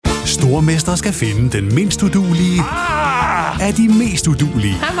Stormester skal finde den mindst uduelige af de mest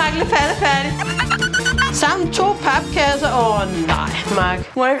uduelige. Hej, Mark. Lidt færdig. Sammen 2 papkasser. Nej,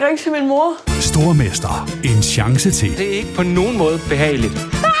 Mark. Må jeg ikke ringe til min mor? Stormester. En chance til. Det er ikke på nogen måde behageligt.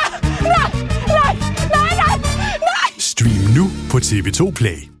 Nej. Stream nu på TV2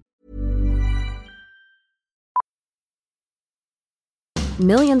 Play.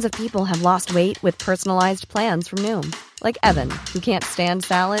 Millions of people have lost weight with personalized plans from Noom. Like Evan, who can't stand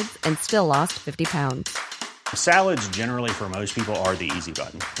salads and still lost 50 pounds. Salads generally for most people are the easy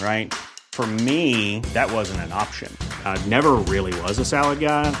button, right? For me, that wasn't an option. I never really was a salad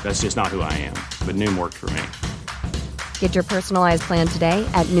guy. That's just not who I am. But Noom worked for me. Get your personalized plan today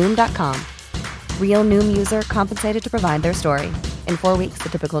at Noom.com. Real Noom user compensated to provide their story. In 4 weeks, the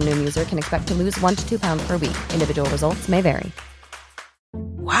typical Noom user can expect to lose 1 to 2 pounds per week. Individual results may vary.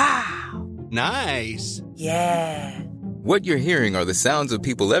 Wow. Nice. Yeah. What you're hearing are the sounds of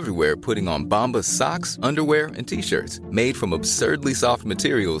people everywhere putting on Bombas socks, underwear, and T-shirts made from absurdly soft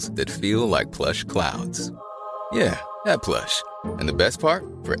materials that feel like plush clouds. Yeah, that plush. And the best part?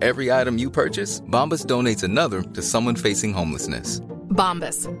 For every item you purchase, Bombas donates another to someone facing homelessness.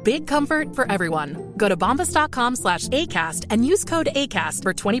 Bombas. Big comfort for everyone. Go to bombas.com/ACAST and use code ACAST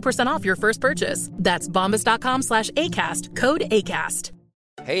for 20% off your first purchase. That's bombas.com/ACAST. Code ACAST.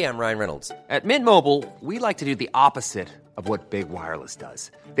 Hey, I'm Ryan Reynolds. At Mint Mobile, we like to do the opposite of what Big Wireless does.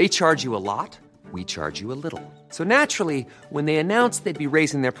 They charge you a lot, we charge you a little. So naturally, when they announced they'd be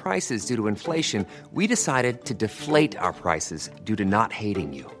raising their prices due to inflation, we decided to deflate our prices due to not hating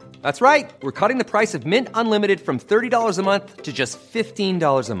you. That's right. We're cutting the price of Mint Unlimited from $30 a month to just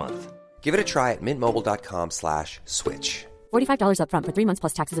 $15 a month. Give it a try at mintmobile.com/switch. $45 up front for 3 months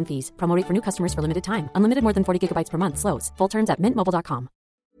plus taxes and fees. Promo rate for new customers for limited time. Unlimited more than 40 gigabytes per month. Slows full terms at mintmobile.com.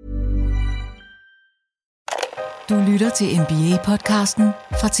 Du lytter til NBA-podcasten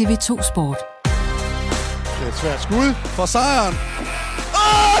fra TV2 Sport. Det er et svært skud for sejren.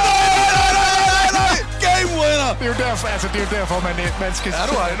 Nej! Game winner! Det er jo derfor, man skal... Er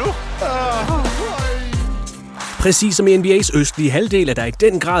du her nu? Præcis som i NBA's østlige halvdel er der i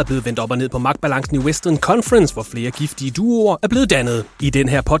den grad blevet vendt op og ned på magtbalancen i Western Conference, hvor flere giftige duoer er blevet dannet. I den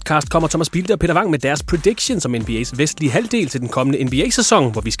her podcast kommer Thomas Bilde og Peter Wang med deres predictions om NBA's vestlige halvdel til den kommende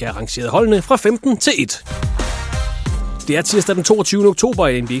NBA-sæson, hvor vi skal have rangeret holdene fra 15 til 1. Det er tirsdag den 22. oktober,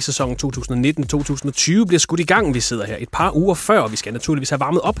 i NBA-sæsonen 2019-2020 bliver skudt i gang. Vi sidder her et par uger før, og vi skal naturligvis have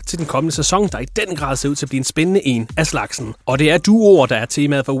varmet op til den kommende sæson, der i den grad ser ud til at blive en spændende en af slagsen. Og det er duoer, der er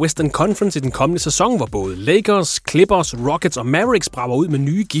temaet for Western Conference i den kommende sæson, hvor både Lakers, Clippers, Rockets og Mavericks brager ud med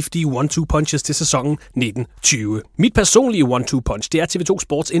nye giftige 1-2 punches til sæsonen 1920. Mit personlige 1-2 punch, det er TV2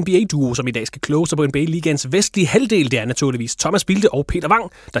 Sports NBA-duo, som i dag skal kloge sig på NBA-ligaens vestlige halvdel. Det er naturligvis Thomas Bilde og Peter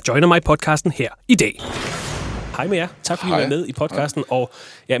Wang, der joiner mig i podcasten her i dag. Hej med jer. Tak fordi I var med i podcasten. Og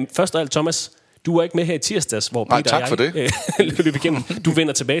ja, først og alt, Thomas, du var ikke med her i tirsdags, hvor Peter tak for det. løb igennem. Du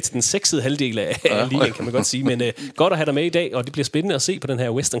vender tilbage til den sexede halvdel af ligaen, kan man godt sige. Men godt at have dig med i dag, og det bliver spændende at se på den her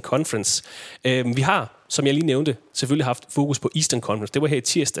Western Conference. Vi har, som jeg lige nævnte, selvfølgelig haft fokus på Eastern Conference. Det var her i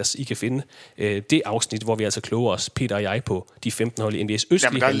tirsdags, I kan finde det afsnit, hvor vi altså kloger os, Peter og jeg, på de 15 hold i NBA's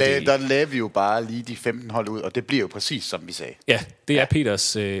østlige halvdel. Der lavede vi jo bare lige de 15 hold ud, og det bliver jo præcis, som vi sagde. Ja, det er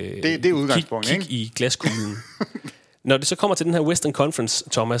Peters det er udgangspunkt, kig i glaskuglen. Når det så kommer til den her Western Conference,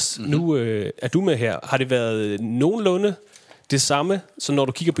 Thomas, nu er du med her. Har det været nogenlunde det samme, som når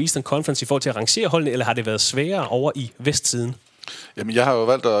du kigger på Eastern Conference i forhold til at rangere holdene, eller har det været sværere over i vestsiden? Jamen, jeg har jo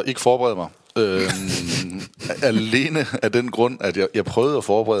valgt at ikke forberede mig. Alene af den grund, at jeg prøvede at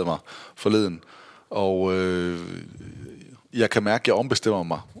forberede mig forleden. Og jeg kan mærke, at jeg ombestemmer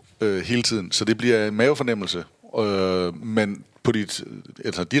mig hele tiden. Så det bliver en mavefornemmelse. Men på dit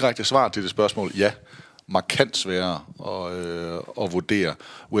direkte svar til det spørgsmål, ja, markant sværere at vurdere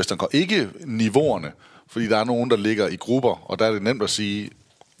Western Conference. Ikke niveauerne, fordi der er nogen, der ligger i grupper, og der er det nemt at sige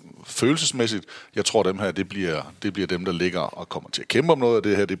følelsesmæssigt, jeg tror dem her, det bliver dem, der ligger og kommer til at kæmpe om noget af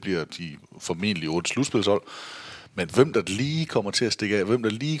det her, det bliver de formentlig 8 slutspilshold. Men hvem der lige kommer til at stikke af, hvem der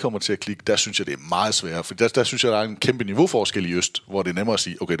lige kommer til at klikke, der synes jeg, det er meget sværere. For der synes jeg, der er en kæmpe niveauforskel i øst, hvor det er nemmere at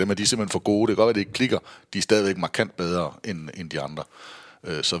sige, okay, dem er de simpelthen for gode, det kan godt være, at det ikke klikker, de er stadigvæk markant bedre end de andre.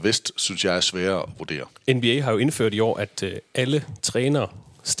 Så vest, synes jeg, er sværere at vurdere. NBA har jo indført i år, at alle trænere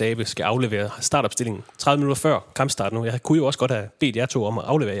stabe skal aflevere startopstillingen 30 minutter før kampstart nu. Jeg kunne jo også godt have bedt jer to om at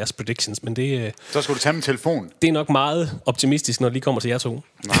aflevere jeres predictions, men det... Så skulle du tage min telefon. Det er nok meget optimistisk, når det lige kommer til jer to.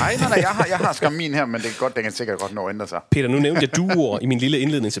 Nej, jeg har skam min her, men det kan sikkert godt nå at ændre sig. Peter, nu nævnte jeg duoer i min lille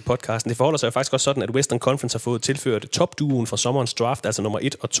indledning til podcasten. Det forholder sig jo faktisk også sådan, at Western Conference har fået tilført topduoen fra sommerens draft, altså nummer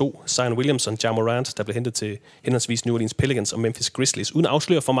 1 og 2, Zion Williamson, Ja Morant, der blev hentet til henholdsvis New Orleans Pelicans og Memphis Grizzlies. Uden at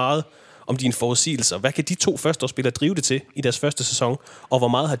afsløre for meget om dine forudsigelser. Hvad kan de 2 førsteårsspillere drive det til i deres første sæson, og hvor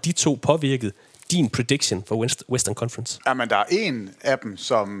meget har de 2 påvirket din prediction for Western Conference? Jamen, der er en af dem,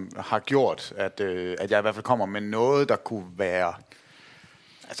 som har gjort, at jeg i hvert fald kommer med noget, der kunne være...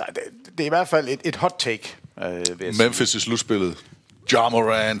 Altså, det er i hvert fald et hot take. Memphis i slutspillet. Ja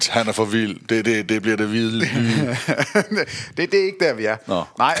Morant, han er for vild. Det bliver det hvide. det er ikke der, vi er. Nå.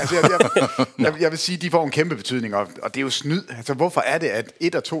 Nej, altså jeg vil sige, de får en kæmpe betydning, og det er jo snyd. Altså, hvorfor er det, at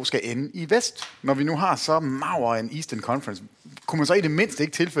 1 og 2 skal ende i vest? Når vi nu har så mager en Eastern Conference, kunne man så i det mindste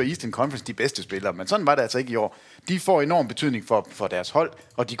ikke tilføre Eastern Conference de bedste spillere, men sådan var det altså ikke i år. De får enorm betydning for deres hold,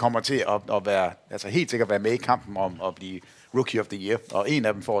 og de kommer til at være, altså helt sikkert være med i kampen om at blive Rookie of the Year. Og en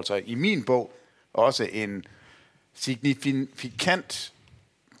af dem får altså i min bog også en signifikant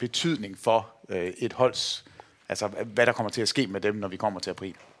betydning for et holds, altså hvad der kommer til at ske med dem, når vi kommer til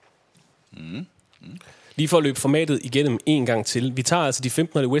april. Lige for at løbe formatet igennem en gang til. Vi tager altså de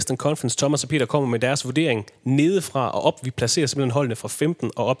 15 i Western Conference. Thomas og Peter kommer med deres vurdering nedefra og op. Vi placerer simpelthen holdene fra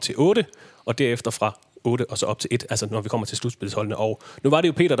 15 og op til 8, og derefter fra 8 og så op til 1, altså når vi kommer til slutspilsholdene. Og nu var det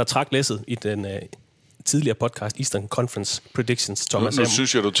jo Peter, der trak læsset i den tidligere podcast, Eastern Conference Predictions, Thomas. Nu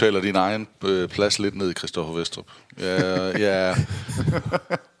synes jeg, du taler din egen plads lidt ned i Christoffer Westrup.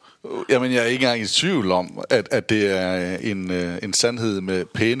 Jamen, jeg er ikke engang i tvivl om, at det er en sandhed med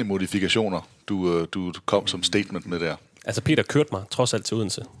pæne modifikationer, du kom som statement med der. Altså, Peter kørte mig trods alt til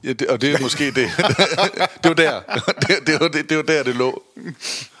Odense. Ja, og det er måske det. Det var der. Det var der, det lå.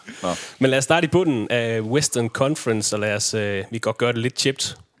 Nå. Men lad os starte i bunden af Western Conference, og lad os, vi godt gøre det lidt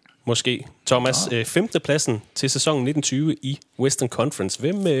chipped. Måske. Thomas, 5. pladsen til sæsonen 1920 i Western Conference.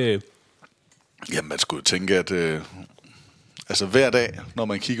 Hvem... Jamen, man skulle tænke, at... altså, hver dag, når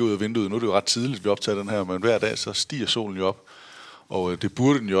man kigger ud af vinduet... Nu er det jo ret tidligt, vi optager den her, men hver dag, så stiger solen jo op. Og det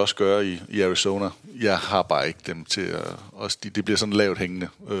burde den jo også gøre i Arizona. Jeg har bare ikke dem til at stige. Det bliver sådan en lavt hængende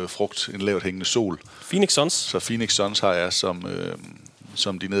frugt, en lavt hængende sol. Phoenix Suns? Så Phoenix Suns har jeg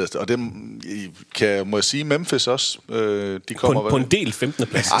som de nederste. Og dem må jeg sige, Memphis også. De kommer på en del 15.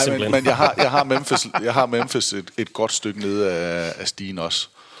 plads, simpelthen. Men jeg har Memphis et godt stykke nede af stigen også.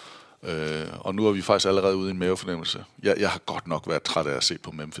 Og nu er vi faktisk allerede ude i en mavefornemmelse. Jeg har godt nok været træt af at se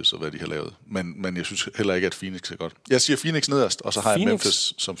på Memphis og hvad de har lavet. Men jeg synes heller ikke, at Phoenix er godt. Jeg siger Phoenix nederst, og så har jeg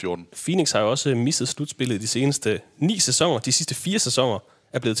Memphis som 14. Phoenix har jo også misset slutspillet i de seneste 9 sæsoner. De sidste 4 sæsoner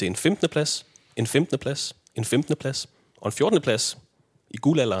er blevet til en 15. plads, en 15. plads, en 15. plads og en 14. plads. I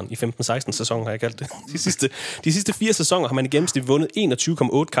guldalderen i 15-16 sæsoner har jeg kaldt det. De sidste 4 sæsoner har man i gennemsnit vundet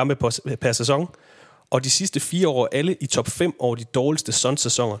 21,8 kampe per sæson. Og de sidste 4 år alle i top 5 over de dårligste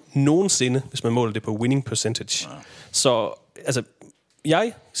Suns-sæsoner nogensinde, hvis man måler det på winning percentage. Ja. Så altså,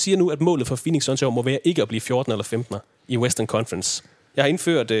 jeg siger nu, at målet for Phoenix Suns må være ikke at blive 14 eller 15 i Western Conference. Jeg har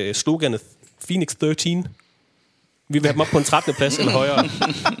indført sloganet Phoenix 13. Vi vil have dem op på en 13. plads eller højere.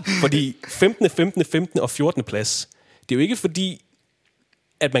 Fordi 15. og 14. plads, det er jo ikke fordi,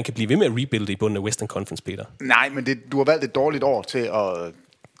 at man kan blive ved med at rebuilde i bunden af Western Conference, Peter. Nej, men du har valgt et dårligt år til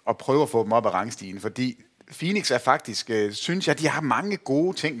at prøve at få dem op ad rangstigen, fordi Phoenix er faktisk, synes jeg, de har mange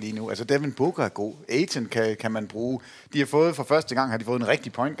gode ting lige nu. Altså Devin Booker er god, Ayton kan man bruge. De har fået for første gang, har de fået en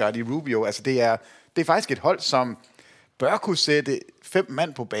rigtig point guard i Rubio. Altså det er faktisk et hold, som bør kunne sætte 5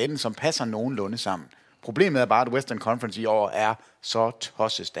 mand på banen, som passer nogenlunde sammen. Problemet er bare, at Western Conference i år er så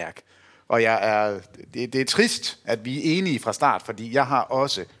tossestærk. Og det er trist, at vi er enige fra start, fordi jeg har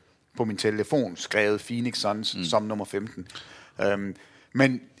også på min telefon skrevet Phoenix Suns som nummer 15.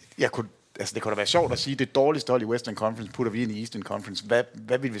 Men det kunne da være sjovt at sige, at det dårligste hold i Western Conference putter vi ind i Eastern Conference.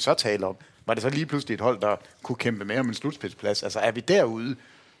 Hvad vil vi så tale om? Var det så lige pludselig et hold, der kunne kæmpe mere om en slutspidsplads? Altså er vi derude?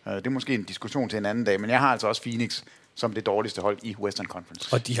 Det er måske en diskussion til en anden dag, men jeg har altså også Phoenix som det dårligste hold i Western Conference.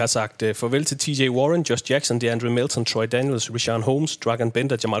 Og de har sagt farvel til TJ Warren, Josh Jackson, DeAndre Melton, Troy Daniels, Richaun Holmes, Dragan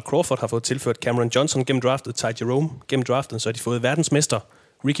Bender, Jamal Crawford har fået tilført Cameron Johnson gennem draftet, Ty Jerome gennem draftet, så har de fået verdensmester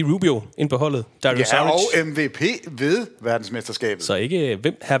Ricky Rubio ind på holdet. Dario Saric. Og MVP ved verdensmesterskabet. Så ikke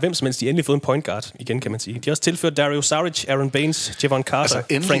hvem som helst, de endelig fået en point guard igen, kan man sige. De har også tilført Dario Saric, Aaron Baines, Javon Carter,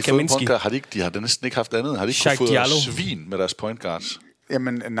 Frank Kaminsky. De har næsten ikke haft andet. Har de ikke fået svin med deres point guards?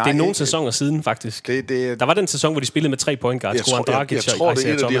 Jamen, nej, det er nogle sæsoner siden, faktisk. Der var den sæson, hvor de spillede med 3 point guards. Jeg tror, det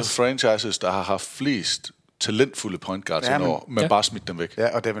er et af de her franchises, der har haft flest talentfulde point guards indover, men bare smidt dem væk.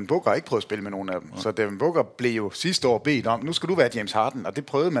 Ja, og Devin Booker har ikke prøvet at spille med nogen af dem. Ja. Så Devin Booker blev jo sidste år bedt om, nu skal du være James Harden, og det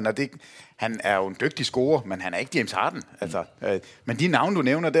prøvede man, og han er jo en dygtig scorer, men han er ikke James Harden. Altså, men de navne, du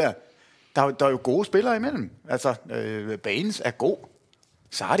nævner der er jo gode spillere imellem. Altså, Baines er god,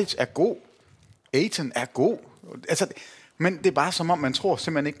 Saric er god, Ayton er god. Altså, men det er bare som om, man tror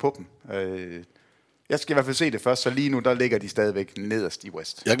simpelthen ikke på dem. Jeg skal i hvert fald se det først, så lige nu, der ligger de stadigvæk nederst i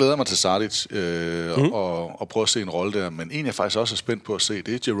West. Jeg glæder mig til Saric og prøve at se en rolle der, men en jeg faktisk også er spændt på at se,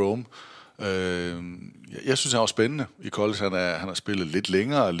 det er Jerome. Jeg synes, han var spændende i college. Han har spillet lidt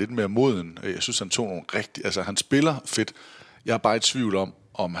længere og lidt mere moden. Jeg synes, han tog nogle altså han spiller fedt. Jeg er bare i tvivl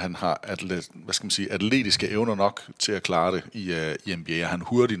om han har atletiske evner nok til at klare det i NBA. Er han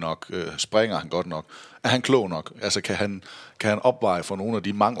hurtig nok? Springer han godt nok? Er han klog nok? Altså kan han opveje for nogle af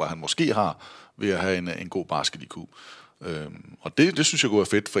de mangler, han måske har, ved at have en god basket-IQ? Og det synes jeg kunne være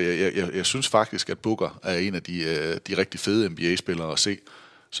fedt, for jeg synes faktisk, at Booker er en af de rigtig fede NBA-spillere at se.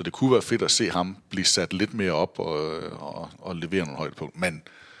 Så det kunne være fedt at se ham blive sat lidt mere op og levere nogle højdepunkter. Men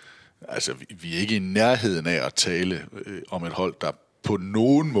altså, vi er ikke i nærheden af at tale om et hold, der på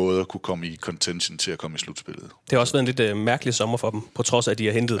nogen måde kunne komme i contention til at komme i slutspillet. Det har også været en lidt mærkelig sommer for dem, på trods af, at de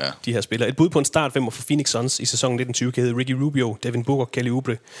har hentet de her spillere. Et bud på en startfemmer for Phoenix Suns i sæsonen 1920 kan hedde Ricky Rubio, Devin Booker, Kelly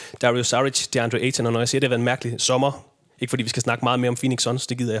Oubre, Dario Saric, DeAndre Ayton, og når jeg siger, at det har været en mærkelig sommer, ikke fordi vi skal snakke meget mere om Phoenix Suns,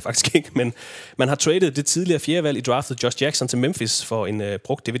 det gider jeg faktisk ikke, men man har traded det tidligere fjerdevalg i draftet Josh Jackson til Memphis for en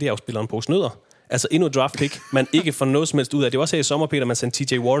brugt DVD-afspiller, en pose nødder. Altså endnu et draft pick, man ikke får noget som helst ud af. Det var også her i sommer, Peter, man sendte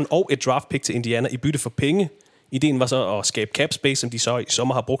TJ Warren og et draft pick til Indiana i bytte for penge. Ideen var så at skabe cap space, som de så i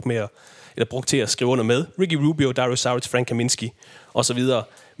sommer har brugt til at skrive under med. Ricky Rubio, Dario Saric, Frank Kaminsky og så videre.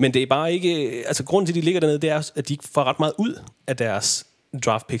 Men det er bare ikke... Altså grunden til, at de ligger dernede, det er, at de ikke får ret meget ud af deres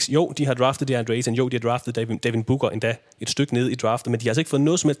draft picks. Jo, de har draftet DeAndre Ayton. Jo, de har draftet Devin Booker endda et stykke nede i draftet, men de har altså ikke fået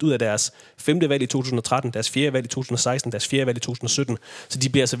noget som helst ud af deres 5. valg i 2013, deres 4. valg i 2016, deres 4. valg i 2017. Så de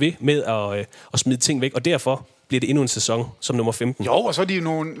bliver altså ved med at smide ting væk, og derfor bliver det endnu en sæson som nummer 15. Jo, og så er de jo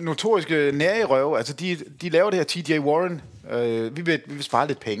nogle notoriske nærerøve. Altså, de laver det her TJ Warren. Vi vil spare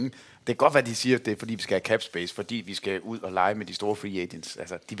lidt penge. Det kan godt være, de siger, at det er, fordi vi skal have cap space, fordi vi skal ud og lege med de store free agents.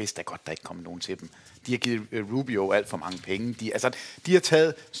 Altså, de vidste da godt, der ikke kom nogen til dem. De har givet Rubio alt for mange penge. De har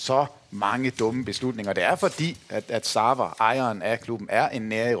taget så mange dumme beslutninger. Det er fordi, at Sarver, ejeren af klubben, er en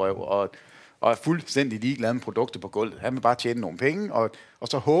nærerøv og er fuldstændig ligeglad med produkter på gulvet. Han vil bare tjene nogle penge, og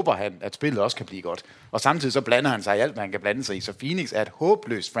så håber han, at spillet også kan blive godt. Og samtidig så blander han sig i alt, hvad han kan blande sig i. Så Phoenix er et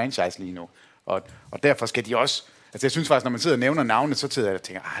håbløst franchise lige nu. Og derfor skal de også... Altså jeg synes faktisk, når man sidder og nævner navne, så sidder jeg og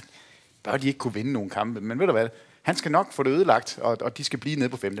tænker, bør de ikke kunne vinde nogle kampe? Men ved du hvad? Han skal nok få det ødelagt, og de skal blive nede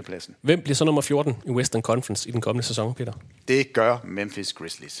på 5. pladsen. Hvem bliver så nummer 14 i Western Conference i den kommende sæson, Peter? Det gør Memphis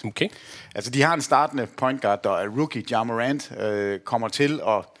Grizzlies. Okay. Altså de har en startende point guard, der er rookie. Ja Morant kommer til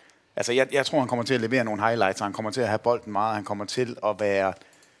at... Altså jeg tror, han kommer til at levere nogle highlights, han kommer til at have bolden meget, han kommer til at være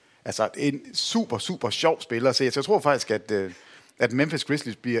en super, super sjov spiller. Så jeg tror faktisk, at Memphis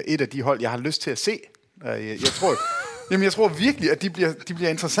Grizzlies bliver et af de hold, jeg har lyst til at se. Jeg tror virkelig, at de bliver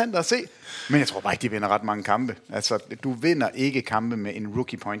interessante at se. Men jeg tror bare ikke, de vinder ret mange kampe. Altså, du vinder ikke kampe med en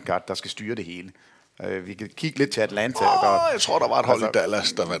rookie point guard, der skal styre det hele. Vi kan kigge lidt til Atlanta. Jeg tror, der var et hold i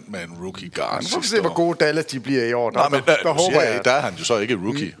Dallas, der vandt med en rookie guard. Nu får vi se, hvor gode Dallas de bliver i år. Der håber jeg. Der er han jo så ikke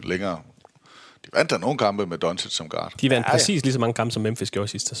rookie længere. De vandt der nogle kampe med Doncic som guard. De vandt præcis lige så mange kampe, som Memphis gjorde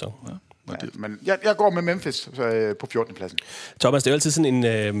sidste sæson. Men jeg går med Memphis på 14. pladsen. Thomas, det er jo altid sådan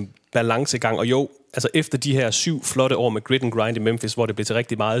en balancegang, og jo, altså efter de her 7 flotte år med grit and grind i Memphis, hvor det blev til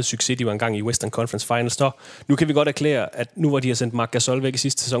rigtig meget succes, de var engang i Western Conference Finals, så nu kan vi godt erklære, at nu hvor de har sendt Marc Gasol væk i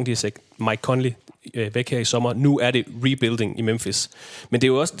sidste sæson, de har sendt Mike Conley væk her i sommer, nu er det rebuilding i Memphis. Men det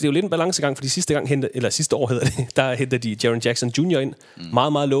er jo lidt en balancegang, fordi sidste år der hentede de Jaren Jackson Jr. ind,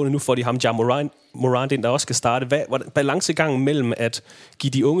 meget, meget lovende. Nu får de ham Ja Morant ind, der også skal starte. Hvad balancegangen mellem at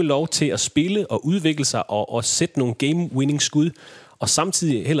give de unge lov til at spille og udvikle sig og sætte nogle game-winning skud, og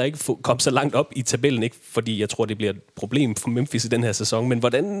samtidig heller ikke komme så langt op i tabellen, ikke fordi jeg tror, det bliver et problem for Memphis i den her sæson, men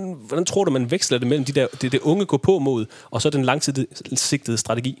hvordan tror du, man veksler det mellem det unge gå på mod, og så den langsigtede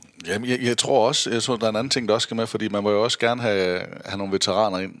strategi? Jamen, jeg tror, der er en anden ting, der også skal med, fordi man vil jo også gerne have nogle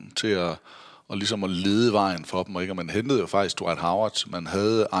veteraner ind til at ligesom at lede vejen for dem, ikke? Og man hentede jo faktisk Dwight Howard, man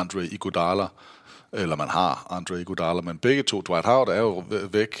havde Andre Iguodala, eller man har Andre Iguodala, men begge to, Dwight Howard er jo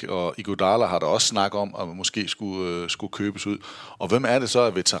væk, og Iguodala har der også snakket om, at man måske skulle købes ud. Og hvem er det så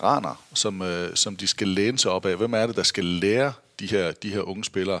af veteraner, som de skal læne sig op af? Hvem er det, der skal lære de her unge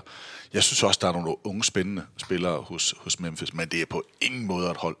spillere? Jeg synes også, der er nogle unge spændende spillere hos Memphis, men det er på ingen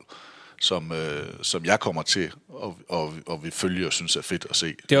måde et hold, som jeg kommer til og vil følge og synes er fedt at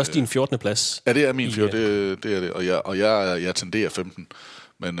se. Det er også din 14. plads. Ja, det er min 14. Det er det, og jeg tenderer 15.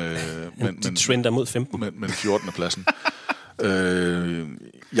 Men de trender mod 15. Men 14. pladsen.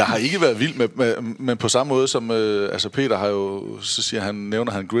 Jeg har ikke været vild men på samme måde som Peter har jo, så siger han,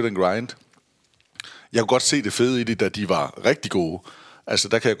 nævner han grit and grind. Jeg kunne godt se det fede i det, da de var rigtig gode.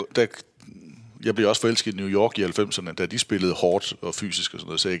 Altså jeg blev også forelsket i New York i 90'erne, da de spillede hårdt og fysisk og sådan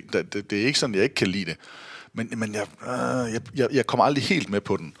noget. Så det er ikke sådan, jeg ikke kan lide det. Men jeg kommer aldrig helt med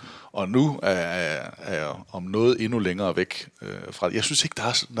på den. Og nu er jeg om noget endnu længere væk fra. Jeg synes ikke,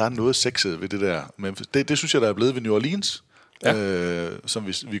 der er noget sexet ved det der Memphis. Det synes jeg, der er blevet ved New Orleans. som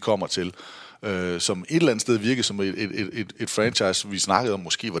vi kommer til. Som et eller andet sted virker som et franchise, vi snakkede om,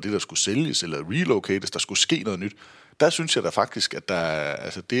 måske var det, der skulle sælges eller relocates, der skulle ske noget nyt. Der synes jeg da faktisk, at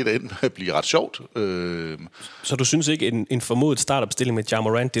det er da enten at blive ret sjovt. Så du synes ikke, en formodet startopstilling med Ja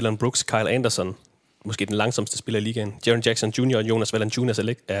Morant, Dillon Brooks, Kyle Anderson, måske den langsomste spiller i ligaen, Jaren Jackson Jr. og Jonas Valanciunas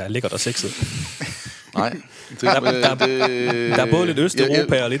er lækkert og sexet? Nej. Der er både lidt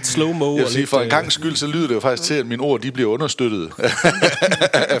Østeuropa og lidt slow-mo. Jeg vil sige, for en gang skyld, så lyder det jo faktisk til, at mine ord de bliver understøttet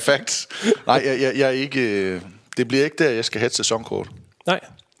af facts. Nej, jeg er ikke... Det bliver ikke der, jeg skal have et sæsonkort. Nej.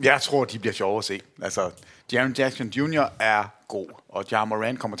 Jeg tror, de bliver sjove at se. Altså, Jaren Jackson Jr. er god, og Ja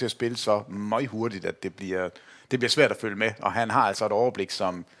Morant kommer til at spille så meget hurtigt, at det bliver svært at følge med. Og han har altså et overblik,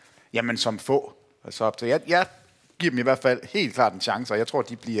 som få. Altså, så jeg giver dem i hvert fald helt klart en chance, og jeg tror,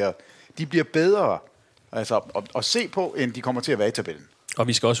 de bliver bedre at se på, end de kommer til at være i tabellen. Og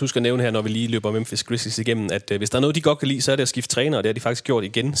vi skal også huske at nævne her, når vi lige løber Memphis Grizzlies igennem, at hvis der er noget, de godt kan lide, så er det at skifte træner, og det har de faktisk gjort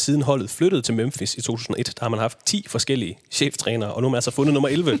igen, siden holdet flyttede til Memphis i 2001. Der har man haft 10 forskellige cheftrænere, og nu har man altså fundet nummer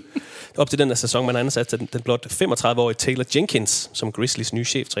 11. Op til den her sæson, man har ansat den blot 35-årige Taylor Jenkins som Grizzlies nye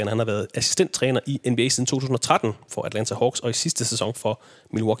cheftræner. Han har været assistenttræner i NBA siden 2013 for Atlanta Hawks, og i sidste sæson for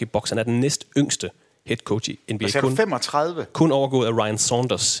Milwaukee Bucks. Han er den næst yngste head coach i NBA. Altså 35? Kun overgået af Ryan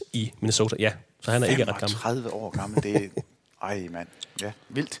Saunders i Minnesota. Ja, så han er ikke ret gammel. 35 år gammel, det er... Ej, mand. Ja,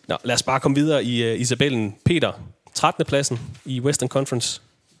 vildt. Nå, lad os bare komme videre i tabellen. Peter, 13. pladsen i Western Conference.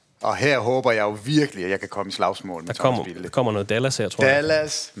 Og her håber jeg jo virkelig, at jeg kan komme i slagsmål med Thomas Bilde. Der kommer noget Dallas her, tror jeg.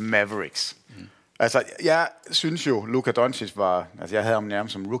 Dallas Mavericks. Altså, jeg synes jo, Luka Doncic var... Altså, jeg havde ham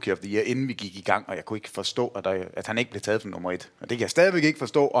nærmest som Rookie of the Year, inden vi gik i gang, og jeg kunne ikke forstå, at han ikke blev taget som nummer 1. Og det kan jeg stadigvæk ikke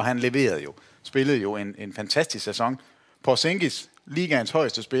forstå, og han leverede jo. Spillede jo en fantastisk sæson. Porzingis, ligaens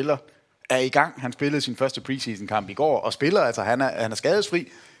højeste spiller, er i gang. Han spillede sin første preseason-kamp i går, og spiller, altså han er skadesfri,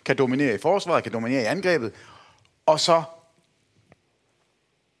 kan dominere i forsvaret, kan dominere i angrebet, og så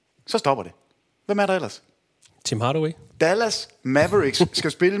stopper det. Hvem er der ellers? Tim Hardaway. Dallas Mavericks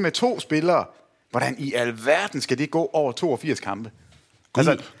skal spille med 2 spillere. Hvordan i alverden skal det gå over 82 kampe?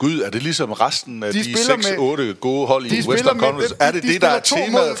 Gud, er det ligesom resten af de 6-8 gode hold i Western Conference? Er det der er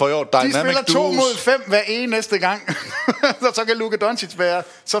temaet for i år? De spiller 2 mod 5 hver eneste gang. Så kan Luka Doncic være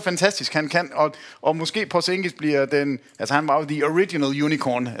så fantastisk, han kan. Og måske Porzingis bliver den... Altså han var jo the original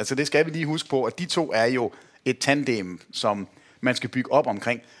unicorn. Altså det skal vi lige huske på, at de 2 er jo et tandem, som man skal bygge op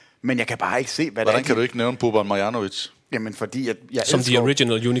omkring. Men jeg kan bare ikke se, hvad Hvordan kan du ikke nævne Boban Marjanovic? Jamen fordi jeg som the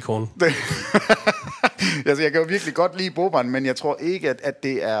original unicorn. Altså, jeg kan jo virkelig godt lide Boban, men jeg tror ikke, at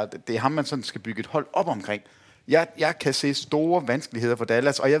det er ham, man sådan skal bygge et hold op omkring. Jeg kan se store vanskeligheder for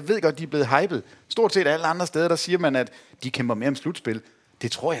Dallas, og jeg ved godt, de er blevet hypet. Stort set alle andre steder, der siger man, at de kæmper mere om slutspil.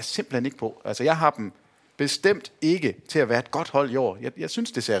 Det tror jeg simpelthen ikke på. Altså, jeg har dem bestemt ikke til at være et godt hold i år. Jeg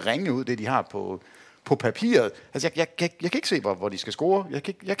synes, det ser ringe ud, det de har på papiret. Altså, jeg kan ikke se, hvor de skal score.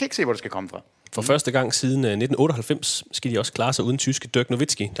 Jeg kan ikke se, hvor det skal komme fra. For første gang siden 1998 skal de også klare sig uden tyske Dirk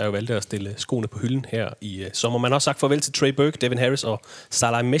Nowitzki, der jo valgte at stille skoene på hylden her i sommer. Man har også sagt farvel til Trey Burke, Devin Harris og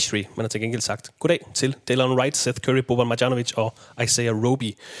Salah Mejri. Man har til gengæld sagt goddag til Delon Wright, Seth Curry, Boban Marjanovic og Isaiah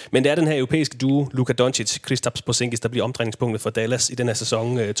Roby. Men det er den her europæiske duo, Luka Doncic, Kristaps Porzingis, der bliver omdrejningspunktet for Dallas i den her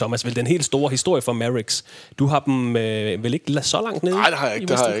sæson. Thomas, vel den helt store historie for Mavericks. Du har dem vel ikke så langt nede? Nej, det har jeg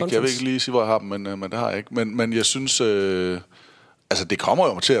ikke. Jeg vil ikke lige sige, hvor jeg har dem, men det har jeg ikke. Men jeg synes... Altså, det kommer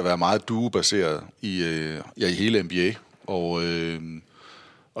jo til at være meget duo-baseret i hele NBA,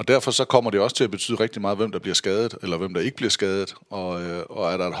 og derfor så kommer det også til at betyde rigtig meget, hvem der bliver skadet, eller hvem der ikke bliver skadet,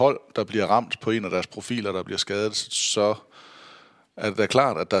 og er der et hold, der bliver ramt på en af deres profiler, der bliver skadet, så er det da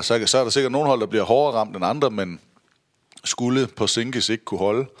klart, at så er der sikkert nogle hold, der bliver hårdere ramt end andre, men skulle Porzingis ikke kunne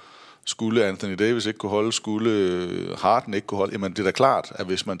holde, skulle Anthony Davis ikke kunne holde, skulle Harden ikke kunne holde, jamen det er da klart, at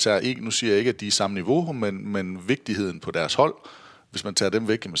hvis man tager ikke, nu siger jeg ikke, at de er i samme niveau, men vigtigheden på deres hold, hvis man tager dem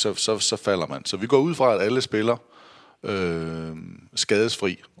væk, så falder man. Så vi går ud fra, at alle spiller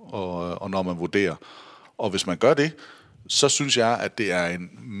skadesfri, og når man vurderer. Og hvis man gør det, så synes jeg, at det er en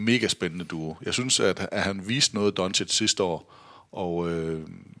mega spændende duo. Jeg synes, at han viste noget Doncic sidste år,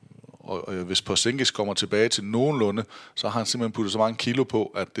 og hvis Porzingis kommer tilbage til nogenlunde, så har han simpelthen puttet så mange kilo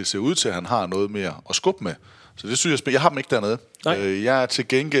på, at det ser ud til, at han har noget mere at skubbe med. Så det synes jeg har dem ikke dernede. Jeg er til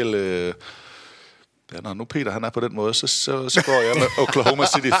gengæld... nu Peter han er på den måde, så går jeg med Oklahoma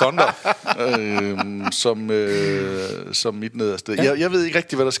City Thunder som mit nederste. Ja. Jeg ved ikke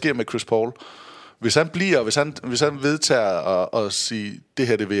rigtig, hvad der sker med Chris Paul. Hvis han vedtager at sige, det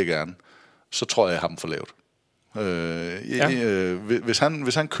her det vil jeg gerne, så tror jeg har dem for lavt.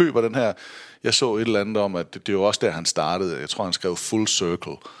 Hvis han køber den her, jeg så et eller andet om, at det er jo også der han startede. Jeg tror han skrev Full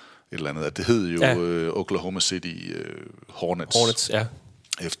Circle et eller andet. At det hed jo Oklahoma City Hornets. Hornets, ja.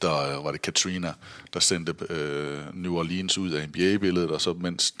 efter, var det Katrina, der sendte New Orleans ud af NBA-billedet, og så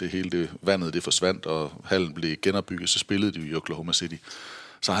mens vandet det forsvandt, og hallen blev genopbygget, så spillede de i Oklahoma City.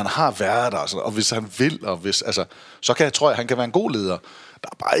 Så han har været der, og hvis han vil, så tror jeg, han kan være en god leder. Der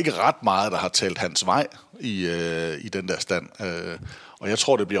er bare ikke ret meget, der har talt hans vej i den der stand. Og jeg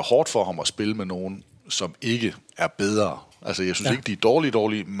tror, det bliver hårdt for ham at spille med nogen, som ikke er bedre. Altså, jeg synes ikke, de er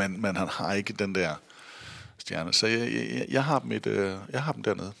dårlige, men han har ikke den der stjerne. Så jeg har dem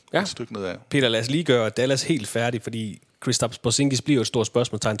dernede. Et stykke nedad. Peter, lad os lige gøre Dallas helt færdig, fordi Kristaps Porzingis bliver jo et stort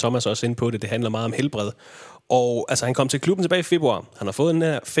spørgsmålstegn. Thomas er også inde på det. Det handler meget om helbred. Og altså, han kom til klubben tilbage i februar. Han har fået en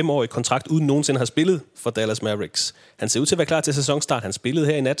 5-årig kontrakt, uden nogensinde har spillet for Dallas Mavericks. Han ser ud til at være klar til sæsonstart. Han spillede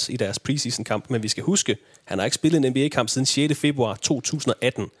her i nat i deres preseason-kamp, men vi skal huske, han har ikke spillet en NBA-kamp siden 6. februar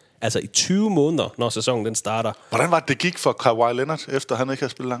 2018. Altså i 20 måneder, når sæsonen den starter. Hvordan var det gik for Kawhi Leonard, efter han ikke har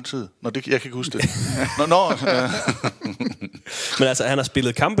spillet lang tid? Jeg kan ikke huske det. Men altså, han har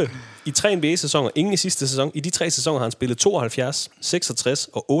spillet kampe i 3 NBA-sæsoner, ingen i sidste sæson. I de 3 sæsoner har han spillet 72, 66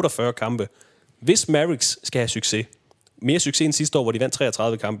 og 48 kampe. Hvis Mavericks skal have succes, mere succes end sidste år, hvor de vandt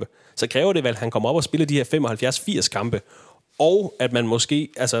 33 kampe, så kræver det vel, at han kommer op og spiller de her 75-80 kampe. Og at man måske,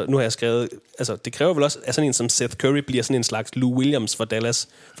 altså nu har jeg skrevet, altså det kræver vel også, at sådan en som Seth Curry bliver sådan en slags Lou Williams for Dallas.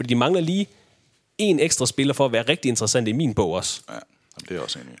 Fordi de mangler lige en ekstra spiller for at være rigtig interessant i min bog også. Ja, det er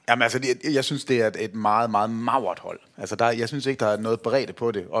også enig. Jamen altså, jeg synes, det er et meget, meget magert hold. Altså, jeg synes ikke, der er noget bredde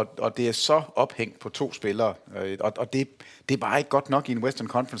på det. Og det er så ophængt på 2 spillere. Og det er bare ikke godt nok i en Western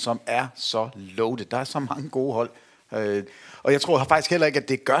Conference, som er så loaded. Der er så mange gode hold. Og jeg tror faktisk heller ikke, at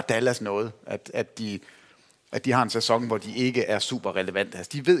det gør Dallas noget, at de har en sæson, hvor de ikke er super relevante. Altså,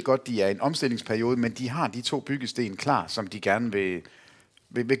 de ved godt, de er i en omstillingsperiode, men de har de 2 byggesten klar, som de gerne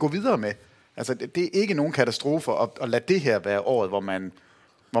vil gå videre med. Altså, det er ikke nogen katastrofe at lade det her være året,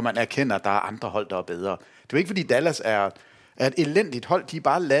 hvor man erkender, at der er andre hold, der er bedre. Det er jo ikke, fordi Dallas er et elendigt hold. De er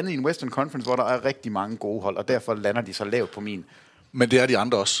bare landet i en Western Conference, hvor der er rigtig mange gode hold, og derfor lander de så lavt på min. Men det er de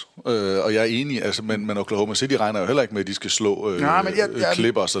andre også, og jeg er enig, altså, men Oklahoma City regner jo heller ikke med, at de skal slå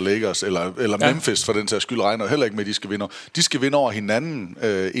Clippers og Lakers, eller Memphis for den sags skyld, regner jo heller ikke med, at de skal vinde over. De skal vinde over hinanden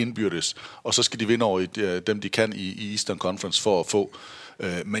indbyrdes, og så skal de vinde over dem, de kan i Eastern Conference for at få.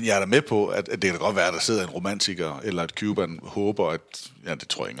 Men jeg er da med på, at det kan da godt være, at der sidder en romantiker, eller at Cuban håber, at, ja, det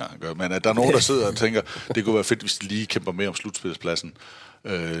tror jeg ikke engang, han gør, men at der er nogen, der sidder og tænker, det kunne være fedt, hvis de lige kæmper med om slutspilspladsen.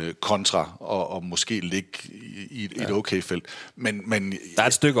 Kontra og måske ligge i et okay felt. Men der er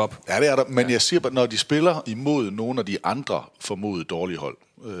et stykke op. Ja, det er der. Men jeg siger bare, når de spiller imod nogle af de andre formodede dårlige hold,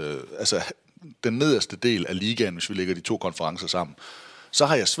 altså den nederste del af ligaen, hvis vi lægger de 2 konferencer sammen, så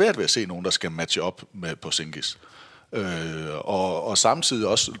har jeg svært ved at se nogen, der skal matche op med Porzingis. Og samtidig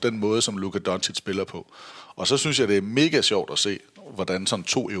også den måde, som Luka Doncic spiller på. Og så synes jeg, det er mega sjovt at se, hvordan sådan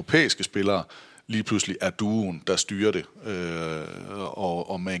 2 europæiske spillere lige pludselig er duoen, der styrer det,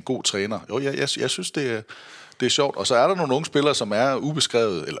 og med en god træner. Jo, jeg synes, det er sjovt. Og så er der nogle unge spillere, som er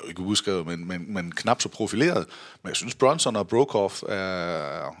ubeskrevet, eller ikke ubeskrevet, men knap så profileret. Men jeg synes, Brunson og Broekhoff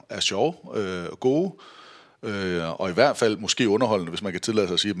er sjove, gode, og i hvert fald måske underholdende, hvis man kan tillade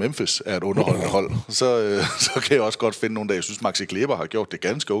sig at sige, at Memphis er et underholdende hold. Så kan jeg også godt finde nogle, der jeg synes, Maxi Kleber har gjort det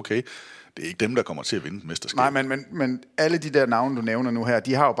ganske okay. Det er ikke dem, der kommer til at vinde mesterskab. Nej, men alle de der navne, du nævner nu her,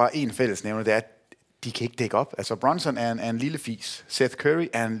 de har jo bare en fællesnævner, det er, at de kan ikke dække op. Altså, Brunson er en lille fis. Seth Curry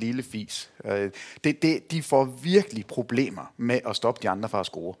er en lille fis. De får virkelig problemer med at stoppe de andre fra at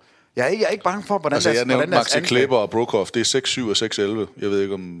score. Jeg er ikke bange for, hvordan jeg nævnte Maxi Kleber og Broekhoff. Det er 6-7 og 6-11. Jeg ved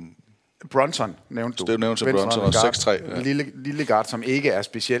ikke om... Brunson nævnte du. Det nævnte Brunson og 6-3. Ja. Lille guard, som ikke er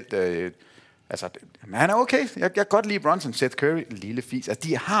specielt... men han er okay. Jeg kan godt lide Brunson, Seth Curry, lille fis. Altså,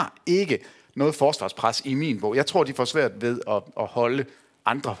 de har ikke noget forsvarspres i min bog. Jeg tror, de får svært ved at holde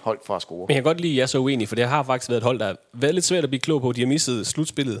andre hold for at score. Men jeg kan godt lide, at jeg er så uenig, for det har faktisk været et hold, der har været lidt svært at blive klog på. De har mistet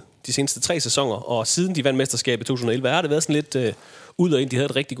slutspillet de seneste 3 sæsoner, og siden de vandt mesterskabet i 2011, har det været sådan lidt ud og ind. De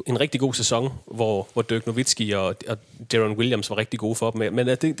havde en rigtig god sæson, hvor Dirk Nowitzki og Deron Williams var rigtig gode for dem. Men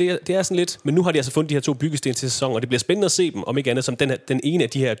det er sådan lidt... Men nu har de altså fundet de her 2 byggesten til sæsonen, og det bliver spændende at se dem, om ikke andet som den ene af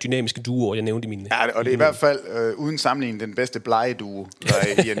de her dynamiske duoer, jeg nævnte i mine... Ja, og det er i hvert fald uden sammenligning den bedste blege duo, der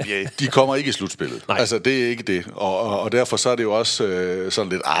er i NBA. De kommer ikke i slutspillet. Nej. Altså, det er ikke det. Og derfor så er det jo også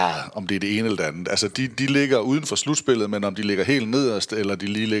sådan lidt, om det er det ene eller det andet. Altså, de ligger uden for slutspillet, men om de ligger helt nederst, eller de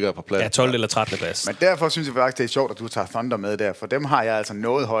lige ligger på plads. Ja, 12 eller 13. plads. Men derfor synes jeg faktisk, det er sjovt, at du tager Thunder med der, for dem har jeg altså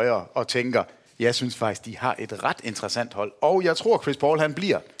noget højere og tænker, jeg synes faktisk, de har et ret interessant hold. Og jeg tror, Chris Paul, han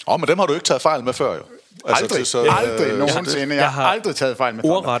bliver. Men dem har du ikke taget fejl med før, jo. Altså, aldrig nogensinde. Jeg har aldrig taget fejl med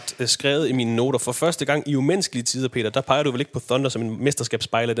Thunder. Ordret skrevet i mine noter for første gang i umenneskelige tider, Peter. Der peger du vel ikke på Thunder som en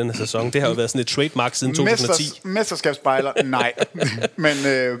mesterskabsspejler denne sæson. Det har jo været sådan et trademark siden 2010. Mesterskabsspejler? Nej.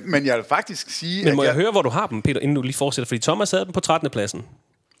 men jeg vil faktisk sige... Men må jeg høre, hvor du har dem, Peter, inden du lige fortsætter? Fordi Thomas havde dem på 13. pladsen.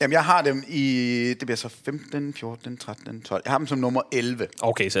 Jamen, jeg har dem det bliver så 15, 14, 13, 12. Jeg har dem som nummer 11.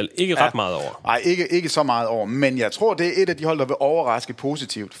 Okay, så ikke ret meget over. Nej, ikke så meget over. Men jeg tror, det er et af de hold, der vil overraske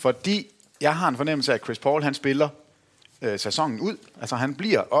positivt. Fordi jeg har en fornemmelse af, at Chris Paul, han spiller sæsonen ud. Altså, han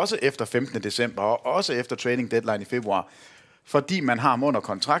bliver også efter 15. december, og også efter trading deadline i februar. Fordi man har ham under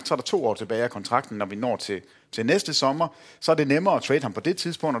kontrakt, så er der 2 år tilbage af kontrakten, når vi når til næste sommer. Så er det nemmere at trade ham på det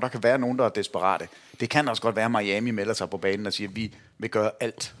tidspunkt, og der kan være nogen, der er desperate. Det kan også godt være, at Miami melder sig på banen og siger, at vi vil gøre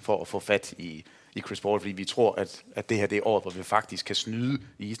alt for at få fat i Chris Paul, fordi vi tror, at det her det er året, hvor vi faktisk kan snyde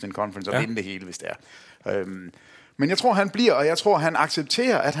i Eastern Conference og vinde det hele, hvis det er. Men jeg tror, han bliver, og jeg tror, han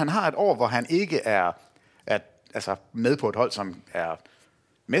accepterer, at han har et år, hvor han ikke er altså med på et hold, som er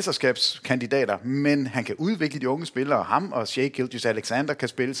mesterskabskandidater, men han kan udvikle de unge spillere. Ham og Shai Gilgeous-Alexander kan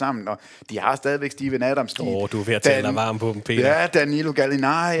spille sammen, og de har stadigvæk Steven Adams. Du er ved at tale dig varm på dem, Peter. Ja, Danilo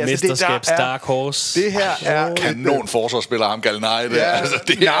Gallinari. Mesterskabs Dark Horse. Det her er kanon forsvarsspiller, ham Gallinari. Ja, altså,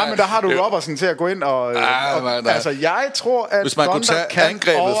 men der har du Robertson til at gå ind og... Altså, jeg tror, at hvis man kunne tage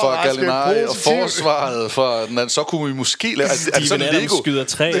angrebet for Gallinari og forsvaret for den, så kunne vi måske lave... Steven Adams skyder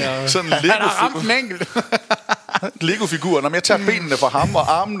træer. Sådan Lego. Han har ramt en enkelt. Lego-figurer. Når jeg tager benene for ham,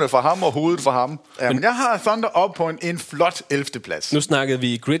 og armene for ham, og hovedet for ham. Ja, men jeg har Thunder op på en flot 11. plads. Nu snakkede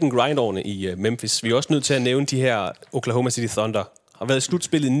vi grit and grind-årene i Memphis. Vi er også nødt til at nævne de her Oklahoma City Thunder. Har været i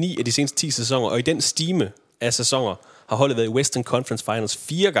slutspillet 9 af de seneste 10 sæsoner, og i den stime af sæsoner har holdet været i Western Conference Finals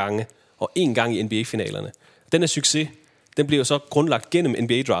 4 gange, og 1 gang i NBA-finalerne. Den her succes, den bliver jo så grundlagt gennem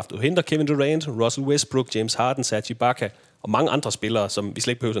NBA-draftet. Du henter Kevin Durant, Russell Westbrook, James Harden, Serge Ibaka og mange andre spillere, som vi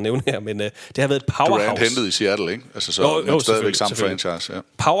slet ikke behøver at nævne her, men det har været et powerhouse. Durant hentet i Seattle, ikke? Altså så jo, stadigvæk samme franchise, ja.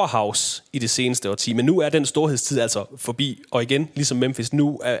 Powerhouse i det seneste årti, men nu er den storhedstid altså forbi, og igen, ligesom Memphis,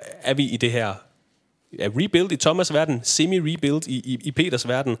 nu er vi i det her rebuild i Thomas' verden, semi-rebuild i Peters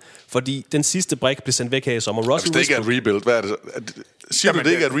verden, fordi den sidste brik blev sendt væk her i sommer. Hvis det ikke er et rebuild, hvad er det? Siger du,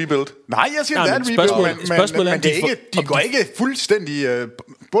 det ikke er et rebuild? Nej, jeg siger, det er et rebuild, men det er ikke, de går ikke fuldstændig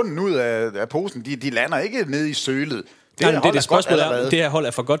bunden ud af posen. De lander ikke nede i sølet. Det spørgsmål er, det her hold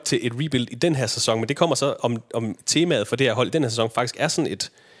er for godt til et rebuild i den her sæson, men det kommer så om temaet for det her hold i den her sæson faktisk er sådan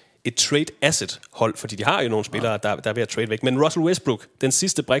et trade asset hold, fordi de har jo nogle spillere, der er ved at trade væk. Men Russell Westbrook, den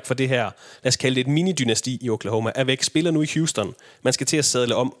sidste brik for det her, lad os kalde det et mini-dynasti i Oklahoma, er væk, spiller nu i Houston. Man skal til at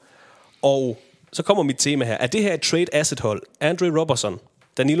sadle om. Og så kommer mit tema her. Er det her et trade asset hold? Andre Robertson,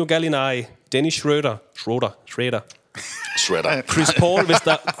 Danilo Gallinari, Dennis Schroeder.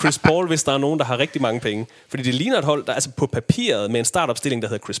 Chris Paul, hvis der er nogen, der har rigtig mange penge. Fordi det ligner et hold, der er altså på papiret med en startopstilling, der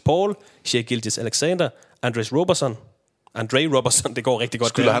hedder Chris Paul, Shai Gilgeous-Alexander, Andre Robertson, det går rigtig godt.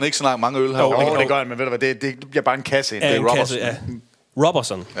 Skulle han ikke snakke mange øl herovre? Det gør han, men ved du hvad, det bliver bare en kasse ind. Det er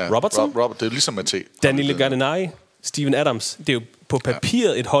Robertson. Robertson. Det er ligesom med T. Danilo Gallinari, Steven Adams. Det er jo på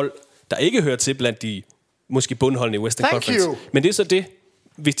papiret et hold, der ikke hører til blandt de måske bundholdene i Western Conference. Men det er så det,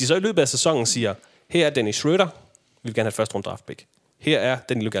 hvis de så i løbet af sæsonen siger, her er Dennis Schroeder, vi vil gerne have et første runde draft pick. Her er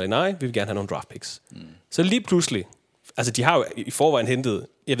Danilo Gallinari, vi vil gerne have nogle draft picks. Så lige pludselig, altså de har jo i forvejen hentet,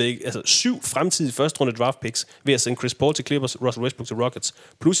 jeg ved ikke, altså 7 fremtidige første runde draft picks ved at sende Chris Paul til Clippers, Russell Westbrook til Rockets,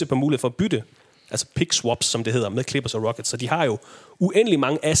 plus et par muligheder for at bytte, altså pick swaps, som det hedder, med Clippers og Rockets. Så de har jo uendelig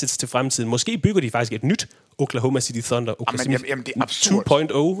mange assets til fremtiden. Måske bygger de faktisk et nyt Oklahoma City Thunder, Oklahoma det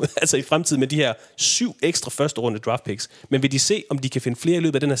er 2.0, altså i fremtiden med de her 7 ekstra første runde draft picks. Men vil de se, om de kan finde flere i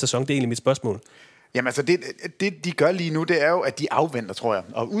løbet af den her sæson? Det er egentlig mit spørgsmål. Jamen altså, det de gør lige nu, det er jo, at de afventer, tror jeg,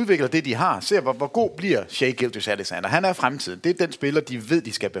 og udvikler det, de har. Ser, hvor god bliver Shai Gilgeous-Alexander. Han er fremtiden. Det er den spiller, de ved,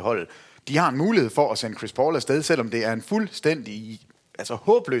 de skal beholde. De har en mulighed for at sende Chris Paul afsted, selvom det er en fuldstændig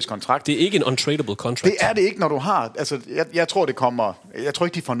håbløs kontrakt. Det er ikke en untradable contract. Det er det ikke, når du har... Altså, jeg tror, det kommer... Jeg tror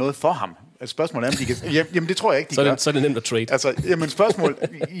ikke, de får noget for ham. Altså, spørgsmålet er, om de kan... Jamen, det tror jeg ikke, de gør. Så er det nemt at trade. Altså, spørgsmålet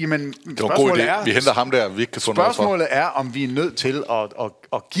er... Vi henter ham der, vi ikke kan få noget for. Spørgsmålet er, om vi er nødt til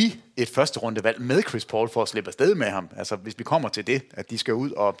at give et første rundevalg med Chris Paul for at slippe afsted med ham. Altså, hvis vi kommer til det, at de skal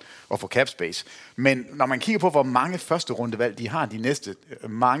ud og få cap space. Men når man kigger på, hvor mange første rundevalg de har de næste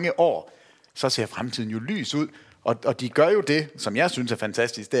mange år, så ser fremtiden jo lys ud. Og de gør jo det, som jeg synes er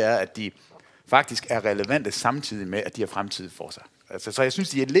fantastisk, det er, at de faktisk er relevante samtidig med, at de har fremtid for sig. Altså, så jeg synes,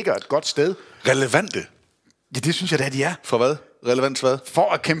 de ligger et godt sted. Relevante? Ja, det synes jeg da, de er. For hvad? Relevant hvad?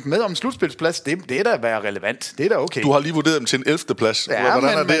 For at kæmpe med om slutspilsplads, det er da at være relevant. Det er da okay. Du har lige vurderet dem til en 11. plads. Ja,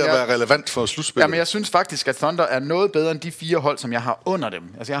 hvordan er det at være relevant for slutspillet? Jamen, jeg synes faktisk, at Thunder er noget bedre end de 4 hold, som jeg har under dem.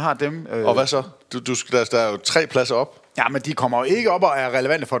 Altså, jeg har dem... Og hvad så? Der er jo 3 pladser op. Ja, men de kommer jo ikke op og er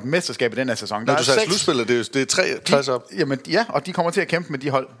relevante for et mesterskab i den her sæson. Når du sagde slutspillet, det er 3 pladser op. Jamen, ja, og de kommer til at kæmpe med de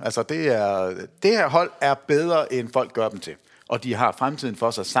hold. Altså, det her hold er bedre, end folk gør dem til. Og de har fremtiden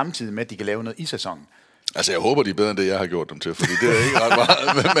for sig, samtidig med, at de kan lave noget i sæsonen. Altså, jeg håber, de er bedre end det, jeg har gjort dem til, fordi det er ikke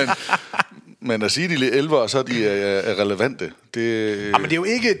ret meget. Men at sige, de er 11, og så er de relevante, det... Ja, men det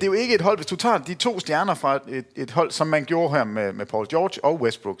er jo ikke et hold, hvis du tager de 2 stjerner fra et hold, som man gjorde her med Paul George og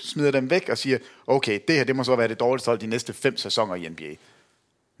Westbrook, smider dem væk og siger, okay, det her, det må så være det dårligste hold de næste 5 sæsoner i NBA.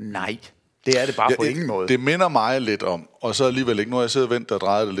 Nej, det er det bare på ingen måde. Det minder mig lidt om, og så alligevel ikke, nu har jeg siddet og ventet og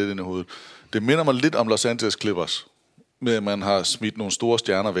drejet det lidt ind i hovedet, det minder mig lidt om Los Angeles Clippers, med at man har smidt nogle store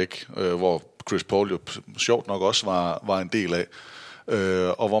stjerner væk, hvor Chris Paul jo sjovt nok også var en del af.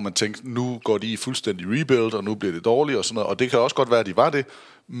 Og hvor man tænkte, nu går de i fuldstændig rebuild, og nu bliver det dårligt og sådan noget. Og det kan også godt være, at de var det,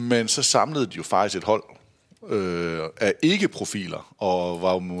 men så samlede de jo faktisk et hold af ikke-profiler, og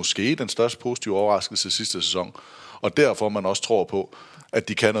var jo måske den største positive overraskelse sidste sæson. Og derfor man også tror på, at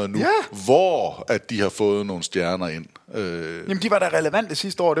de kan noget nu, hvor at de har fået nogle stjerner ind. Jamen, de var da relevante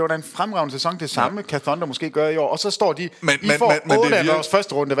sidste år. Det var da en fremragende sæson. Det samme kan Thunder måske gøre i år. Og så står de, I får 8 af vores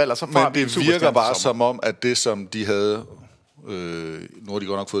første rundevalg, og så får vi en superstjerne. Men det virker bare som om, at det, som de havde... nu har de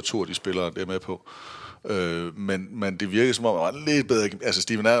godt nok fået 2 af de spillere, der er med på. Men det virker som om, at det var lidt bedre. Altså,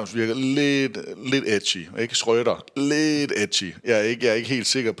 Steven Adams virker lidt edgy. Ikke? Schröder, lidt edgy. Jeg er ikke helt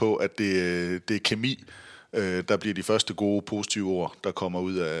sikker på, at det er kemi, der bliver de første gode, positive ord, der kommer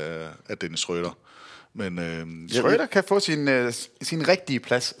ud af Dennis Schröder. Men Schröder kan få sin rigtige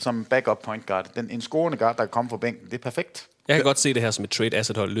plads som backup point guard. En scorende guard, der kan komme fra bænken. Det er perfekt. Jeg kan godt se det her som et trade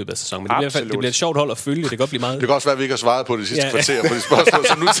asset hold i løbet af sæsonen, men det bliver et sjovt hold at følge. Det kan godt blive meget. Det kan også være, at vi ikke har svaret på det sidste kvarter på de spørgsmål,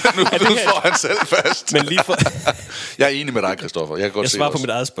 så nu får han selv fast. Men lige for... Jeg er enig med dig, Christoffer. Jeg svarer på mit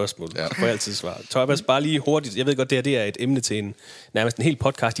eget spørgsmål. Ja. Så får jeg altid svare. Thomas, bare lige hurtigt. Jeg ved godt, det er et emne til nærmest en hel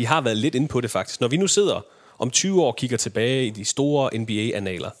podcast. De har været lidt inde på det faktisk. Når vi nu sidder om 20 år kigger tilbage i de store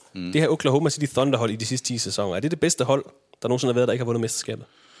NBA-analer. Det her Oklahoma City Thunder-hold i de sidste 10 sæsoner, er det bedste hold, der nogensinde har været, der ikke har vundet mesterskabet?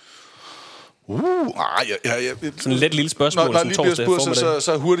 Sådan et let lille spørgsmål. Når lige bliver spurgt,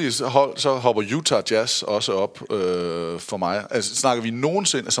 så hurtigt så hopper Utah Jazz også op for mig. Altså, snakker vi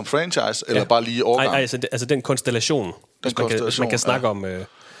nogensinde som franchise, eller bare lige overgang? Nej, altså den konstellation. Hvis man kan snakke om...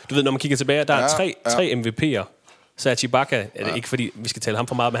 du ved, når man kigger tilbage, der er tre MVP'er. Serge Ibaka, er det ikke fordi, vi skal tale ham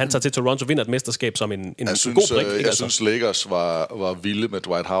for meget, men han tager til Toronto og vinder et mesterskab som en god brik. Jeg synes, Lakers var vilde med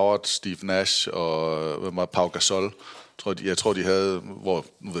Dwight Howard, Steve Nash og Pau Gasol. Jeg tror, de havde, hvor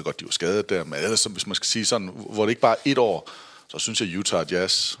nu ved jeg godt, de var skadet der, men ellers, hvis man skal sige sådan, hvor det ikke bare 1 år, så synes jeg, Utah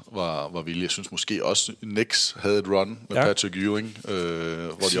Jazz var vilde. Jeg synes måske også, Knicks havde et run med Patrick Ewing.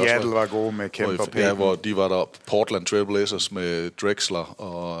 Hvor Seattle de også var gode med Kemper Payton. Ja, hvor de var der. Portland Trail Blazers med Drexler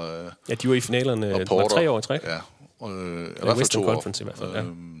og de var i finalerne 3 år i træk. Ja. I hvert fald 2 år. Conference i hvert fald, Jeg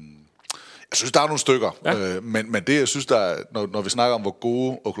synes, der er nogle stykker, men det, jeg synes, der er, når vi snakker om, hvor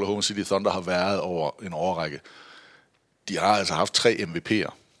gode Oklahoma City Thunder har været over en årrække, de har altså haft 3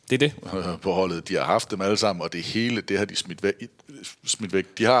 MVP'er. Det er det. På holdet. De har haft dem alle sammen, og det hele, det har de smidt væk.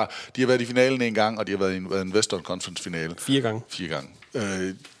 De har været i finalen 1 gang, og de har været i en Western Conference finale. 4 gange. 4 gange.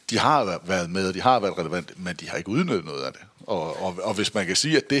 De har været med, de har været relevante, men de har ikke udnyttet noget af det. Og hvis man kan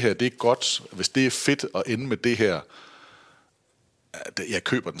sige, at det her, det er godt, hvis det er fedt at ende med det her, jeg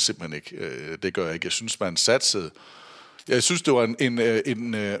køber den simpelthen ikke. Det gør jeg ikke. Jeg synes, man satsede. Jeg synes, det var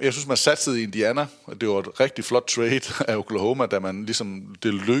jeg synes, man satsede i Indiana. Det var et rigtig flot trade af Oklahoma, da man ligesom,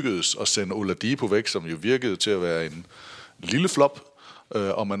 det lykkedes at sende Oladipo væk, som jo virkede til at være en lille flop,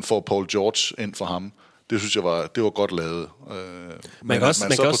 og man får Paul George ind for ham. Det synes jeg det var godt lavet. Men man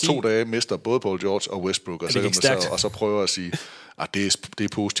så på 2 dage mister både Paul George og Westbrook, og så prøver at sige, at det er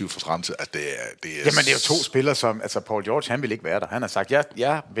positivt for fremtiden. At det er Jamen, det er jo 2 spillere, som... Altså, Paul George, han vil ikke være der. Han har sagt,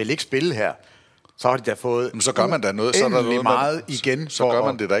 jeg vil ikke spille her. Så har de da fået... Men så gør man da noget. Så er der noget meget igen. Så gør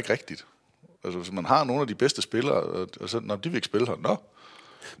man det da ikke rigtigt. Altså, hvis man har nogle af de bedste spillere, og så, de vil ikke spille her.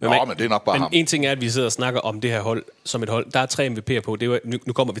 Men det er nok bare ham. En ting er, at vi sidder og snakker om det her hold som et hold. Der er 3 MVP'er på. Det er jo,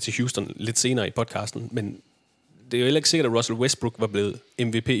 nu kommer vi til Houston lidt senere i podcasten, men det er jo heller ikke sikkert, at Russell Westbrook var blevet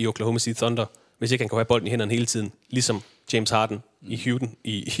MVP i Oklahoma City Thunder, hvis ikke han kan have bolden i hænderne hele tiden, ligesom James Harden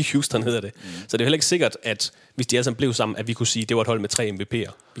i Houston hedder det. Så det er heller ikke sikkert, at hvis de alle sammen blev sammen, at vi kunne sige, at det var et hold med 3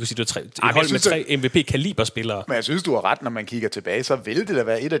 MVP'er. Vi kunne sige, at det var et hold med 3 MVP-kaliberspillere. Men jeg synes, du har ret, når man kigger tilbage, så vil det da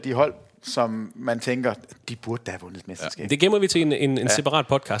være et af de hold, som man tænker, de burde da have vundet mesterskab. Det gemmer vi til en separat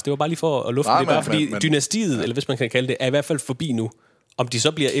podcast. Det var bare lige for at lufte det. Bare fordi dynastiet, eller hvis man kan kalde det, er i hvert fald forbi nu. Om de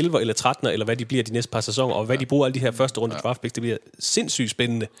så bliver 11 eller 13, eller hvad de bliver de næste par sæsoner, og hvad de bruger alle de her første runde draft picks, det bliver sindssygt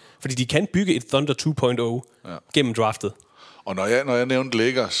spændende. Fordi de kan bygge et Thunder 2.0 gennem draftet. Og når jeg nævnte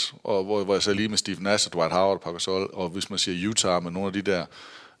Lakers, og hvor jeg sagde lige med Steve Nash og Dwight Howard og Pau Gasol, og hvis man siger Utah med nogle af de der,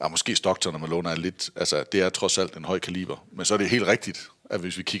 måske Stockton og Malone er lidt, altså det er trods alt en høj kaliber. Men så er det helt rigtigt, at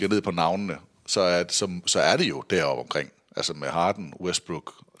hvis vi kigger ned på navnene, så er det jo deroppe omkring. Altså med Harden,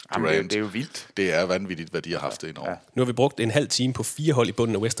 Westbrook, Durant. Det er jo vildt. Det er vanvittigt, hvad de har haft indover. Nu har vi brugt en halv time på 4 hold i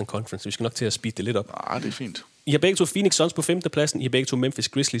bunden af Western Conference, så vi skal nok til at speede det lidt op. Det er fint. I har begge to Phoenix Suns på 5. pladsen, I har begge to Memphis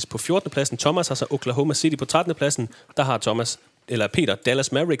Grizzlies på 14. pladsen. Thomas har så Oklahoma City på 13. pladsen. Der har Peter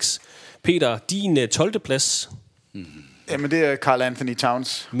Dallas Mavericks. Peter, din 12. plads. Jamen, det er Karl Anthony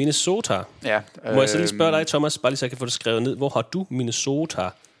Towns. Minnesota. Ja. Må jeg så lige spørge dig, Thomas, bare lige så jeg kan få det skrevet ned. Hvor har du Minnesota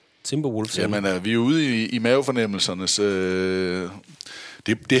Timberwolves? Jamen, vi er ude i mavefornemmelsernes...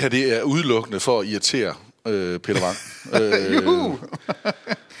 Det her, det er udelukkende for at irritere Peter Wang.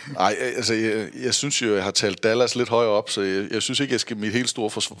 Nej, altså, jeg synes jo, jeg har talt Dallas lidt højere op, så jeg synes ikke, jeg skal mit helt store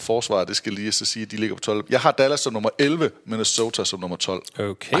forsvar, det skal lige så sige, at de ligger på 12. Jeg har Dallas som nummer 11, Minnesota som nummer 12.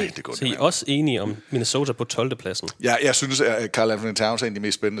 Okay, ej, så I er også enige om Minnesota på 12. pladsen? Ja, jeg synes, at Karl Anthony Towns er en af de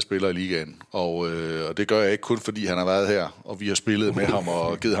mest spændende spillere i ligaen, og det gør jeg ikke kun, fordi han har været her, og vi har spillet med ham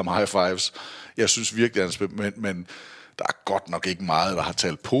og givet ham high fives. Jeg synes virkelig, han spiller, men der er godt nok ikke meget, der har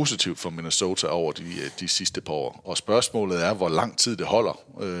talt positivt for Minnesota over de sidste par år. Og spørgsmålet er, hvor lang tid det holder.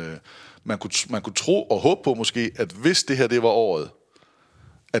 Man kunne tro og håbe på måske, at hvis det her det var året,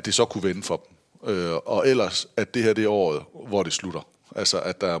 at det så kunne vende for dem. Og ellers, at det her det er året, hvor det slutter. Altså,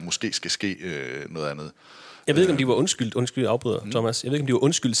 at der måske skal ske noget andet. Jeg ved ikke, om de var undskyld afbryder, Thomas. Jeg ved ikke, om de var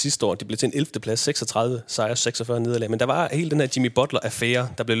undskyld sidste år. De blev til en 11. plads, 36 sejre, 46 nederlag. Men der var hele den her Jimmy Butler-affære,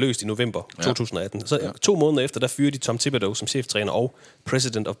 der blev løst i november 2018. Så 2 måneder efter, der fyrede de Tom Thibodeau som cheftræner og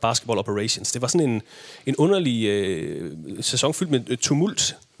President of Basketball Operations. Det var sådan en underlig sæson fyldt med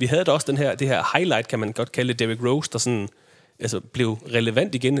tumult. Vi havde da også det her highlight, kan man godt kalde det, Derrick Rose, der sådan, altså, blev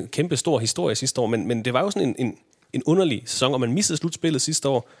relevant igen. En kæmpe stor historie sidste år. Men det var jo sådan en underlig sæson, og man missede slutspillet sidste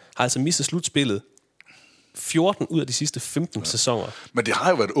år. Har altså misset slutspillet 14 ud af de sidste 15 sæsoner. Men det har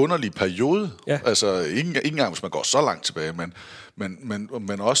jo været en underlig periode. Ja. Altså, ikke engang, hvis man går så langt tilbage,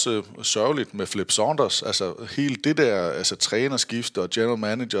 men også sørgeligt med Flip Saunders. Altså, hele det der trænerskifte og general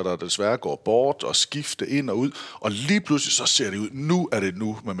manager, der desværre går bort og skifte ind og ud. Og lige pludselig så ser det ud. Nu er det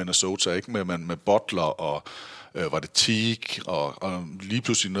nu med Minnesota, ikke? Med Butler og var det Teague, og lige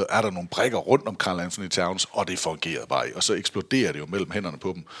pludselig er der nogle brikker rundt om Karl Anthony Towns, og det fungerede bare. Og så eksploderer det jo mellem hænderne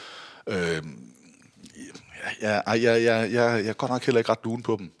på dem. Jeg er godt nok heller ikke ret duen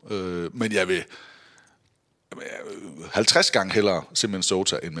på dem. Men jeg vil 50 gange hellere se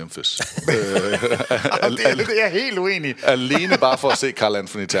Minnesota end Memphis. Det er jeg helt uenig. Alene bare for at se Karl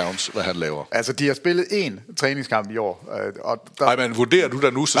Anthony Towns, hvad han laver. Altså, de har spillet 1 træningskamp i år. Nej, men vurderer du da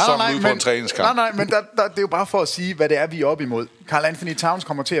nu sæsonen ud på en træningskamp? Nej, men det er jo bare for at sige, hvad det er, vi er op imod. Karl Anthony Towns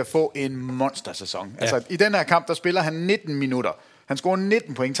kommer til at få en monstersæson. Ja. Altså, i den her kamp, der spiller han 19 minutter. Han scorer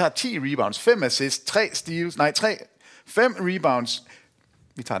 19 point, tager 10 rebounds, 5 assists, 5 rebounds.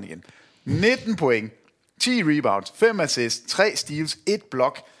 Vi tager den igen. 19 point, 10 rebounds, 5 assists, 3 steals, 1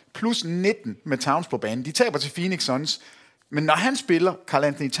 block, plus 19 med Towns på banen. De taber til Phoenix Suns. Men når han spiller, Karl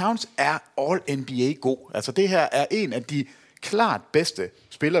Anthony Towns er All-NBA god. Altså det her er en af de klart bedste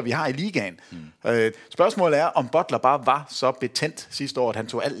spillere, vi har i ligaen. Spørgsmålet er, om Butler bare var så betændt sidste år, at han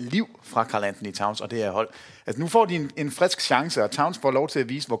tog alt liv fra Karl Anthony Towns og det her hold. Altså nu får de en frisk chance, og Towns får lov til at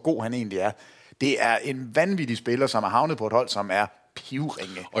vise, hvor god han egentlig er. Det er en vanvittig spiller, som er havnet på et hold, som er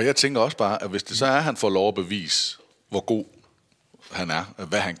pivringe. Og jeg tænker også bare, at hvis det så er, at han får lov at bevise, hvor god han er,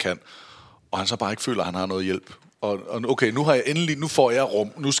 hvad han kan, og han så bare ikke føler, at han har noget hjælp. Og okay, nu får jeg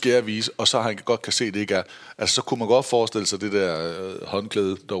rum, nu skal jeg vise, og så han godt kan se, at det ikke er. Altså, så kunne man godt forestille sig det der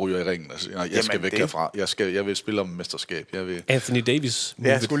håndklæde, der ryger i ringen. Altså, jeg skal væk herfra. Jeg vil spille om mesterskab. Anthony Davis. Ja,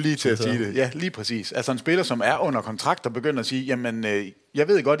 jeg skulle lige til at sige det. Ja, lige præcis. Altså en spiller, som er under kontrakt, der begynder at sige, jamen, jeg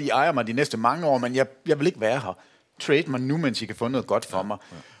ved godt, I ejer mig de næste mange år, men jeg vil ikke være her. Trade mig nu, mens I kan få noget godt for mig.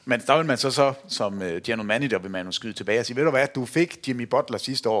 Ja. Men der vil man så som general manager, vil man jo skyde tilbage og sige, ved du hvad, du fik Jimmy Butler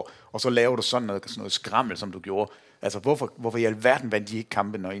sidste år, og så laver du sådan noget skrammel, som du gjorde. Altså, hvorfor i alverden vandt de ikke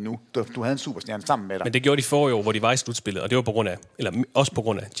kampe, når I nu? Du havde en superstjerne sammen med dig. Men det gjorde de forrige år, hvor de var i slutspillet, og det var også på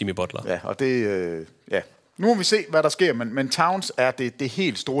grund af Jimmy Butler. Ja, og det... Nu må vi se, hvad der sker, men Towns er det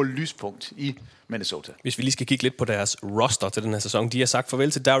helt store lyspunkt i Minnesota. Hvis vi lige skal kigge lidt på deres roster til den her sæson. De har sagt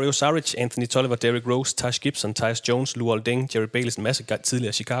farvel til Dario Saric, Anthony Tolliver, Derrick Rose, Taj Gibson, Tyus Jones, Luol Deng, Jerry Bayless, en masse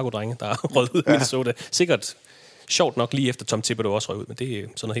tidligere Chicago-drenge, der har røget ud af Minnesota. Sikkert sjovt nok lige efter Tom Thibodeau også røg ud, men det er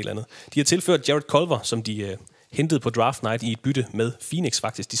sådan noget helt andet. De har tilført Jared Culver, som de hentede på draft night i et bytte med Phoenix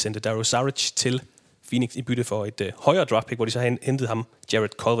faktisk. De sendte Dario Saric til Phoenix i bytte for et højere draft pick, hvor de så hentede ham, Jared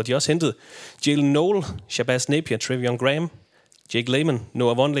Culver. De har også hentet Jalen Noel, Shabazz Napier, Trevion Graham, Jake Layman,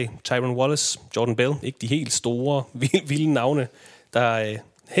 Noah Vonleh, Tyron Wallace, Jordan Bell. Ikke de helt store, vilde navne, der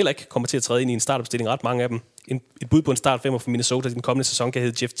heller ikke kommer til at træde ind i en startopstilling. Ret mange af dem. Et bud på en startfemmer for Minnesota i den kommende sæson kan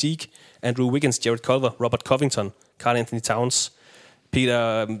hedde Jeff Teague, Andrew Wiggins, Jared Culver, Robert Covington, Karl Anthony Towns.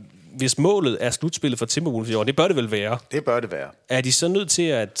 Peter, hvis målet er slutspillet for Timberwolves i år, det bør det vel være. Det bør det være. Er de så nødt til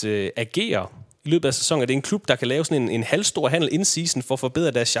at agere i løbet af sæsonen? Er det en klub, der kan lave sådan en halvstor handel in-season for at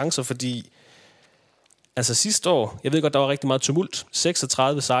forbedre deres chancer? Fordi Altså sidste år, jeg ved godt, der var rigtig meget tumult.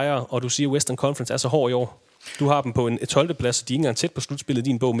 36 sejre, og du siger, at Western Conference er så hård i år. Du har dem på en 12. plads, så de er ikke engang tæt på slutspillet i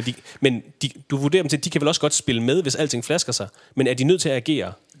din bog. Men du vurderer dem til, at de kan vel også godt spille med, hvis alting flasker sig. Men er de nødt til at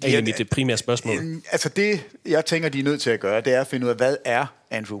agere? Det er mit primære spørgsmål. Altså det, jeg tænker, de er nødt til at gøre, det er at finde ud af, hvad er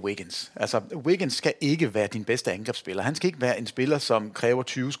Andrew Wiggins? Altså, Wiggins skal ikke være din bedste angrebsspiller. Han skal ikke være en spiller, som kræver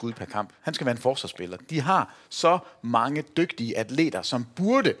 20 skud per kamp. Han skal være en forsvarsspiller. De har så mange dygtige atleter, som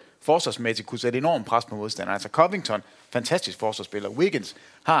burde forsvarsmæssigt kunne sætte enormt pres på modstanderen. Altså Covington, fantastisk forsvarsspiller. Wiggins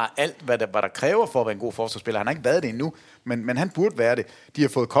har alt, hvad der kræver for at være en god forsvarsspiller. Han har ikke været det endnu, men han burde være det. De har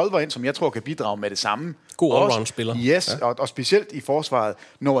fået Culver ind, som jeg tror kan bidrage med det samme. God allround-spiller. Yes, ja. og specielt i forsvaret.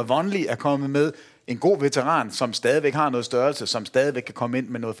 Noah Vonleh er kommet med. En god veteran, som stadigvæk har noget størrelse, som stadigvæk kan komme ind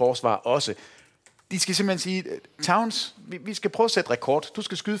med noget forsvar også. De skal simpelthen sige, Towns, vi skal prøve at sætte rekord. Du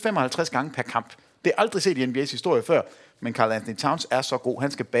skal skyde 55 gange per kamp. Det er aldrig set i NBA's historie før, men Karl Anthony Towns er så god.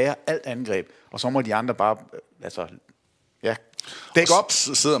 Han skal bære alt angreb, og så må de andre bare, dække op.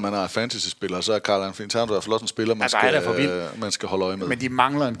 Sidder man og er fantasy-spiller, så er Karl Anthony Towns i hvert fald også en spiller, man skal holde øje med. Men de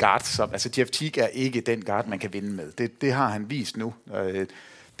mangler en guard. Jeff Teague er ikke den guard, man kan vinde med. Det har han vist nu.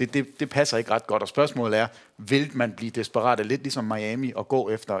 Det passer ikke ret godt, og spørgsmålet er, vil man blive desperat, lidt ligesom Miami, og gå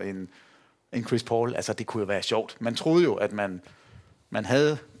efter en Chris Paul? Altså, det kunne jo være sjovt. Man troede jo, at man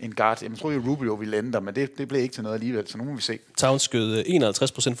havde en guard. Man troede jo, Rubio ville ændre, men det blev ikke til noget alligevel, så nu må vi se. Towns skød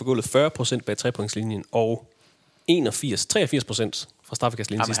 51% for gulvet, 40% bag trepointslinjen, og 83% fra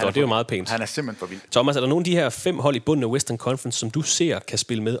straffekastlinjen sidste år. Det er jo meget pænt. Han er simpelthen for vild. Thomas, er der nogle af de her 5 hold i bunden af Western Conference, som du ser kan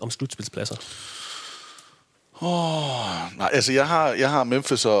spille med om slutspilspladser? Nej, altså jeg har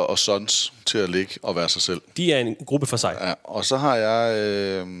Memphis og Suns til at ligge og være sig selv. De er en gruppe for sig. Ja, og så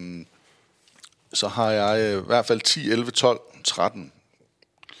har jeg i hvert fald 10, 11, 12, 13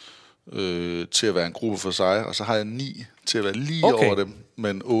 til at være en gruppe for sig, og så har jeg 9 til at være lige over dem,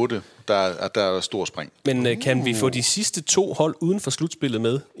 men 8, der er stor spring. Men kan vi få de sidste 2 hold uden for slutspillet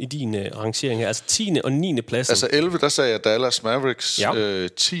med i din rangering her? Altså 10. og 9. pladsen? Altså 11, der sagde jeg Dallas Mavericks. Ja.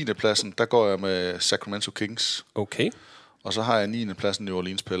 10. pladsen, der går jeg med Sacramento Kings. Okay. Og så har jeg 9. pladsen New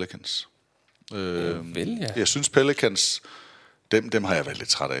Orleans Pelicans. Ja. Jeg synes Pelicans, dem har jeg været lidt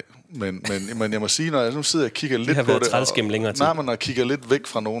træt af. Men jeg må sige, når jeg nu sidder og kigger lidt på det, når jeg kigger lidt væk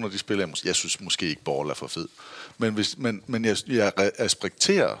fra nogle af de spillere, jeg synes måske ikke Ball er for fed. Men jeg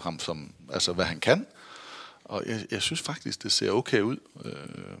respekterer ham som, altså hvad han kan, og jeg synes faktisk, det ser okay ud,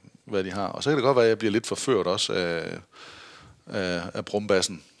 hvad de har. Og så kan det godt være, at jeg bliver lidt forført også af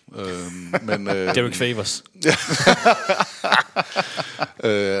brumbassen. Derek Favors.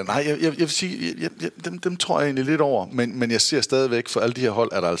 Nej, jeg vil sige, dem tror jeg egentlig lidt over, men jeg ser stadigvæk, for alle de her hold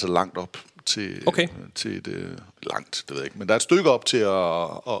er der altså langt op til et langt, det ved jeg ikke, men der er et stykke op til at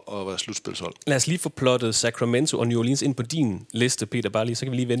være slutspilshold. Lad os lige få plottet Sacramento og New Orleans ind på din liste, Peter, bare lige, så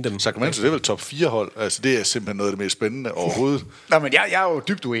kan vi lige vente dem. Sacramento, det er vel top 4 hold, altså det er simpelthen noget af det mest spændende overhovedet. Nej, men jeg er jo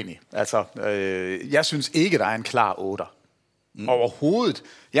dybt uenig. Altså, jeg synes ikke, der er en klar 8'er. Overhovedet.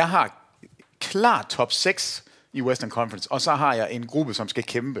 Jeg har klar top 6 i Western Conference, og så har jeg en gruppe, som skal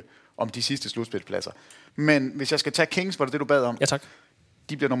kæmpe om de sidste slutspilspladser. Men hvis jeg skal tage Kings, var det du bad om? Ja, tak.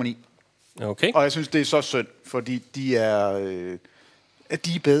 De bliver nummer 9. Okay. Og jeg synes, det er så synd, fordi de er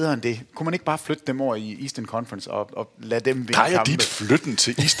bedre end det. Kunne man ikke bare flytte dem over i Eastern Conference og lade dem vinde kampe? Der er dit flytten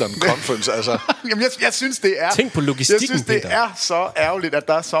til Eastern Conference, altså. Jamen, jeg synes, det er... Tænk på logistikken, jeg synes, det er så ærgerligt, at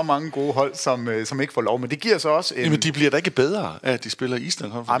der er så mange gode hold, som ikke får lov. Men det giver så også en... Jamen, de bliver da ikke bedre af, at de spiller i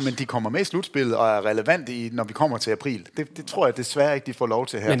Eastern Conference. Nej, men de kommer med i slutspillet og er relevante, når vi kommer til april. Det tror jeg desværre ikke, de får lov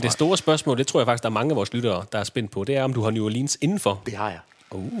til her. Men det store spørgsmål, det tror jeg faktisk, der er mange af vores lyttere, der er spændt på, det er, om du har New Orleans indenfor. Det har jeg.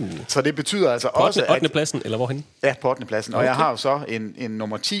 Så det betyder altså på også, 8. pladsen, eller hvorhen? Ja, på 8. pladsen. Og jeg har jo så en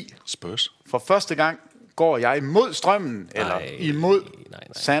nummer 10. Spurs. For første gang går jeg imod strømmen, eller imod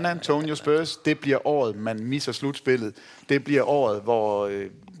San Antonio Spurs. Det bliver året, man misser slutspillet. Det bliver året,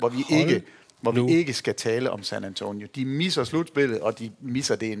 hvor vi ikke skal tale om San Antonio. De misser slutspillet, og de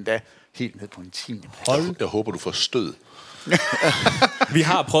misser det endda helt ned på en 10. plads. Jeg håber, du får stød. Vi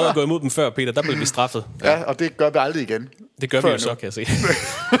har prøvet at gå imod dem før, Peter. Der blev vi straffet. Ja, og det gør vi aldrig igen. Det gør vi jo så, kan jeg se.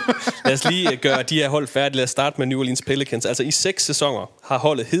 Lad os lige gøre de her hold færdige. Lad os starte med New Orleans Pelicans. Altså i 6 sæsoner har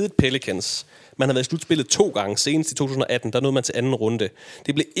holdet heddet Pelicans. Man har været i slutspillet 2 gange. Senest i 2018, der nåede man til anden runde.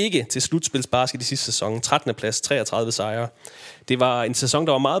 Det blev ikke til slutspilsbasket i sidste sæson. 13. plads, 33 sejre. Det var en sæson,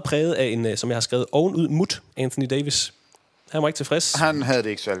 der var meget præget af en, som jeg har skrevet, ovenud mut, Anthony Davis. Han var ikke tilfreds. Han havde det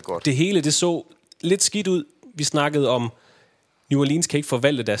ikke særlig godt. Det hele, det så lidt skidt ud. Vi snakkede om, New Orleans kan ikke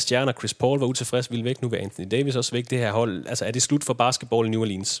forvalte deres stjerner. Chris Paul var utilfreds, ville væk. Nu var Anthony Davis også væk. Det her hold, altså er det slut for basketball i New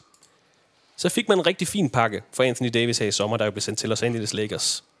Orleans? Så fik man en rigtig fin pakke for Anthony Davis her i sommer, der jo blev sendt til Los Angeles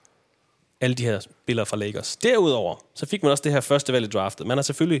Lakers. alle de her spillere fra Lakers. Derudover, så fik man også det her første valg i draftet. Man har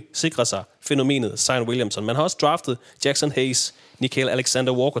selvfølgelig sikret sig fænomenet Zion Williamson. Man har også draftet Jackson Hayes, Nickeil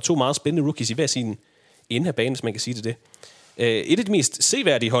Alexander-Walker, 2 meget spændende rookies i hver sin ende af banen, hvis man kan sige det. Et af de mest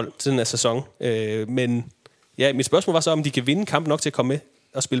seværdige hold til den her sæson. Men ja, mit spørgsmål var så, om de kan vinde kampen nok til at komme med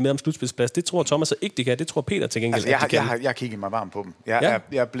og spille med om slutspilsplads. Det tror Thomas så ikke, de kan. Det tror Peter til gengæld, altså, jeg har kigget mig varm på dem.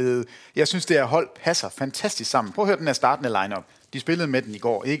 Jeg synes, det her hold passer fantastisk sammen. Prøv at høre den her startende lineup. De spillede med den i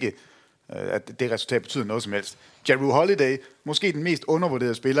går. Ikke, at det resultat betyder noget som helst. Jrue Holiday, måske den mest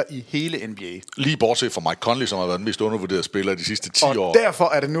undervurderede spiller i hele NBA. Lige bortset fra Mike Conley, som har været den mest undervurderede spiller de sidste 10 år. Og derfor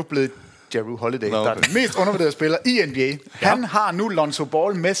er det nu blevet Jrue Holiday, der er den mest undervurderede spiller i NBA. Han har nu Lonzo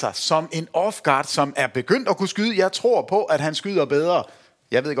Ball med sig som en off-guard, som er begyndt at kunne skyde. Jeg tror på, at han skyder bedre.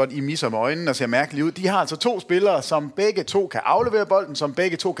 Jeg ved godt, I misser med øjnene og ser mærkeligt ud. De har altså 2 spillere, som begge 2 kan aflevere bolden, som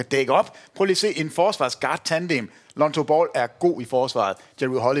begge 2 kan dække op. Prøv lige at se en forsvarsguard-tandem. Lonzo Ball er god i forsvaret.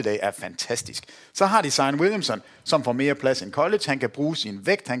 Jrue Holiday er fantastisk. Så har de Zion Williamson, som får mere plads end college. Han kan bruge sin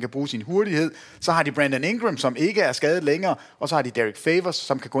vægt, han kan bruge sin hurtighed. Så har de Brandon Ingram, som ikke er skadet længere. Og så har de Derek Favors,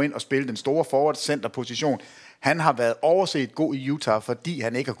 som kan gå ind og spille den store forward-center-position. Han har været overset god i Utah, fordi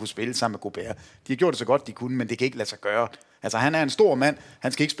han ikke har kunnet spille sammen med Gobert. De har gjort det så godt, de kunne, men det kan ikke lade sig gøre. Altså, han er en stor mand.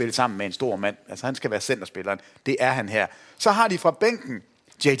 Han skal ikke spille sammen med en stor mand. Altså, han skal være centerspilleren. Det er han her. Så har de fra bænken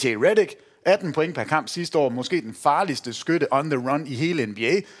J.J. Redick. 18 point per kamp sidste år. Måske den farligste skytte on the run i hele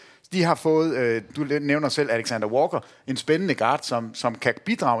NBA. De har fået, du nævner selv Alexander Walker, en spændende guard, som kan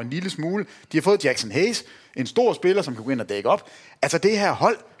bidrage en lille smule. De har fået Jackson Hayes, en stor spiller, som kan gå ind og dække op. Altså, det her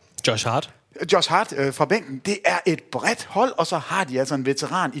hold... Josh Hart fra bænken, det er et bredt hold, og så har de altså en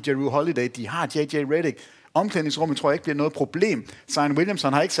veteran i Jrue Holiday. De har J.J. Redick. Omklædningsrummet tror jeg ikke bliver noget problem. Zion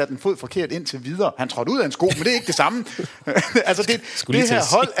Williamson har ikke sat en fod forkert indtil videre. Han trådte ud af en sko, men det er ikke det samme. Altså, det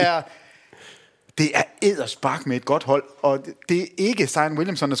her hold er... Det er edderspark med et godt hold, og det er ikke Zion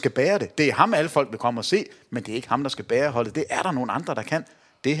Williamson, der skal bære det. Det er ham, alle folk vil komme og se, men det er ikke ham, der skal bære holdet. Det er der nogle andre, der kan.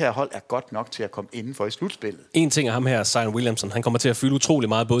 Det her hold er godt nok til at komme indenfor i slutspillet. En ting er ham her, Zion Williamson. Han kommer til at fylde utrolig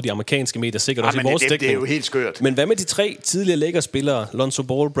meget, både de amerikanske medier, sikkert også i vores dækning. Det er jo helt skørt. Men hvad med de 3 tidligere Lakers-spillere, Lonzo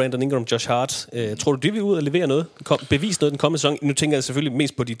Ball, Brandon Ingram, Josh Hart? Tror du, de vil ud og levere noget? Bevise noget den kommende sæson? Nu tænker jeg selvfølgelig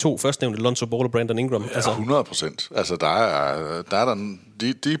mest på de 2 førstnævnte, Lonzo Ball og Brandon Ingram. Ja, 100%. Altså,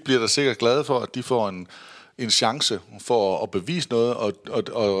 de bliver da sikkert glade for, at de får en chance for at bevise noget,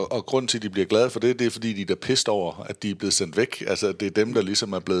 og grunden til, at de bliver glade for det er fordi, de er da pissed over, at de er blevet sendt væk. Altså, det er dem, der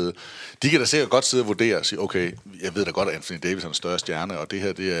ligesom er blevet... De kan da sikkert godt sidde og vurdere og sige, okay, jeg ved da godt, at Anthony Davis er en større stjerne, og det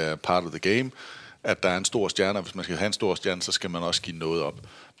her, det er part of the game, at der er en stor stjerne, og hvis man skal have en stor stjerne, så skal man også give noget op.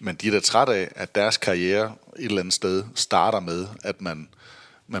 Men de er da træt af, at deres karriere et eller andet sted starter med, at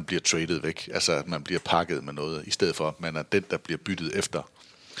man bliver traded væk. Altså, at man bliver pakket med noget, i stedet for, at man er den, der bliver byttet efter.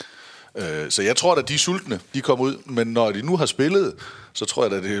 Så jeg tror, at de er sultne, de kommer ud, men når de nu har spillet, så tror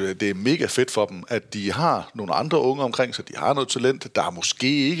jeg, at det er mega fedt for dem, at de har nogle andre unge omkring sig, de har noget talent, der er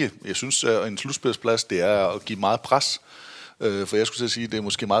måske ikke, jeg synes, at en slutspilsplads, det er at give meget pres, for jeg skulle sige, at det er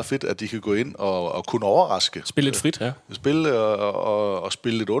måske meget fedt, at de kan gå ind og kunne overraske. Spille lidt frit, ja. Spille og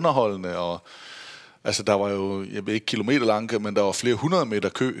spille lidt underholdende, og altså, der var jo, jeg ved ikke kilometer lange, men der var flere 100 meter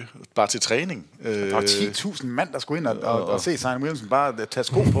kø bare til træning. Der var 10.000 mand, der skulle ind og se Zion Williamson bare tage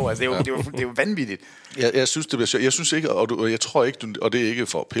sko på. Altså, det er jo vanvittigt. Jeg synes, det bliver sjovt. Jeg synes ikke, og jeg tror ikke, og det er ikke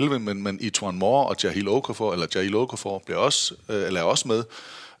for Pilvin, men Etuan Moore og Jahlil Okafor bliver også, eller er også med.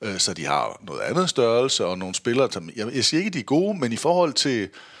 Så de har noget andet størrelse, og nogle spillere, jeg siger ikke, de er gode, men i forhold til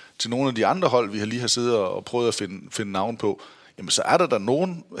nogle af de andre hold, vi har lige har siddet og prøvet at finde navn på, jamen så er der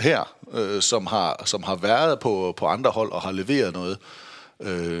nogen her, som har været på andre hold og har leveret noget.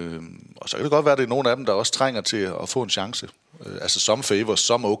 Og så kan det godt være, at det er nogle af dem, der også trænger til at få en chance. Altså som Favors,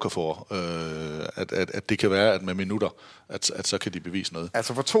 som Okafor, at det kan være, at med minutter, at så kan de bevise noget.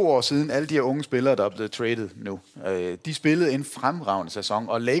 Altså for 2 år siden, alle de her unge spillere, der er blevet traded nu, de spillede en fremragende sæson,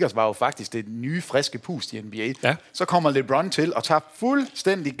 og Lakers var jo faktisk det nye, friske pust i NBA. Ja. Så kommer LeBron til og tager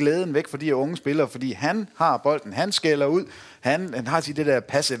fuldstændig glæden væk for de her unge spillere, fordi han har bolden, han skælder ud, han har sit det der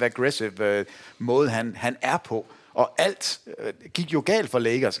passive-aggressive måde, han er på. Og alt gik jo galt for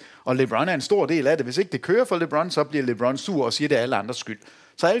Lakers, og LeBron er en stor del af det. Hvis ikke det kører for LeBron, så bliver LeBron sur og siger, det er alle andres skyld.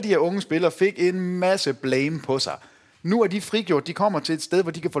 Så alle de her unge spillere fik en masse blame på sig. Nu er de frigjort, de kommer til et sted,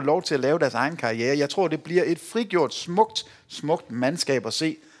 hvor de kan få lov til at lave deres egen karriere. Jeg tror, det bliver et frigjort, smukt mandskab at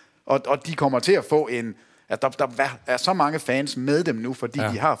se, og de kommer til at få at der er så mange fans med dem nu, fordi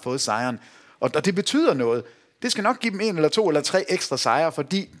de har fået sejren. Og det betyder noget. Det skal nok give dem 1 eller 2 eller 3 ekstra sejre,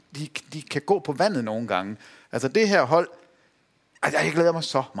 fordi de kan gå på vandet nogle gange. Altså det her hold, jeg glæder mig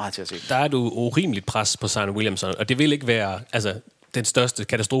så meget til at se. Der er du urimeligt pres på Zion Williamson, og det vil ikke være den største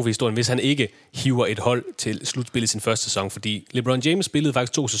katastrofe i historien, hvis han ikke hiver et hold til slutspillet i sin første sæson, fordi LeBron James spillede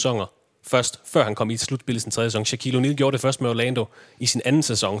faktisk 2 sæsoner først, før han kom i slutspil i sin tredje sæson. Shaquille O'Neal gjorde det først med Orlando i sin anden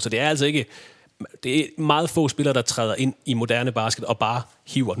sæson, så det er altså ikke... Det er meget få spillere, der træder ind i moderne basket og bare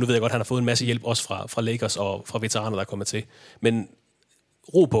hiver. Nu ved jeg godt, at han har fået en masse hjælp også fra Lakers og fra veteraner, der kommer til. Men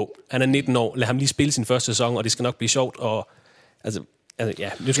ro på. Han er 19 år. Lad ham lige spille sin første sæson, og det skal nok blive sjovt. Og, altså ja.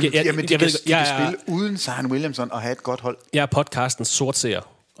 Nu skal, de kan spille uden Zion Williamson og have et godt hold. Jeg er podcastens sortseer,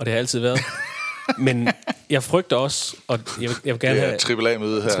 og det har altid været. Men jeg frygter også, og jeg vil gerne have... Det er et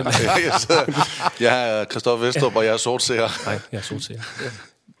AAA-møde her. Jeg er Christoffer Vestrup, og jeg er sortseer. Nej, jeg er sortseer.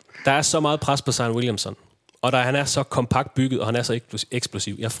 Der er så meget pres på Zion Williamson, og han er så kompakt bygget, og han er så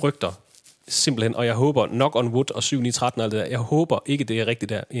eksplosiv. Jeg frygter simpelthen, og jeg håber, knock on wood og 7-9-13 og alt det der, jeg håber ikke, det er rigtigt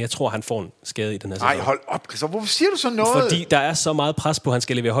der. Jeg tror, han får en skade i den her sæson. Nej, hold op, Christopher. Hvorfor siger du så noget? Fordi der er så meget pres på, at han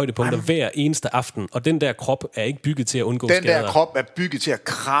skal levere højdepunkter hver eneste aften, og den der krop er ikke bygget til at undgå skader. Den der krop er bygget til at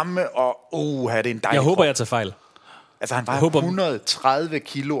kramme, og det er en dejlig Jeg håber, krop. Jeg tager fejl. Altså, han vejer 130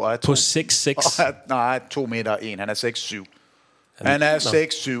 kilo og er på 6'6". Nej, 2 meter 1. Han er 6'7". Han er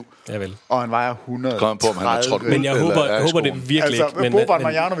 6'7", og han vejer 130. Men jeg håber det virkelig ikke. Men Boban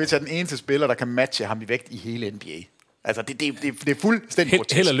Marjanovic er den eneste spiller, der kan matche ham i vægt i hele NBA. Altså, det er fuldstændig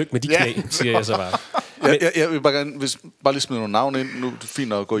grotesk. Held og lykke med de knæ, siger jeg så bare. Jeg vil bare gerne bare lige smide nogle navne ind. Nu er det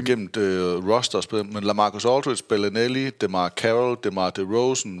fint at gå igennem roster, men LaMarcus Aldridge, Bellinelli, DeMar Carroll, DeMar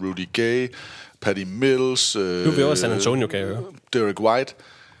DeRozan, Rudy Gay, Patty Mills. Nu er vi også San Antonio, kan jeg høre. Derek White.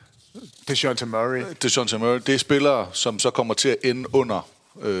 DeJounte Murray. Det er spillere, som så kommer til at ende under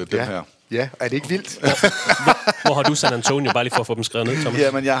dem her. Ja, er det ikke vildt? Hvor har du San Antonio, bare lige for at få dem skrevet ned, Thomas?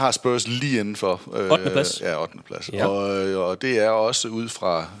 Ja, men jeg har Spurs lige inden for 8. plads. Ja, 8. plads. Ja. Og det er også ud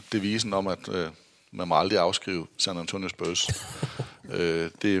fra devisen om, at man må aldrig afskrive San Antonio Spurs.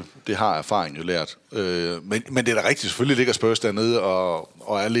 Det har erfaring jo lært. Men det er da rigtigt, selvfølgelig ligger Spurs dernede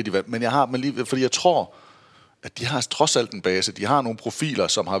og er lidt i vand. Men fordi jeg tror, at de har trods alt en base. De har nogle profiler,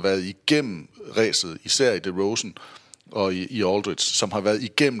 som har været igennem ræset, især i DeRozan og i Aldridge, som har været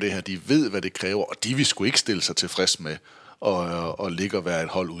igennem det her. De ved, hvad det kræver, og de vil sgu ikke stille sig tilfreds med og ligge og være et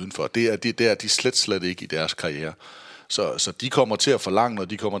hold udenfor. Det er de slet ikke i deres karriere. Så de kommer til at forlange, og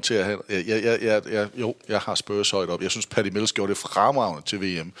de kommer til at have... Jeg har Spurs højt op. Jeg synes, Patty Mills gjorde det fremragende til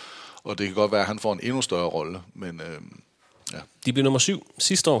VM, og det kan godt være, at han får en endnu større rolle, men... Ja. De blev nummer 7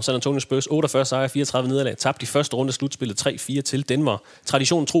 sidste år, San Antonio Spurs, 48 sejre, 34 nederlag, tabte i første runde slutspillet 3-4 til Denver.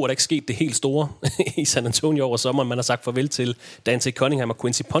 Traditionen tror, at der ikke skete det helt store i San Antonio over sommeren. Man har sagt farvel til Dante Cunningham og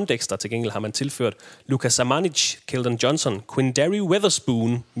Quincy Pondexter. Til gengæld har man tilført Luka Samanic, Keldon Johnson, Quindary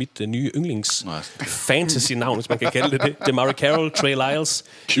Weatherspoon, mit nye yndlings fantasy-navn, hvis man kan kalde det, DeMar Carroll, Trey Lyles.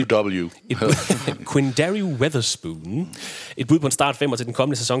 QW. Quindary Weatherspoon. Et bud på en start 5 til den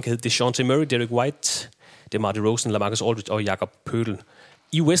kommende sæson kan hedde DeJounte Murray, Derek White, DeMar DeRozan, LaMarcus Aldridge og Jakob Poeltl.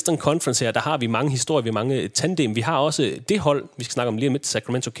 I Western Conference her, der har vi mange historier, vi har mange tandem. Vi har også det hold, vi skal snakke om lige om lidt,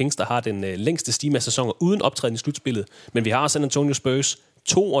 Sacramento Kings, der har den længste stime af sæsoner uden optræden i slutspillet. Men vi har San Antonio Spurs.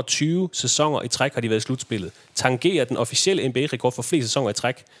 22 sæsoner i træk har de været i slutspillet. Tangerer den officielle NBA-rekord for flere sæsoner i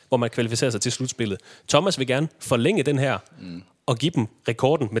træk, hvor man kvalificerer sig til slutspillet. Thomas vil gerne forlænge den her og give dem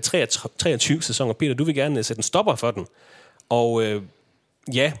rekorden med 23 sæsoner. Peter, du vil gerne sætte en stopper for den. Og...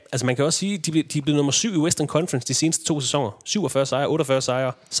 ja, altså man kan også sige, de er blevet nummer 7 i Western Conference de seneste 2 sæsoner. 47 sejre, 48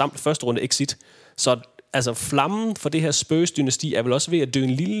 sejre, samt første runde exit. Så altså flammen for det her Spurs-dynasti er vel også ved at dø en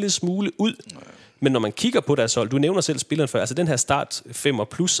lille smule ud. Men når man kigger på deres hold, du nævner selv spilleren før, altså den her start 5'er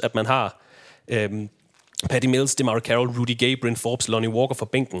plus, at man har Patty Mills, DeMar Carroll, Rudy Gay, Bryn Forbes, Lonnie Walker for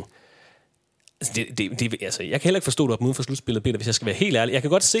bænken. Altså, jeg kan heller ikke forstå det op uden for slutspillet, Peter, hvis jeg skal være helt ærlig. Jeg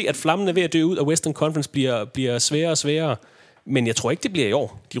kan godt se, at flammen er ved at dø ud, og Western Conference bliver sværere og sværere. Men jeg tror ikke, det bliver i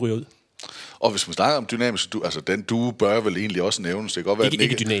år, de ryger ud. Og hvis man snakker om dynamisk, altså den duo bør vel egentlig også nævnes. Det kan godt være,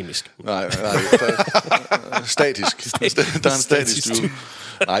 ikke dynamisk. Nej, statisk. Der er en statisk duo.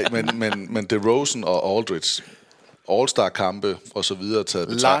 Nej, men DeRozan og Aldridge, All-Star-kampe og så videre taget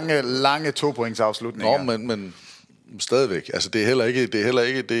betragtning. Lange 2-points afslutninger. Nå, men stadigvæk. Altså, det er heller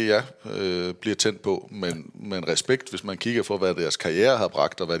ikke det, jeg bliver tændt på. Men respekt, hvis man kigger for, hvad deres karriere har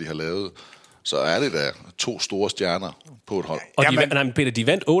bragt og hvad de har lavet, så er det da 2 store stjerner på et hold. Og de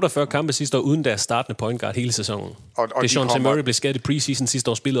vandt 48 kampe sidste år uden deres startende point guard hele sæsonen. Og DeJounte Murray blev skadet i preseason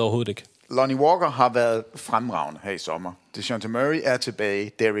sidste år, spillede overhovedet ikke. Lonnie Walker har været fremragende her i sommer. DeJounte Murray er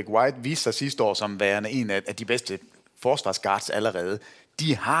tilbage. Derek White viste sig sidste år som værende en af de bedste forsvarsguards allerede.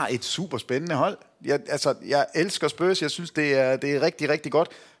 De har et super spændende hold. Jeg elsker Spurs. Jeg synes, det er rigtig, rigtig godt.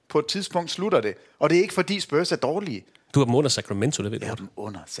 På et tidspunkt slutter det. Og det er ikke, fordi Spurs er dårlige. Du har dem under Sacramento, det ved du. Jeg har dem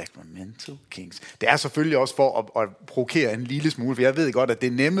under Sacramento Kings. Det er selvfølgelig også for at provokere en lille smule, for jeg ved godt, at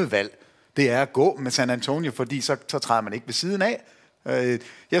det nemme valg, det er at gå med San Antonio, fordi så træder man ikke ved siden af.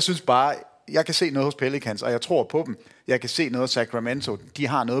 Jeg synes bare, jeg kan se noget hos Pelicans, og jeg tror på dem. Jeg kan se noget af Sacramento. De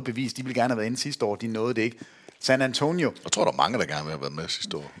har noget bevis. De ville gerne have været inde sidste år. De nåede det ikke. San Antonio. Jeg tror, der er mange, der gerne vil have været med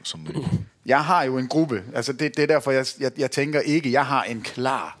sidste år. Jeg har jo en gruppe. Altså, det er derfor, jeg tænker ikke, jeg har en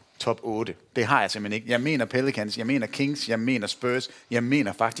klar top 8. Det har jeg simpelthen ikke. Jeg mener Pelicans, jeg mener Kings, jeg mener Spurs, jeg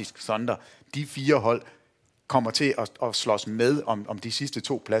mener faktisk Thunder. De 4 hold kommer til at slås med om de sidste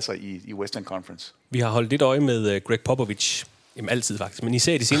 2 pladser i Western Conference. Vi har holdt lidt øje med Greg Popovich. Jamen altid faktisk, men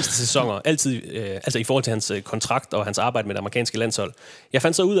især de seneste sæsoner, altid, altså i forhold til hans kontrakt og hans arbejde med det amerikanske landshold. Jeg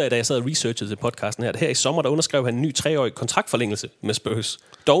fandt så ud af, da jeg sad og researchede til podcasten her, at her i sommer, der underskrev han en ny 3-årig kontraktforlængelse med Spurs.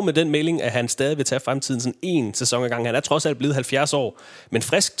 Dog med den melding, at han stadig vil tage fremtiden sådan 1 sæson ad gangen. Han er trods alt blevet 70 år, men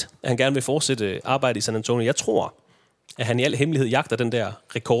friskt, at han gerne vil fortsætte arbejde i San Antonio. Jeg tror, at han i al hemmelighed jagter den der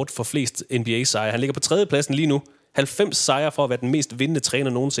rekord for flest NBA-sejre. Han ligger på 3. pladsen lige nu. 90 sejre for at være den mest vindende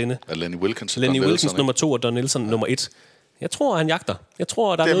træner nogensinde. Lenny Wilkins nummer 2 og Don Nelson nummer 1. Jeg tror, han jagter. Jeg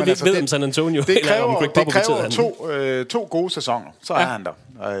tror, der er noget, vi ikke ved om San Antonio. Det kræver 2 gode sæsoner, så er han der.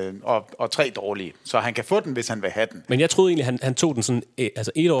 Og 3 dårlige. Så han kan få den, hvis han vil have den. Men jeg troede egentlig, han tog den sådan,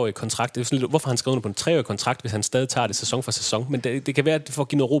 altså 1-årig kontrakt. Det er sådan lidt, hvorfor han skrev den på en 3-årig kontrakt, hvis han stadig tager det sæson for sæson. Men det kan være, at det får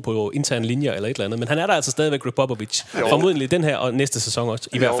give noget ro på interne linjer eller et eller andet. Men han er der altså stadigvæk, Greg Popovich. Formodentlig den her og næste sæson også,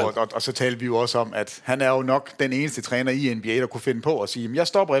 i hvert fald. Og så taler vi jo også om, at han er jo nok den eneste træner i NBA, der kunne finde på at sige, jeg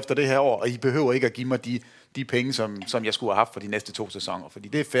stopper efter det her år, og I behøver ikke at give mig de penge, som jeg skulle have haft for de næste 2 sæsoner. Fordi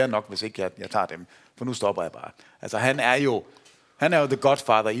det er fair nok, hvis ikke jeg tager dem. For nu stopper jeg bare. Altså, han er jo the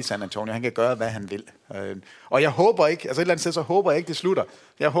godfather i San Antonio. Han kan gøre, hvad han vil. Og jeg håber ikke, altså et eller andet sted, så håber jeg ikke, det slutter.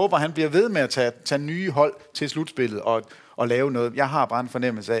 Jeg håber, han bliver ved med at tage nye hold til slutspillet og lave noget. Jeg har bare en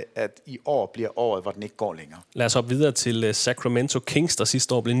fornemmelse af, at i år bliver året, hvor den ikke går længere. Lad os hoppe videre til Sacramento Kings, der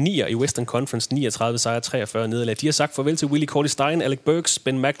sidste år blev 9'er i Western Conference, 39 sejre, 43 nederlag. De har sagt farvel til Willie Cauley-Stein, Alec Burks,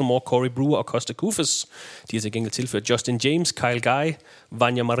 Ben McLemore, Corey Brewer og Costa Koufos. De har til gengæld tilført Justin James, Kyle Guy,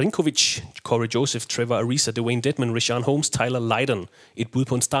 Vanja Marinkovic, Corey Joseph, Trevor Ariza, Dwayne Dedman, Richaun Holmes, Tyler Lydon. Et bud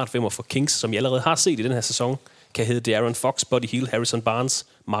på en startfemmer for Kings, som I allerede har set i den her sæson, kan hedde De'Aaron Fox, Buddy Hield, Harrison Barnes,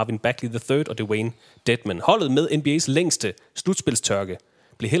 Marvin Bagley III og Dwayne Dedman. Holdet med NBA's længste slutspilstørke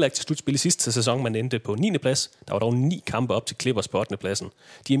blev heller ikke til slutspil i sidste sæson, man endte på 9. plads. Der var dog 9 kampe op til Clippers på 8. pladsen.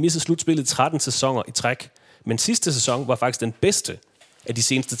 De har misset slutspillet 13 sæsoner i træk, men sidste sæson var faktisk den bedste af de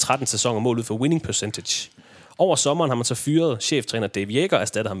seneste 13 sæsoner målet for winning percentage. Over sommeren har man så fyret cheftræner Dave Joerger,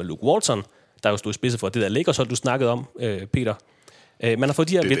 erstattet ham med Luke Walton, der jo stod i spidsen for det der Lakers hold, du snakkede om, Peter. Man har fået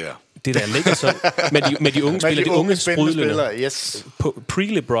de her det der Lakers med de unge spillere, de unge sprudlende. Yes.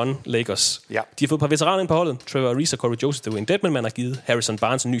 Pre-LeBron Lakers. Ja. De har fået et par veteraner ind på holdet. Trevor Ariza, Corey Joseph, Dwayne Dedman. Man har givet Harrison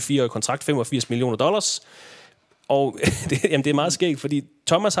Barnes en ny 4-årig kontrakt, $85 million. Og det er meget skægt, fordi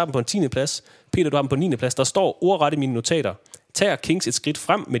Thomas har dem på en 10. plads. Peter, du har dem på 9. plads. Der står ordret i mine notater. Tager Kings et skridt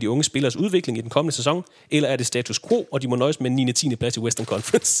frem med de unge spillers udvikling i den kommende sæson, eller er det status quo, og de må nøjes med en 9. og 10. plads i Western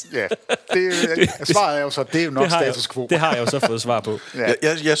Conference? Ja, svaret er jo så, det er jo nok status quo. Det har jeg jo så fået svar på.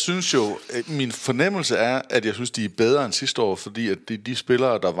 Ja. Jeg synes jo, min fornemmelse er, at jeg synes, de er bedre end sidste år, fordi at de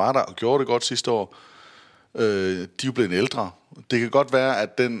spillere, der var der og gjorde det godt sidste år, de er jo blevet ældre. Det kan godt være,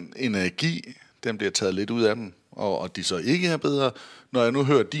 at den energi, den bliver taget lidt ud af dem, og de så ikke er bedre. Når jeg nu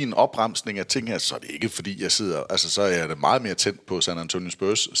hører din opremsning af ting her, så er det ikke fordi jeg sidder, altså så er jeg da meget mere tændt på San Antonio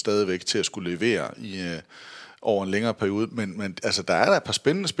Spurs stadigvæk til at skulle levere over en længere periode, men altså der er der et par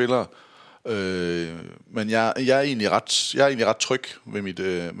spændende spillere, men jeg er egentlig ret tryg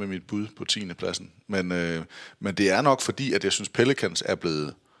ved mit bud på 10. pladsen, men det er nok fordi, at jeg synes Pelicans er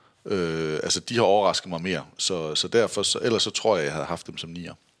blevet, altså de har overrasket mig mere, så derfor, ellers så tror jeg havde haft dem som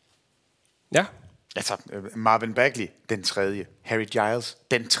 9'er. Ja. Altså, Marvin Bagley, den 3. Harry Giles,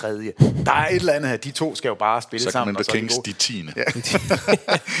 den 3. Der er et eller andet her. De 2 skal jo bare spille sammen. Og så Kings, de 10. Ja.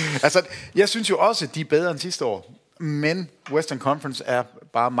 Altså, jeg synes jo også, at de er bedre end sidste år. Men Western Conference er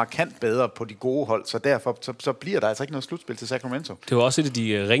bare markant bedre på de gode hold, så derfor så bliver der altså ikke noget slutspil til Sacramento. Det var også et af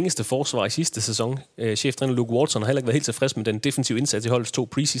de ringeste forsvar i sidste sæson. Cheftræner Luke Walton har heller ikke været helt tilfreds med den defensive indsats i holdets 2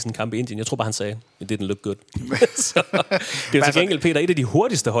 preseason-kampe i Indien. Jeg tror bare, han sagde, it didn't look good. Så, det er jo til gengæld, Peter, et af de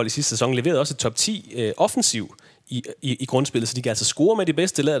hurtigste hold i sidste sæson, leverede også et top 10 offensiv i grundspillet, så de kan altså score med de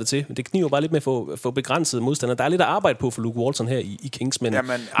bedste, lader det til. Men det kniver bare lidt med at få begrænset modstander. Der er lidt at arbejde på for Luke Walton her i Kings, men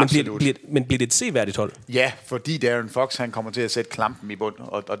bliver det et seværdigt hold? Ja, fordi De'Aaron Fox, han kommer til at sætte klampen i bund,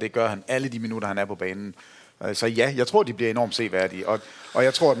 og det gør han alle de minutter, han er på banen. Så ja, jeg tror, de bliver enormt seværdige. Og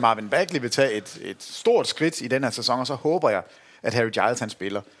jeg tror, at Marvin Bagley vil tage et stort skridt i den her sæson, og så håber jeg, at Harry Giles, han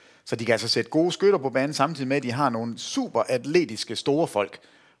spiller. Så de kan altså sætte gode skytter på banen, samtidig med, at de har nogle super atletiske store folk.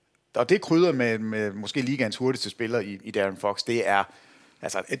 Og det krydder med måske ligaens hurtigste spiller i De'Aaron Fox. Det er,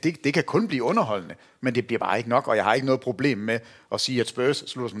 altså, det kan kun blive underholdende, men det bliver bare ikke nok, og jeg har ikke noget problem med at sige, at Spurs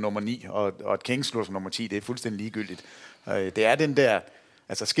slutter som nummer 9, og at Kings slutter som nummer 10. Det er fuldstændig ligegyldigt. Det er den der,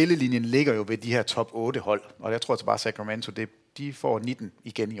 Altså skillelinjen ligger jo ved de her top 8 hold, og jeg tror altså bare Sacramento, de får 19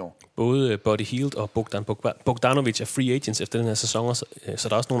 igen i år. Både Buddy Hield og Bogdan Bogdanovic er free agents efter den her sæson, så der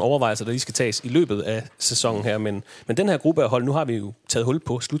er også nogle overvejelser, der lige skal tages i løbet af sæsonen her. Men den her gruppe af hold, nu har vi jo taget hul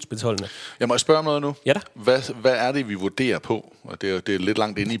på slutspilsholdene. Jeg må spørge om noget nu. Ja da. Hvad er det, vi vurderer på? Og det er lidt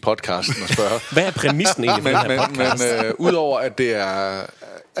langt inde i podcasten at spørge. Hvad er præmissen egentlig for den her podcast? Men udover at det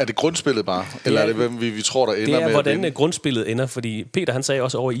er det grundspillet bare? Eller er det, hvem vi tror, der ender med? Det er, hvordan grundspillet ender, fordi Peter, han sagde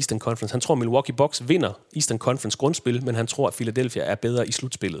også over Eastern Conference, han tror, Milwaukee Bucks vinder Eastern Conference grundspil, men han tror, at Philadelphia er bedre i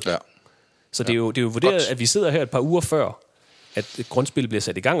slutspillet. Ja. Så det er jo vurderet, at vi sidder her et par uger før, at grundspillet bliver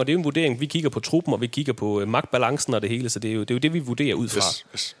sat i gang, og det er jo en vurdering, vi kigger på truppen, og vi kigger på magtbalancen og det hele, så det er jo det, vi vurderer ud fra.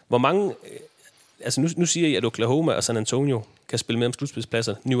 Yes. Hvor mange... Altså nu siger I, at Oklahoma og San Antonio kan spille med om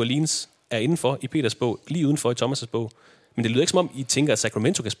slutspilspladser. New Orleans er indenfor i Peters bog, lige udenfor i Thomas' bog. Men det lyder ikke som om, I tænker, at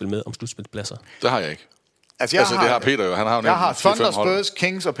Sacramento kan spille med om slutspilspladser. Det har jeg ikke. Altså det har Peter jo. Han har jo jeg har Thunder, Spurs,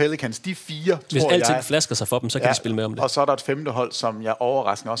 Kings og Pelicans. De 4, hvis tror jeg. Hvis alting flasker sig for dem, så kan de spille med om det. Og så er der et 5. hold, som jeg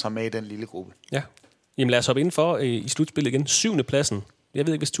overraskende også har med i den lille gruppe. Ja. Jamen lad os hoppe indenfor i slutspillet igen. 7. pladsen. Jeg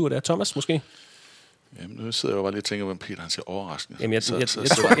ved ikke, hvis tur det er. Thomas, måske? Jamen, nu sidder jeg jo bare lige og tænker, hvem Peter han siger overraskende. Jamen, jeg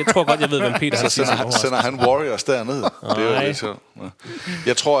tror godt, jeg ved, hvem Peter han siger overraskende. Sender han Warriors dernede? Det er jo lidt så. Ja.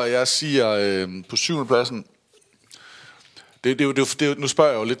 Jeg tror, jeg siger på 7. pladsen. Nu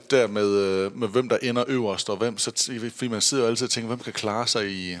spørger jeg jo lidt der med hvem der ender øverst, og hvem, fordi man sidder jo altid og tænker, hvem kan klare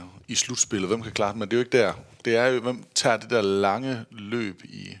sig i slutspillet, hvem kan klare det, men det er jo ikke der. Det er jo, hvem tager det der lange løb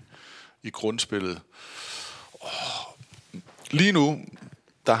i grundspillet. Lige nu,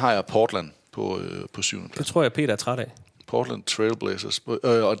 der har jeg Portland på 7. plads. Det tror jeg, Peter er træt af. Portland Trailblazers.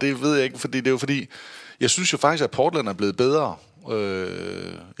 Og det ved jeg ikke, fordi det er jo fordi, jeg synes jo faktisk, at Portland er blevet bedre.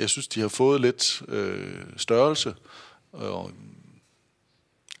 Jeg synes, de har fået lidt størrelse. Og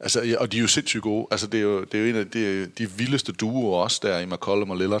de er jo sindssygt gode. Altså, det er jo en af de vildeste duoer også, der i McCollum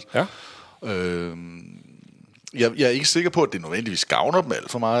og Lillard. Ja. Jeg er ikke sikker på, at det nødvendigvis gavner dem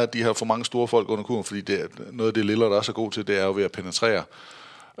alt for meget, at de har for mange store folk under kurven, fordi noget af det Lillard også er god til, det er jo ved at penetrere.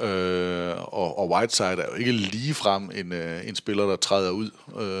 Og Whiteside er jo ikke ligefrem en spiller, der træder ud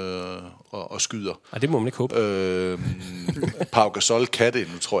og skyder. Nej, det må man ikke håbe. Pau Gasol kan det.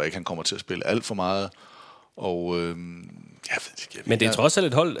 Nu tror jeg ikke, han kommer til at spille alt for meget. Og men det er trods alt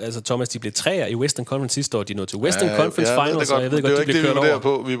et hold, altså Thomas, de blev 3'er i Western Conference sidste år, de nåede til Western Conference Finals, og jeg ved godt, de blev kørt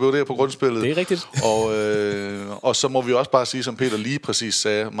over. Vi vurderer på grundspillet. Det er rigtigt. Og så må vi også bare sige, som Peter lige præcis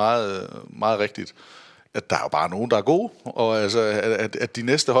sagde, meget, meget rigtigt, at der er jo bare nogen, der er gode, og altså, at de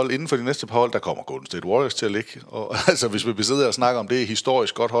næste hold, inden for de næste par hold, der kommer Golden State Warriors til at ligge. Og altså, hvis vi sidder og snakker om det, er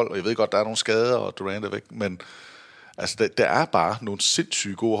historisk godt hold, og jeg ved godt, der er nogle skader, og Durant er væk, men altså, der er bare nogle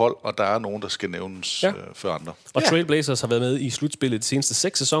sindssygt gode hold, og der er nogen, der skal nævnes før andre. Og Trailblazers har været med i slutspillet de seneste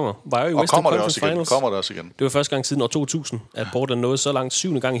 6 sæsoner. Var jo i Western Conference Finals. Kommer det også igen. Det var første gang siden år 2000, at Portland nåede så langt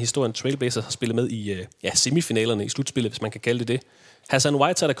 7. gang i historien. Trailblazers har spillet med i semifinalerne i slutspillet, hvis man kan kalde det. Hassan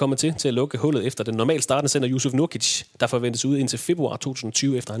Whiteside er kommet til at lukke hullet efter den normalt startende center Jusuf Nurkic, der forventes ud indtil februar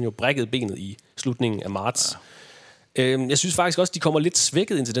 2020, efter han jo brækkede benet i slutningen af marts. Jeg synes faktisk også, de kommer lidt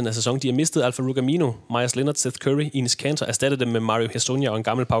svækket ind til den her sæson. De har mistet Alfa Rugamino, Myers Leonard, Seth Curry, Enes Kanter, erstattet dem med Mario Hezonja og en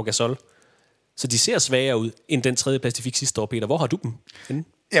gammel Pau Gasol. Så de ser svagere ud end den 3. plads, de fik sidste år, Peter. Hvor har du dem henne?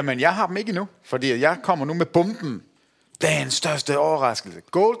 Jamen, jeg har dem ikke endnu, fordi jeg kommer nu med bomben. Den største overraskelse.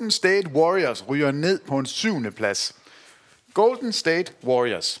 Golden State Warriors ryger ned på en 7. plads. Golden State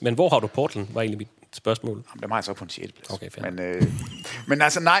Warriors. Men hvor har du Portland, var egentlig mit spørgsmål. Jamen, dem har jeg så på en 6. plads. Okay, men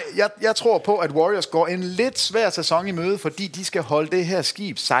altså nej, jeg tror på, at Warriors går en lidt svær sæson i møde, fordi de skal holde det her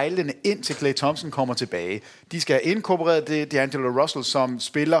skib sejlende ind til Klay Thompson kommer tilbage. De skal inkorporere det D'Angelo Russell, som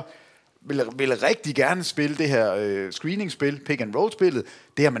spiller vil rigtig gerne spille det her screening-spil, pick-and-roll-spillet.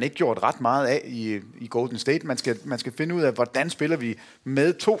 Det har man ikke gjort ret meget af i Golden State. Man skal finde ud af, hvordan spiller vi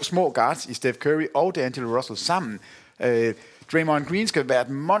med 2 små guards i Steph Curry og D'Angelo Russell sammen. Draymond Green skal være et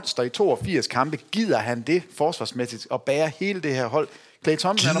monster i 82 kampe. Gider han det forsvarsmæssigt og bære hele det her hold? Klay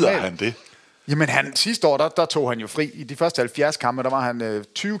Thompson Gider han det? Jamen, sidste år, der tog han jo fri. I de første 70 kampe, der var han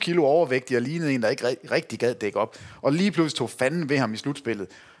 20 kilo overvægtig og lignede en, der ikke rigtig gad dække op. Og lige pludselig tog fanden ved ham i slutspillet.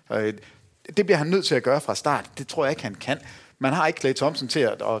 Det bliver han nødt til at gøre fra start. Det tror jeg ikke, han kan. Man har ikke Klay Thompson til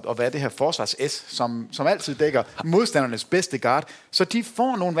at være det her forsvars-S, som altid dækker modstandernes bedste guard. Så de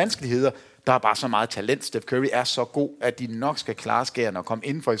får nogle vanskeligheder. Der er bare så meget talent. Steph Curry er så god, at de nok skal klare skærene og komme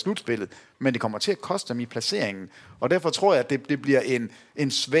inden for i slutspillet. Men det kommer til at koste dem i placeringen. Og derfor tror jeg, at det bliver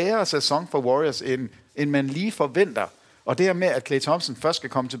en sværere sæson for Warriors, end man lige forventer. Og det her med, at Klay Thompson først skal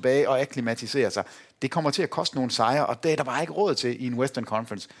komme tilbage og akklimatisere sig, det kommer til at koste nogle sejre, og det er der bare ikke råd til i en Western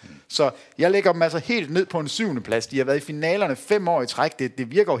Conference. Så jeg lægger dem altså helt ned på en 7. plads. De har været i finalerne 5 år i træk.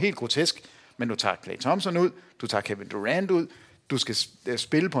 Det virker jo helt grotesk. Men du tager Klay Thompson ud, du tager Kevin Durant ud, du skal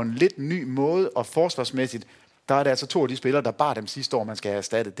spille på en lidt ny måde, og forsvarsmæssigt, der er det altså 2 af de spillere, der bar dem sidste år, man skal have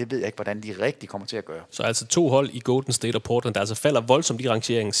erstattet. Det ved jeg ikke, hvordan de rigtig kommer til at gøre. Så altså 2 hold i Golden State og Portland, der altså falder voldsomt i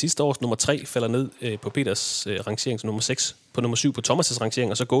rangeringen. Sidste års nummer 3 falder ned på Peters rangering, så nummer 6 på nummer 7 på Thomas'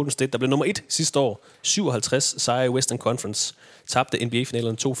 rangering, og så Golden State, der blev nummer 1 sidste år. 57 sejre i Western Conference. Tabte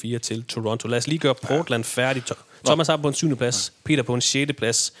NBA-finalerne 2-4 til Toronto. Lad os lige gøre Portland færdig. Thomas har på en 7. plads, Peter på en 6.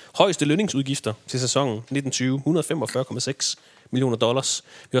 plads. Højeste lønningsudgifter til sæsonen 1920, $145,6 millioner. Vi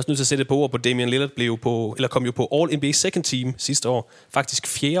er også nødt til at sætte på ord på Damian Lillard, kom jo på All-NBA Second Team sidste år. Faktisk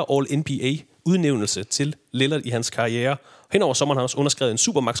 4. All-NBA udnævnelse til Lillard i hans karriere. Henover sommeren har han også underskrevet en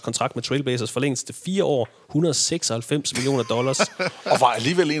Supermax-kontrakt med Trailblazers forlænget til 4 år, $196 millioner. Og var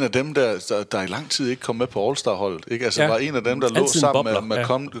alligevel en af dem, der i lang tid ikke kom med på All-Star-holdet. Ikke? Altså var en af dem, der lå sammen med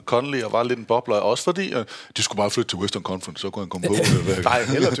Conley og var lidt en bobler. Også fordi de skulle bare flytte til Western Conference, så kunne han komme på. Nej,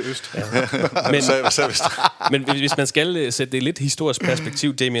 heller til Øst. Men hvis man skal sætte det i lidt historisk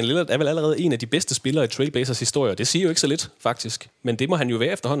perspektiv, Damian Lillard er vel allerede en af de bedste spillere i Trailblazers historie. Det siger jo ikke så lidt, faktisk. Men det må han jo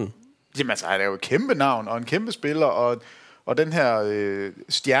være efterhånden. Jamen altså, han er jo et kæmpe navn og en kæmpe spiller, og den her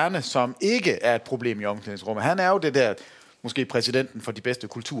stjerne, som ikke er et problem i omklædningsrummet, han er jo det der, måske præsidenten for de bedste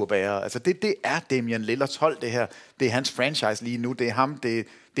kulturbærere. Altså det er Damian Lillards hold, det her. Det er hans franchise lige nu. Det er ham,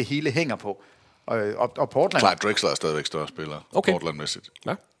 det hele hænger på. Og Portland... Clyde Drexler er stadigvæk større spiller. Okay. Portland-mæssigt.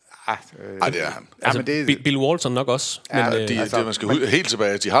 Ja. Ej, det er han. Altså, Bill Walton nok også. Men, man skal helt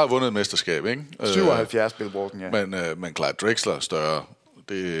tilbage. De har vundet et mesterskab, ikke? 77 Bill Walton, ja. Men Clyde Drexler er større.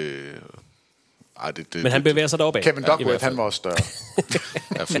 Men han bevæger sig deropad. Kevin Duckworth, han var også større.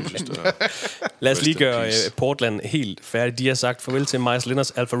 større. Lad os lige gøre Portland helt færdig. De har sagt farvel til Myles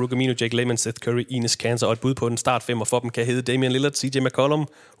Leonard, Al Farouq Aminu, Jake Layman, Seth Curry, Enes Kanter, og et bud på den start 5 for dem kan hedde Damian Lillard, CJ McCollum,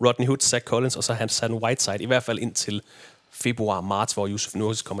 Rodney Hood, Zach Collins og så Hassan Whiteside. I hvert fald indtil februar-marts, hvor Yusuf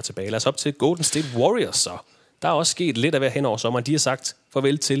Nurkic kommer tilbage. Lad os op til Golden State Warriors så. Der er også sket lidt af hver hen over sommeren. De har sagt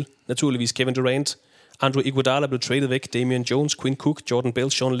farvel til naturligvis Kevin Durant, Andre Iguodala blev traded væk, Damian Jones, Quinn Cook, Jordan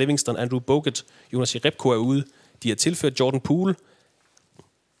Bell, Sean Livingston, Andrew Bogut, Jonas Jerebko er ude. De har tilført Jordan Poole,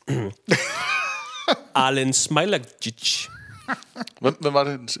 Alen Smailagic. Hvem var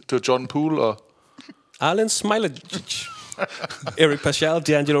det? Det var Jordan Poole og... Alen Smailagic. Eric Paschal,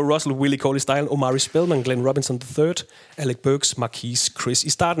 D'Angelo Russell, Willie Cauley-Stein, Omari Spellman, Glenn Robinson III, Alec Burks, Marquise Chris. I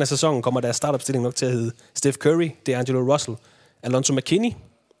starten af sæsonen kommer deres startopstilling nok til at hedde Steph Curry, D'Angelo Russell, Alonzo McKinney,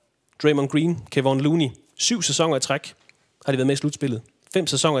 Draymond Green, Kevon Looney. 7 sæsoner i træk har de været med i slutspillet. 5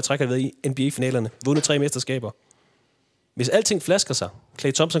 sæsoner i træk har de været i NBA-finalerne. Vundet 3 mesterskaber. Hvis alting flasker sig,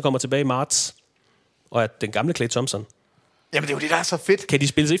 Klay Thompson kommer tilbage i marts, og at den gamle Klay Thompson... Jamen, det er jo det, der er så fedt. Kan de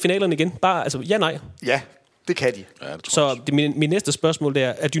spille sig i finalerne igen? Bare, altså, ja, nej. Ja, det kan de. Ja, så min næste spørgsmål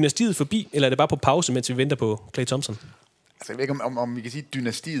er dynastiet forbi, eller er det bare på pause, mens vi venter på Klay Thompson? Altså, jeg ved ikke, om vi kan sige, at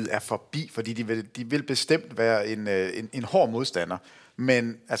dynastiet er forbi, fordi de vil bestemt være en hård modstander.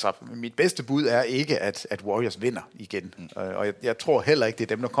 Men altså, mit bedste bud er ikke, at Warriors vinder igen. Og jeg tror heller ikke, det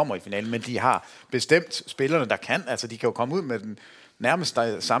er dem, der kommer i finalen, men de har bestemt spillerne, der kan. Altså, de kan jo komme ud med den nærmest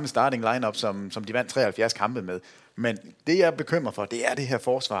samme starting lineup, som de vandt 73 kampe med. Men det, jeg er bekymret for, det er det her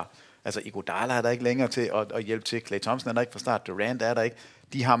forsvar. Altså, Iguodala er der ikke længere til at hjælpe til. Klay Thompson er der ikke fra start. Durant er der ikke.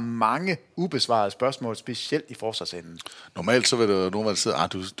 De har mange ubesvarede spørgsmål, specielt i forsvarsenden. Normalt så vil der nogen, der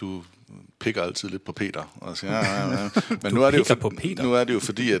siger, du pikker altid lidt på Peter. Og siger, ja. Men nu er det jo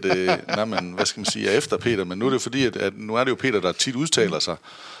fordi, at hvad skal man sige, er efter Peter, men nu er det jo fordi, at nu er det jo Peter, der tit udtaler sig,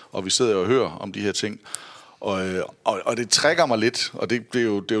 og vi sidder jo og hører om de her ting. Og det trækker mig lidt, og det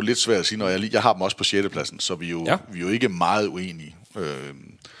er jo lidt svært at sige, når jeg har dem også på 6. pladsen, så vi er jo ikke meget uenige.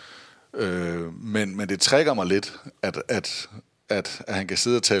 Men det trækker mig lidt, at han kan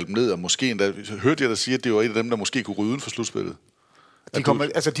sidde og tale dem ned, og måske endda, hørte jeg dig sige, at det var et af dem, der måske kunne ryge uden for slutspillet.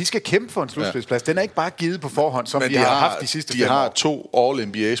 De skal kæmpe for en slutspilsplads. Den er ikke bare givet på forhånd, som vi har haft de sidste 5 år. De har 2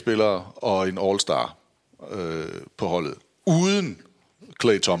 All-NBA-spillere og en All-Star på holdet. Uden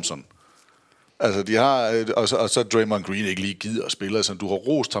Klay Thompson. Altså, de har... Og så Draymond Green ikke lige gider at spille. Altså, du har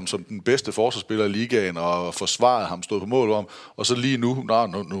rost ham som den bedste forsvarsspiller i ligaen, og forsvaret ham, stået på mål om. Og så lige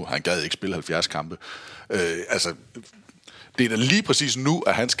nu han gad ikke spille 70 kampe. Det er da lige præcis nu,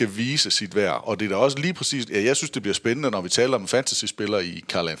 at han skal vise sit værd, og det er da også lige præcis, jeg synes, det bliver spændende, når vi taler om fantasy-spillere i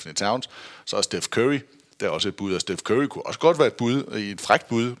Karl Anthony Towns, så er Steph Curry, der er også et bud, og Steph Curry kunne også godt være et bud, et frækt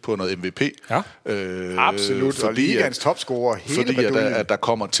bud på noget MVP. Ja. Absolut, og ligaens topscorer hele fordi at der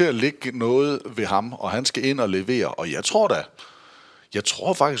kommer til at ligge noget ved ham, og han skal ind og levere, og jeg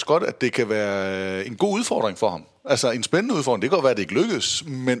tror faktisk godt, at det kan være en god udfordring for ham. Altså en spændende udfordring. Det kan godt være, at det ikke lykkes,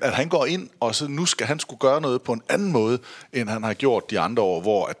 men at han går ind, og så nu skal han skulle gøre noget på en anden måde, end han har gjort de andre år,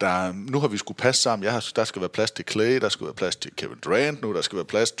 hvor at nu har vi skulle passe sammen. Der skal være plads til Klay, der skal være plads til Kevin Durant nu, der skal være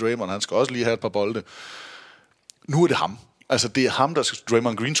plads til Draymond, han skal også lige have et par bolde. Nu er det ham. Altså, det er ham, der skal...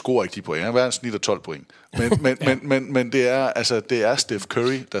 Draymond Green scorer ikke de point. Han har en snit af 12 point. Men det er Steph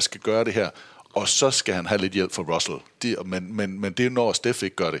Curry, der skal gøre det her. Og så skal han have lidt hjælp fra Russell. Men det er når Steph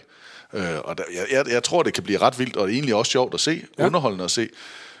ikke gør det. Og jeg tror, det kan blive ret vildt, og det er egentlig også sjovt at se. Underholdende at se.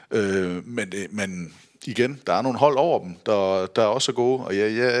 Men igen, der er nogle hold over dem, der er også gode, og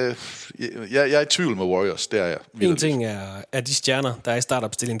jeg er i tvivl med Warriors, det er jeg. En ting er de stjerner, der er i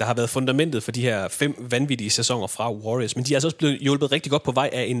startopstillingen, der har været fundamentet for de her 5 vanvittige sæsoner fra Warriors, men de er altså også blevet hjulpet rigtig godt på vej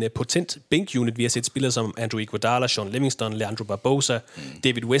af en potent bænkunit. Vi har set spillere som Andrew Iguodala, Sean Livingston, Leandro Barbosa,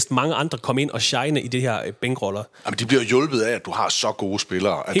 David West, mange andre kom ind og shine i de her bænkroller. Jamen, de bliver hjulpet af, at du har så gode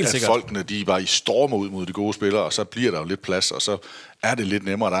spillere, at folkene, de bare stormer ud mod de gode spillere, og så bliver der jo lidt plads, og så er det lidt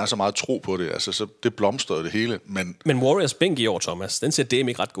nemmere. Der er så meget tro på det. Altså, så det blomstrede det hele. Men Warriors bænk i år, Thomas, den ser dem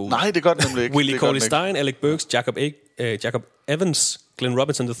ikke ret god. Nej, det gør den nemlig ikke. Willie Cauley-Stein, Alec Burks, Jacob Evans, Glenn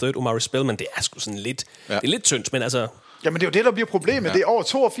Robinson III, Omari Spellman, det er sgu sådan lidt... Ja. Det er lidt tyndt, men altså... Jamen, det er jo det, der bliver problemet. Ja. Det er over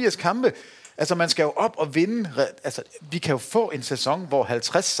 82 kampe. Altså, man skal jo op og vinde. Altså, vi kan jo få en sæson, hvor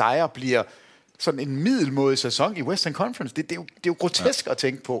 50 sejre bliver sådan en middelmådig sæson i Western Conference. Det er jo grotesk at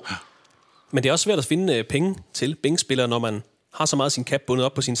tænke på. Men det er også svært at finde penge til bænkspillere, når man har så meget sin cap bundet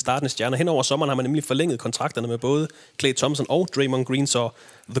op på sine startende stjerner. Hen over sommeren har man nemlig forlænget kontrakterne med både Klay Thompson og Draymond Green, så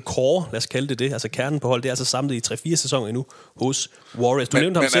the core, lad os kalde det, altså kernen på hold, det er altså samlet i 3-4 sæsoner endnu hos Warriors.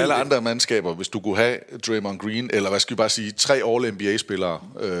 Men alle andre mandskaber, hvis du kunne have Draymond Green, eller hvad skal vi bare sige, 3 All-NBA-spillere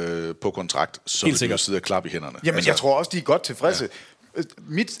på kontrakt, så vil du sidde og klappe i hænderne. Jamen, jeg tror også, de er godt tilfredse. Ja.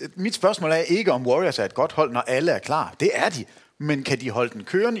 Mit spørgsmål er ikke, om Warriors er et godt hold, når alle er klar. Det er de. Men kan de holde den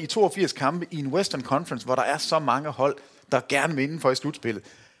kørende i 82 kampe i en Western Conference, hvor der er så mange hold, der gerne vil indenfor i slutspillet?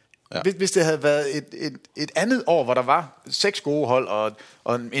 Ja. Hvis det havde været et andet år, hvor der var 6 gode hold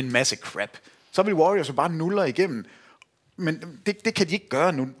og en masse crap, så ville Warriors jo bare nuller igennem. Men det kan de ikke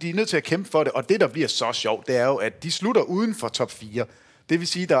gøre nu. De er nødt til at kæmpe for det, og det, der bliver så sjovt, det er jo, at de slutter uden for top 4. Det vil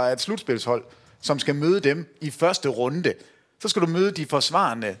sige, at der er et slutspilshold, som skal møde dem i første runde. Så skal du møde de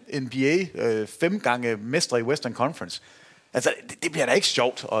forsvarende NBA 5 gange mestre i Western Conference. Altså, det bliver da ikke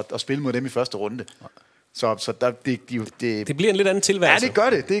sjovt at spille mod dem i første runde. Så der, det bliver en lidt anden tilværelse. Ja, det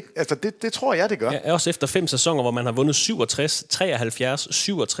gør det. Det tror jeg, det gør. Ja, også efter 5 sæsoner, hvor man har vundet 67, 73,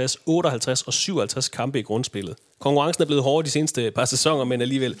 67, 58 og 57 kampe i grundspillet. Konkurrencen er blevet hård de seneste par sæsoner, men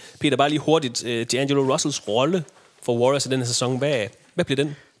alligevel. Peter, bare lige hurtigt. D'Angelo Russells rolle for Warriors i denne sæson, hvad bliver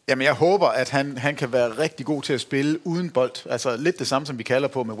den? Jamen, jeg håber, at han kan være rigtig god til at spille uden bold. Altså lidt det samme, som vi kalder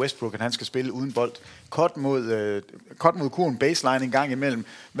på med Westbrook, at han skal spille uden bold. Cut mod kurven, baseline en gang imellem.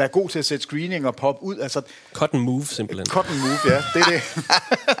 Være god til at sætte screening og pop ud. Altså, cut and move, simpelthen. Cut and move, ja. Det er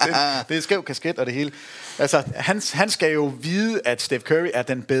det. Det er skæv kasket og det hele. Altså, han skal jo vide, at Steph Curry er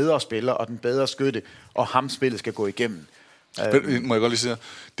den bedre spiller og den bedre skytte, og ham spillet skal gå igennem. Må jeg godt lige sige,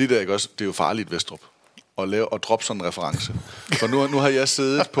 det der ikke også, det er jo farligt, Vestrup. Og droppe sådan en reference. For nu har jeg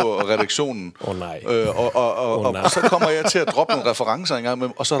siddet på redaktionen, og så kommer jeg til at droppe nogle referencer engang med,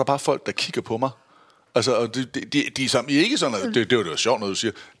 og så er der bare folk, der kigger på mig. Altså, og de som I ikke sådan, det er jo sjovt, når du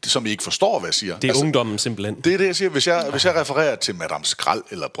siger, det, som I ikke forstår, hvad jeg siger. Det er altså, ungdommen simpelthen. Det er det, jeg siger. Hvis jeg refererer til Madame Skrald,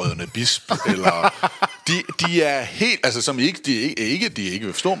 eller Brødrene Bisp, eller... De er helt... Altså, som I ikke... De ikke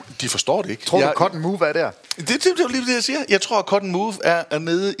vil forstå, de forstår det ikke. Tror du, cut and move er der? Det er lige det, jeg siger. Jeg tror, at cut and move er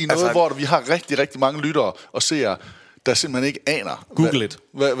nede i noget, hvor vi har rigtig, rigtig mange lyttere og seere, der simpelthen ikke aner, Google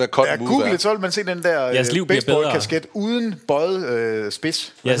hvad cut and move Google er. It, så vil man se den der baseball-kasket uden bøjet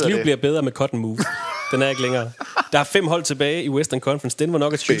spids. Jeres liv bliver bedre med cut and move. Den er ikke længere. Der er 5 hold tilbage i Western Conference. Den var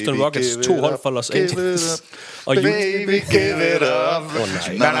nok et Houston Rockets, 2 hold for Los Angeles. Og baby, give it up.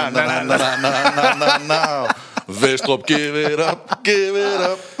 Vestrup, give it up, give it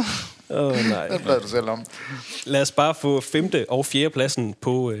up. Nej. Det bliver du selv om. Lad os bare få 5. og 4. pladsen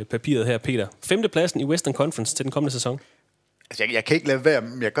på papiret her, Peter. 5. pladsen i Western Conference til den kommende sæson. Altså, jeg kan ikke lade være,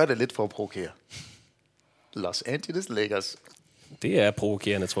 men jeg gør det lidt for at provokere. Los Angeles Lakers. Det er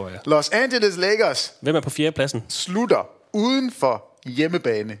provokerende, tror jeg. Los Angeles Lakers. Hvem er på 4. pladsen? Slutter uden for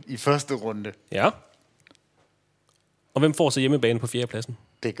hjemmebane i første runde. Ja. Og hvem får så hjemmebane på 4. pladsen?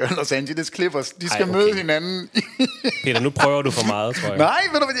 Det gør Los Angeles Clippers. De skal møde hinanden. Peter, nu prøver du for meget, tror jeg.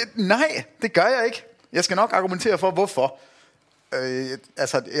 Nej, det gør jeg ikke. Jeg skal nok argumentere for, hvorfor.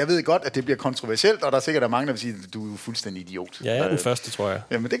 Altså, jeg ved godt, at det bliver kontroversielt, og der er sikkert mange, der vil sige, at du er fuldstændig idiot. Ja, jeg er den første, tror jeg.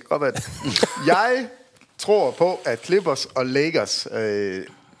 Jamen, det kan godt være. Jeg tror på, at Clippers og Lakers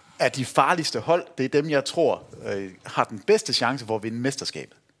er de farligste hold. Det er dem, jeg tror har den bedste chance for at vinde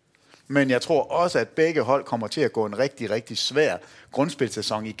mesterskabet. Men jeg tror også, at begge hold kommer til at gå en rigtig, rigtig svær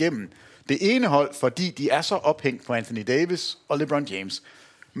grundspilsæson igennem. Det ene hold, fordi de er så ophængt på Anthony Davis og LeBron James.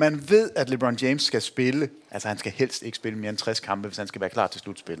 Man ved, at LeBron James skal spille, altså han skal helst ikke spille mere end 60 kampe, hvis han skal være klar til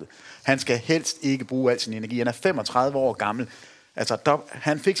slutspillet. Han skal helst ikke bruge al sin energi. Han er 35 år gammel. Altså,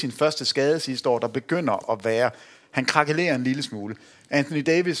 han fik sin første skade sidste år, der begynder at være... Han krakelerer en lille smule. Anthony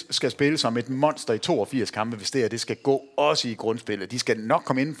Davis skal spille som et monster i 82 kampe, hvis det skal gå også i grundspillet. De skal nok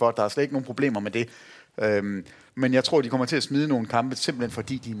komme indenfor, der er slet ikke nogen problemer med det. Men jeg tror, de kommer til at smide nogle kampe, simpelthen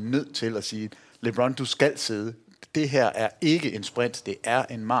fordi de er nødt til at sige, LeBron, du skal sidde. Det her er ikke en sprint, det er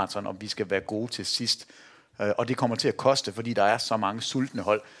en maraton, og vi skal være gode til sidst. Og det kommer til at koste, fordi der er så mange sultne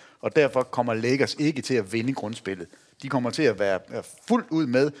hold. Og derfor kommer Lakers ikke til at vinde grundspillet. De kommer til at være fuldt ud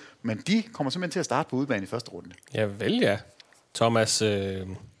med, men de kommer simpelthen til at starte på udebane i første runde. Ja, vel ja. Thomas...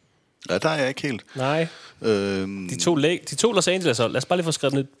 Ja, der er jeg ikke helt. Nej. De to Los Angeles hold. Lad os bare lige få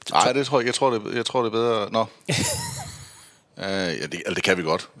skrevet ned. Nej, det tror jeg. Jeg tror det er bedre. Nå. Det kan vi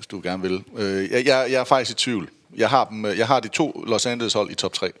godt, hvis du gerne vil. Jeg er faktisk i tvivl. Jeg har de 2 Los Angeles hold i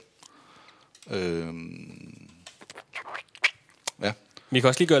top 3. Ja. Vi kan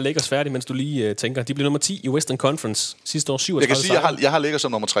også lige gøre Lakers færdig, mens du lige tænker. De blev nummer 10 i Western Conference sidste år, 37. Jeg kan sige, jeg har Lakers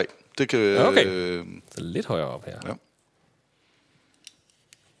som nummer 3. Det kan. Okay. Så lidt højere op her. Ja.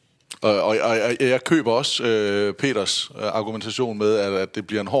 Og jeg køber også Peters argumentation med, at det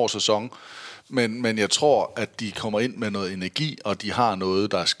bliver en hård sæson. Men jeg tror, at de kommer ind med noget energi, og de har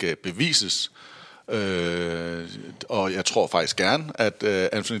noget, der skal bevises. Og jeg tror faktisk gerne, at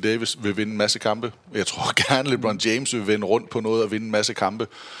Anthony Davis vil vinde en masse kampe. Jeg tror gerne, LeBron James vil vende rundt på noget og vinde en masse kampe.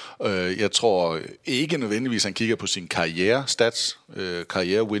 Jeg tror ikke nødvendigvis, han kigger på sin karriere-stats,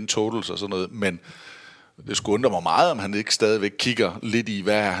 karriere-win totals og sådan noget, men det skulle undre mig meget, om han ikke stadigvæk kigger lidt i,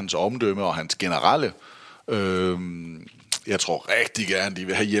 hvad er hans omdømme og hans generelle. Jeg tror rigtig gerne, de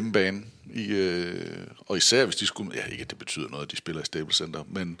vil have hjemmebane. Og især hvis de skulle... Ja, ikke at det betyder noget, at de spiller i Staples Center,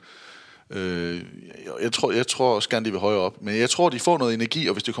 men jeg tror også gerne, de vil højere op. Men jeg tror, de får noget energi,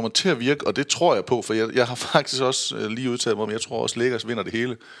 og hvis det kommer til at virke, og det tror jeg på, for jeg har faktisk også lige udtalt mig om, jeg tror også, Lakers vinder det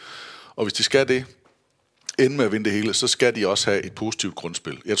hele. Og hvis de skal det, ende med at vinde det hele, så skal de også have et positivt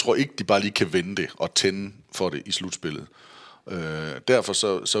grundspil. Jeg tror ikke, de bare lige kan vinde det og tænde for det i slutspillet. Derfor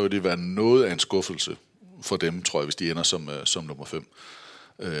så vil det være noget af en skuffelse for dem, tror jeg, hvis de ender som nummer 5.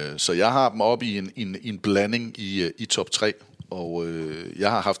 Så jeg har dem oppe i en blanding i top 3, og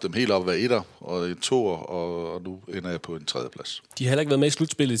jeg har haft dem helt op hver etter og en toer, og nu ender jeg på en 3. plads. De har heller ikke været med i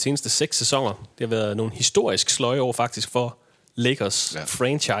slutspillet de seneste 6 sæsoner. Det har været nogle historisk sløje år faktisk for Lakers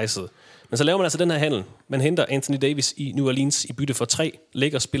franchiset. Men så laver man altså den her handel. Man henter Anthony Davis i New Orleans i bytte for 3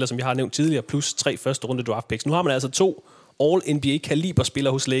 Lakers-spillere, som jeg har nævnt tidligere, plus 3 første runde draft picks. Nu har man altså 2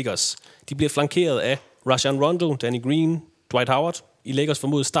 All-NBA-kaliber-spillere hos Lakers. De bliver flankeret af Rajon Rondo, Danny Green, Dwight Howard i Lakers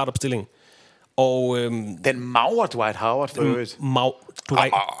formodede startopstilling. Og den magre Dwight Howard for øvrigt.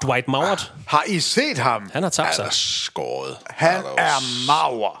 Dwight Howard. Har I set ham? Han har tabt sig. Han er skåret. Han er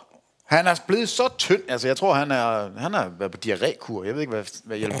mager. Han er blevet så tynd. Altså, jeg tror, han har været på diarrékur. Jeg ved ikke,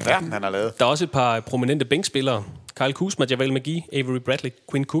 hvad i verden han har lavet. Der er også et par prominente bænkspillere. Kyle Kuzma, Javel McGee, Avery Bradley,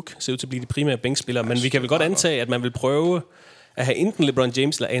 Quinn Cook ser ud til at blive de primære bænkspillere. Men vi kan vel godt antage, at man vil prøve at have enten LeBron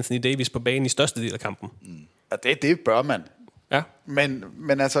James eller Anthony Davis på banen i største del af kampen. Ja, det bør man. Ja.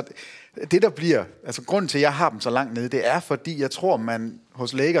 Men altså, det der bliver... Altså, grunden til, at jeg har dem så langt nede, det er, fordi jeg tror, man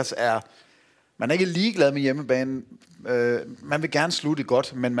hos Lakers man er ikke ligeglad med hjemmebanen. Man vil gerne slutte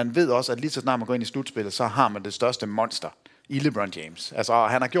godt, men man ved også, at lige så snart man går ind i slutspillet, så har man det største monster i LeBron James. Altså,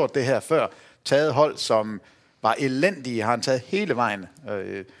 han har gjort det her før. Taget hold, som var elendige, har han taget hele vejen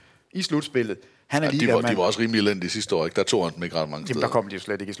i slutspillet. Han er de var også rimelig elendige sidste år, ikke? Der tog han dem ikke ret mange steder. Der kom de jo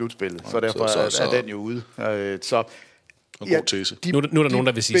slet ikke i slutspillet, så derfor er den jo ude. God tese. Nu er der nogen,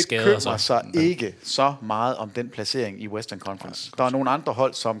 der vil sige skader. De bekymrer sig ikke så meget om den placering i Western Conference. Der er nogle andre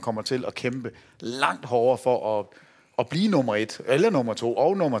hold, som kommer til at kæmpe langt hårdere for at blive nummer 1, eller nummer 2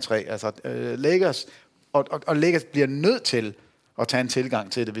 og nummer 3. Altså Lakers, og Lakers bliver nødt til at tage en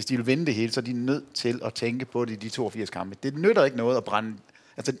tilgang til det. Hvis de vil vinde det hele, så er de nødt til at tænke på det i de 82 kampe. Det nytter ikke noget at brænde.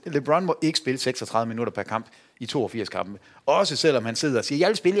 Altså LeBron må ikke spille 36 minutter per kamp i 82 kampe. Også selvom han sidder og siger,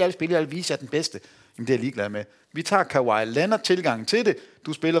 jeg vil vise jer den bedste. Jamen, det er jeg ligeglad med. Vi tager Kawhi Leonard tilgangen til det.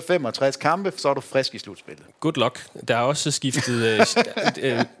 Du spiller 65 kampe, så er du frisk i slutspillet. Good luck. Der er også skiftet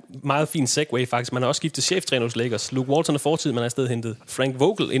meget fin segway faktisk. Man har også skiftet cheftræner hos Lakers. Luke Walton er fortid, man har i stedet hentet Frank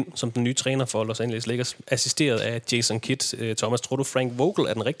Vogel ind som den nye træner for Los Angeles Lakers, assisteret af Jason Kidd. Thomas, tror du Frank Vogel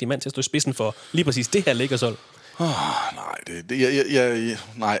er den rigtige mand til at stå i spidsen for lige præcis det her Lakers-hold?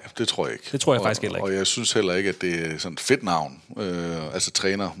 Nej, det tror jeg ikke. Det tror jeg faktisk heller ikke. Og jeg synes heller ikke, at det er sådan et fedt navn, altså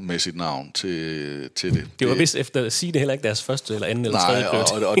trænermæssigt navn til det. Det var vist efter at sige det heller ikke deres første eller anden eller tredje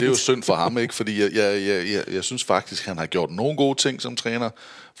prioritet. Og det er jo synd for ham, ikke? Fordi jeg synes faktisk, han har gjort nogle gode ting som træner.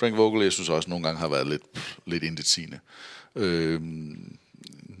 Frank Vogel, jeg synes også nogle gange har været lidt intetsigende.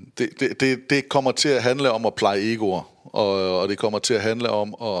 det kommer til at handle om at pleje egoer, og det kommer til at handle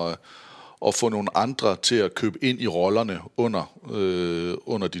om at få nogle andre til at købe ind i rollerne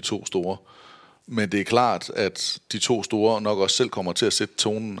under de to store. Men det er klart, at de to store nok også selv kommer til at sætte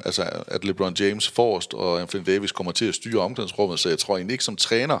tonen, altså at LeBron James forrest og Anthony Davis kommer til at styre omklædningsrummet, så jeg tror egentlig ikke som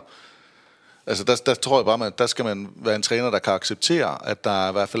træner. Altså der tror jeg bare, at der skal man være en træner, der kan acceptere, at der er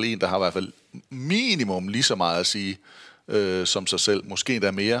i hvert fald en, der har i hvert fald minimum lige så meget at sige som sig selv. Måske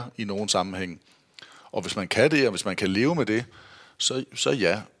endda mere i nogen sammenhæng. Og hvis man kan det, og hvis man kan leve med det, så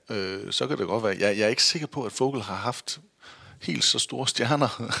ja, så kan det godt være. Jeg er ikke sikker på, at Vogel har haft helt så store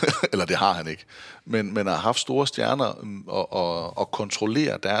stjerner, eller det har han ikke, men har haft store stjerner og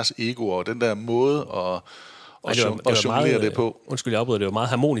kontrollere deres egoer, og den der måde at jonglere det på. Undskyld, jeg afbryder, det var meget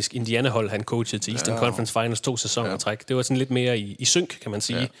harmonisk Indiana-hold, han coachede til Eastern Conference Finals 2 sæsoner træk. Det var sådan lidt mere i synk, kan man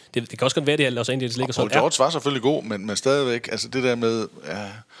sige. Ja. Det kan også godt være, det er Los Angeles Lakers. Og George var selvfølgelig god, men stadigvæk, altså det der med,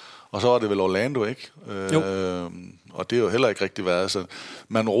 og så var det vel Orlando, ikke? Og det er jo heller ikke rigtig været. Altså,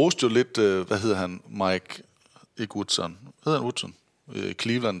 man roste jo lidt, hvad hedder han, Mike, ikke Woodson, hedder han Woodson?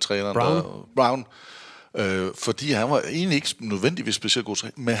 Cleveland-træneren. Brown. Fordi han var egentlig ikke nødvendigvis specielt god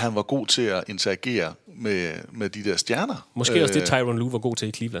træner, men han var god til at interagere med de der stjerner. Måske også det Tyronn Lue var god til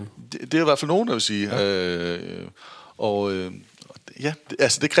i Cleveland. Det er i hvert fald nogen, der vil sige. Ja.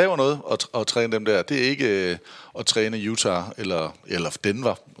 Altså det kræver noget at træne dem der. Det er ikke at træne Utah eller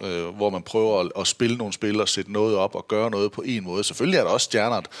Denver, hvor man prøver at spille nogle spil og sætte noget op og gøre noget på en måde. Selvfølgelig er der også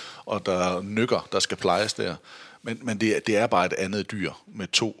stjerner, og der er nykker, der skal plejes der. Men det er bare et andet dyr med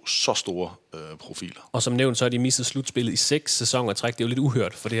to så store profiler. Og som nævnt, så har de mistet slutspillet i 6 sæsoner træk. Det er jo lidt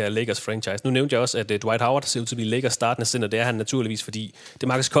uhørt for det her Lakers franchise. Nu nævnte jeg også, at Dwight Howard ser ud til at blive Lakers startende center. Det er han naturligvis, fordi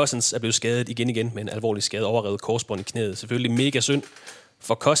DeMarcus Cousins er blevet skadet igen med en alvorlig skade, overrevet korsbånd i knæet. Selvfølgelig mega synd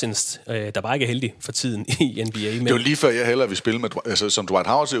for Cousins, der bare ikke er heldig for tiden i NBA. Men det er jo lige før jeg hellere vil spille med, altså som Dwight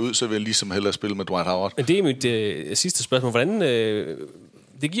Howard ser ud, så vil jeg ligesom hellere spille med Dwight Howard. Men det er mit sidste spørgsmål. Hvordan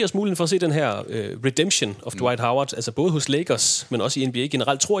det giver os muligheden for at se den her redemption of Dwight Howard, altså både hos Lakers, men også i NBA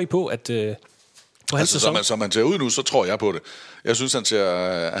generelt. Tror I på, at på hans sæson? Som han ser ud nu, så tror jeg på det. Jeg synes, han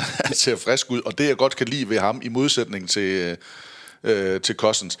ser frisk ud, og det jeg godt kan lide ved ham, i modsætning til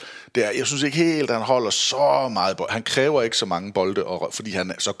Cousins, det er, jeg synes ikke helt, at han holder så meget bold. Han kræver ikke så mange bolde, fordi han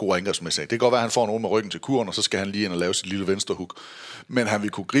er så god angrebsmæssigt. Det kan godt være, at han får nogen med ryggen til kurven, og så skal han lige ind og lave sit lille venstrehook. Men han vil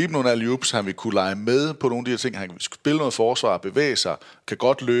kunne gribe nogle alley-oops, han vil kunne lege med på nogle af de her ting, han kan spille noget forsvar, bevæge sig, kan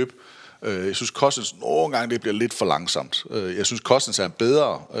godt løbe. Jeg synes, Cousins nogle gange det bliver lidt for langsomt. Jeg synes, Cousins er en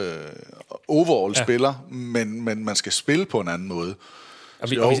bedre overall-spiller, men man skal spille på en anden måde.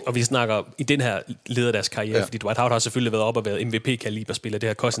 Og vi snakker i den her led af deres karriere, fordi Dwight Howard har selvfølgelig været op og været MVP-kaliberspiller. Det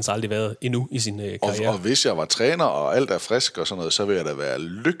har Cousins aldrig været endnu i sin karriere. Og hvis jeg var træner, og alt er frisk og sådan noget, så vil jeg da være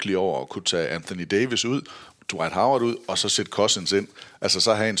lykkelig over at kunne tage Anthony Davis ud, Dwight Howard ud, og så sætte Cousins ind. Altså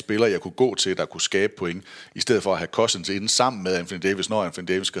så have en spiller, jeg kunne gå til, der kunne skabe point, i stedet for at have Cousins inde sammen med Anthony Davis, når Anthony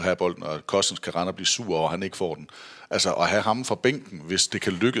Davis skal have bolden, og Cousins kan rende og blive sur over, og han ikke får den. Altså at have ham fra bænken, hvis det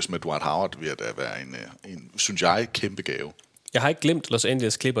kan lykkes med Dwight Howard, vil da være en synes jeg, kæmpe gave. Jeg har ikke glemt Los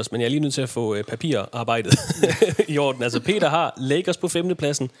Angeles Clippers, men jeg er lige nødt til at få papirarbejdet i orden. Altså Peter har Lakers på 5.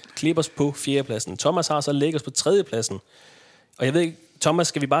 pladsen, Clippers på 4. pladsen. Thomas har så Lakers på 3. pladsen. Og jeg ved ikke, Thomas,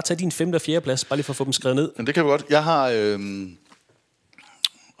 skal vi bare tage din 5. og 4. plads, bare lige for at få dem skrevet ned? Men det kan vi godt.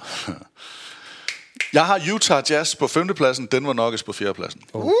 Jeg har Utah Jazz på 5. pladsen, Denver Nuggets på 4. pladsen.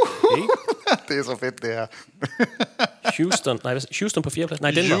 Okay. Det er så fedt, det her. Houston på 4. pladsen?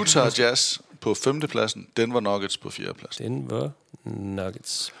 Nej, Denver. Utah Jazz på 5. pladsen, Denver Nuggets på 4. pladsen. Denver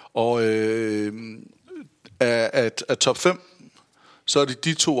Nuggets. Og af top 5, så er det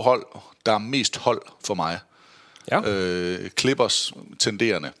de to hold, der er mest hold for mig. Ja. Clippers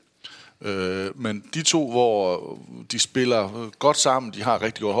tenderende. Men de to, hvor de spiller godt sammen, de har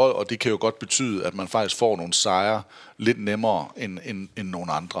rigtig godt hold, og det kan jo godt betyde, at man faktisk får nogle sejre lidt nemmere end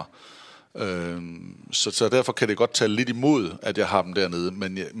nogle andre. Så derfor kan det godt tage lidt imod, at jeg har dem dernede,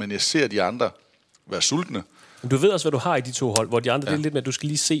 men jeg ser de andre være sultne. Du ved også, hvad du har i de to hold, hvor de andre det er lidt med, at du skal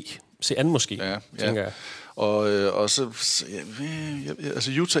lige se an måske, tænker jeg. Og så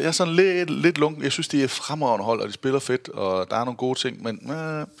altså Utah, jeg er sådan lidt lunken. Jeg synes, de er fremragende hold, og de spiller fedt, og der er nogle gode ting, men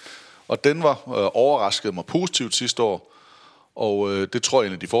og Denver overraskede mig positivt sidste år, og det tror jeg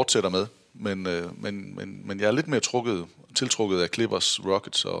egentlig, de fortsætter med. Men jeg er lidt mere tiltrukket af Clippers,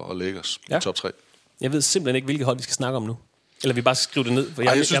 Rockets og Lakers i top 3. Jeg ved simpelthen ikke, hvilket hold vi skal snakke om nu. Eller vi bare skal skrive det ned. For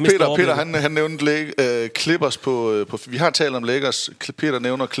jeg synes, Peter han nævnte Clippers på... Vi har talt om Lakers. Peter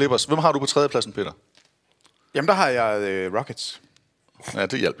nævner Clippers. Hvem har du på 3. pladsen, Peter? Jamen, der har jeg Rockets. Ja,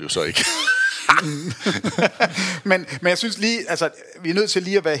 det hjælper jo så ikke. men jeg synes lige... Altså, vi er nødt til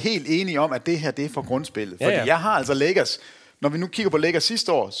lige at være helt enige om, at det her, det er for grundspillet. Fordi jeg har altså Lakers Når vi nu kigger på Lakers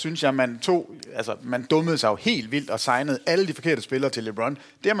sidste år, synes jeg, man dummede sig jo helt vildt og signede alle de forkerte spillere til LeBron.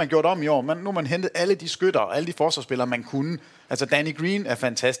 Det har man gjort om i år. Nu har man hentet alle de skytter og alle de forsvarsspillere, man kunne. Altså Danny Green er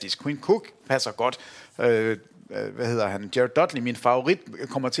fantastisk. Quinn Cook passer godt. Jared Dudley, min favorit,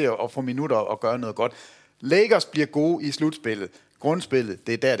 kommer til at få minutter og gøre noget godt. Lakers bliver gode i slutspillet. Grundspillet,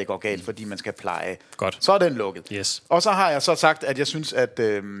 det er der, det går galt, fordi man skal pleje. Godt. Så er den lukket. Yes. Og så har jeg så sagt, at jeg synes, at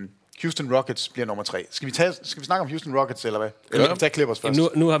Houston Rockets bliver nummer 3. Skal vi snakke om Houston Rockets, eller hvad? Eller skal vi tage Clippers først?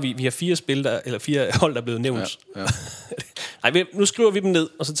 Nu har vi har 4 hold, der er blevet nævnt. Ja. Nej, nu skriver vi dem ned,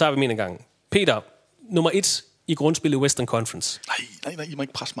 og så tager vi dem en gang. Peter, nummer 1 i grundspillet Western Conference. Nej, I må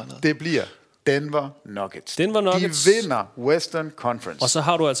ikke presse mig ned. Det bliver Denver Nuggets. De vinder Western Conference. Og så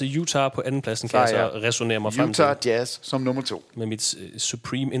har du altså Utah på anden pladsen, kan jeg så resonere mig frem til. Utah Jazz som nummer 2. Med mit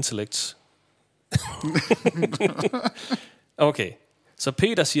supreme intellect. Okay. Så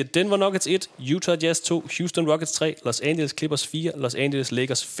Peter siger Denver Nuggets 1, Utah Jazz 2, Houston Rockets 3, Los Angeles Clippers 4, Los Angeles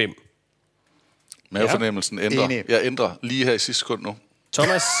Lakers 5. Mavefornemmelsen ændrer. Jeg ændrer lige her i sidste sekund nu.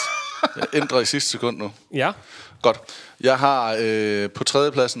 Thomas? Jeg ændrer i sidste sekund nu. Ja. Godt. Jeg har på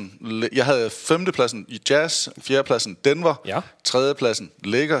 3. pladsen, jeg havde 5. pladsen i Jazz, 4. pladsen Denver, ja. 3. pladsen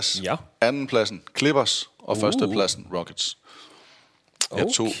Lakers, ja. 2. pladsen Clippers og 1. pladsen Rockets.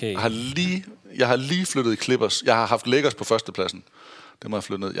 Jeg har lige flyttet i Clippers. Jeg har haft Lakers på 1. pladsen. Det må jeg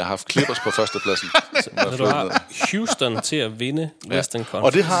flytte ned. Jeg har haft Clippers på 1. pladsen. Så du har Houston til at vinde Western Conference.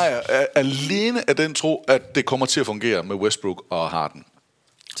 Og det har jeg alene af den tro, at det kommer til at fungere med Westbrook og Harden.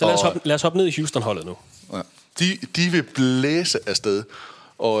 Så lad os hoppe ned i Houston-holdet nu. Ja. De vil blæse afsted.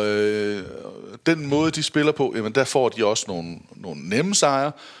 Og den måde, de spiller på, jamen, der får de også nogle nemme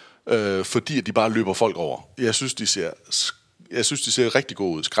sejre, fordi at de bare løber folk over. Jeg synes, de ser rigtig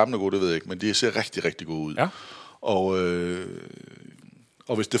gode ud. Skræmmende gode, det ved jeg ikke, men de ser rigtig, rigtig gode ud. Ja.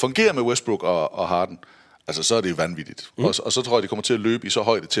 Og hvis det fungerer med Westbrook og Harden, altså, så er det vanvittigt. Og så tror jeg, de kommer til at løbe i så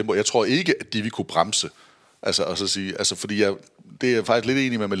højt et tempo. Jeg tror ikke, at de vil kunne bremse. Og så sige, fordi det er jeg faktisk lidt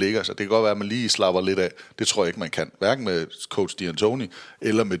enig med Lakers, at det kan godt være, at man lige slapper lidt af. Det tror jeg ikke, man kan. Hverken med coach D'Antoni,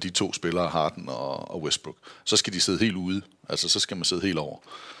 eller med de 2 spillere, Harden og Westbrook. Så skal de sidde helt ude. Altså, så skal man sidde helt over.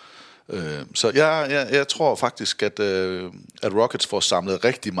 Så jeg tror faktisk, at Rockets får samlet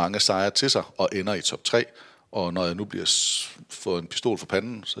rigtig mange sejre til sig, og ender i top 3. Og når jeg nu bliver fået en pistol for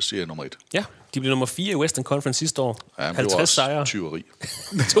panden, så siger jeg nummer 1. Ja, de blev nummer 4 i Western Conference sidste år. Ja, 50 sejre. Tyveri.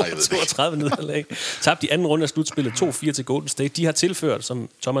 32 nederlag. Tabte i anden runde af slutspillet 2-4 til Golden State. De har tilført, som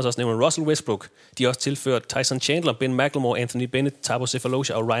Thomas også nævner, Russell Westbrook. De har også tilført Tyson Chandler, Ben McLemore, Anthony Bennett, Thabo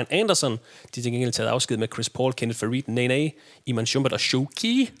Sefolosha og Ryan Anderson. De har til gengæld taget afsked med Chris Paul, Kenneth Faried, Nene, Iman Shumpert og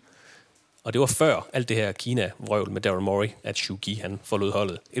Shoki. Og det var før alt det her Kina-vrøvl med Daryl Morey, at Shoki han forlod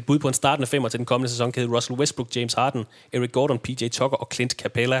holdet. Et bud på en startende 5'er til den kommende sæson kan hedde Russell Westbrook, James Harden, Eric Gordon, PJ Tucker og Clint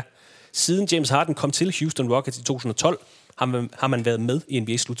Capella. Siden James Harden kom til Houston Rockets i 2012, har man været med i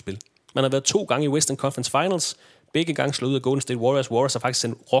NBA-slutspil. Man har været 2 gange i Western Conference Finals. Begge gange slået ud af Golden State Warriors. Warriors har faktisk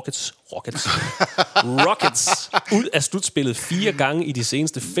sendt Rockets ud af slutspillet 4 gange i de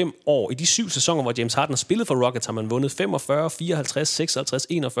seneste 5 år. I de 7 sæsoner, hvor James Harden har spillet for Rockets, har man vundet 45, 54, 56,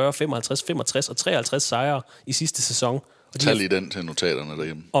 41, 55, 65 og 53 sejre i sidste sæson. Tag lige den til notaterne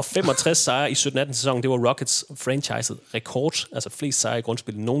derhjemme. Og 65 sejre i 17-18 sæsonen, det var Rockets franchiset rekord, altså flest sejre i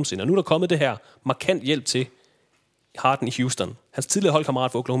grundspillet nogensinde. Og nu er der kommet det her markant hjælp til Harden i Houston. Hans tidligere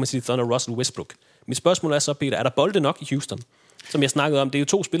holdkammerat for Oklahoma City Thunder, Russell Westbrook. Mit spørgsmål er så, Peter, er der bolde nok i Houston? Som jeg snakkede om, det er jo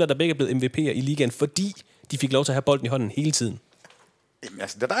 2 spillere, der begge er blevet MVP'er i ligaen, fordi de fik lov til at have bolden i hånden hele tiden. Jamen,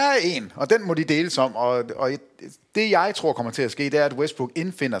 altså, der er en, og den må de deles om. Og det, jeg tror kommer til at ske, det er, at Westbrook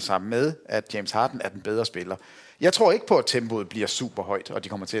indfinder sig med, at James Harden er den bedre spiller. Jeg tror ikke på, at tempoet bliver super højt, og de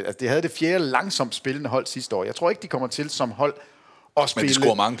kommer til. Altså, det havde det 4. langsomt spillende hold sidste år. Jeg tror ikke, de kommer til som hold at spille. Men de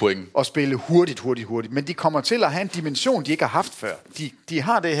scorer mange point. Og spille hurtigt. Men de kommer til at have en dimension, de ikke har haft før. De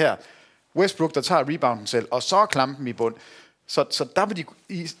har det her Westbrook, der tager rebounden selv, og så er klampen i bund. Så der vil de,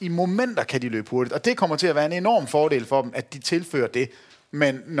 i momenter kan de løbe hurtigt, og det kommer til at være en enorm fordel for dem, at de tilfører det.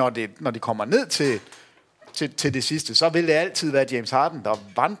 Men når de kommer ned til det sidste, så vil det altid være James Harden, der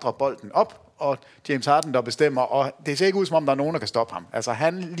vandrer bolden op, og James Harden, der bestemmer, og det ser ikke ud, som om der er nogen, der kan stoppe ham. Altså,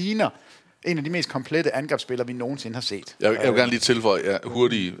 han ligner en af de mest komplette angrebsspillere, vi nogensinde har set. Jeg vil gerne lige tilføje,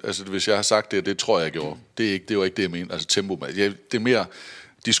 hurtigt, altså hvis jeg har sagt det tror jeg, jeg gjorde. Det var ikke det, jeg mener. Altså tempo, det er mere,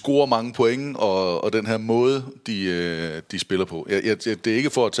 de scorer mange point, og den her måde, de spiller på. Det er ikke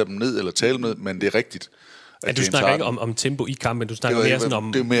for at tage dem ned eller tale med, men det er rigtigt. Ja, du snakker ikke om tempo i kampen, du snakker mere sådan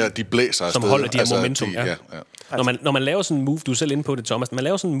om... Det er mere, de blæser afsted. Som holder de her momentum, ja. Når man laver sådan en move, du er selv inde på det, Thomas, når man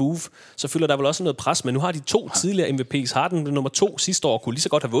laver sådan en move, så følger der vel også noget pres, men nu har de 2 tidligere MVP's. Harden nummer 2 sidste år kunne lige så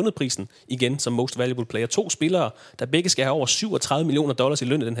godt have vundet prisen igen som Most Valuable Player. 2 spillere, der begge skal have over $37 million i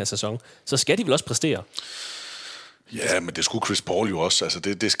løn i den her sæson. Så skal de vel også præstere? Ja, men det skulle Chris Paul jo også. Altså,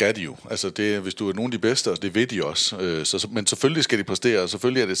 det skal de jo. Altså, hvis du er nogen af de bedste, og det ved de også. Men selvfølgelig skal de præstere, og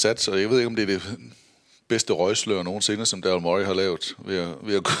selvfølgelig er det sat, så jeg ved ikke, om det er det bedste røgslør nogensinde, som Daryl Morey har lavet,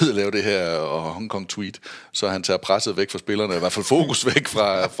 ved at gå ud og lave det her og Hong Kong tweet, så han tager presset væk fra spillerne, i hvert fald fokus væk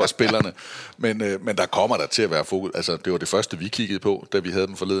fra spillerne. Men der kommer der til at være fokus. Altså, det var det første, vi kiggede på, da vi havde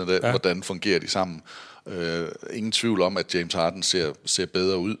dem forleden dag, hvordan fungerer de sammen. Ingen tvivl om, at James Harden ser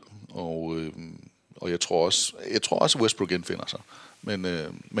bedre ud, og jeg tror også, at Westbrook indfinder sig.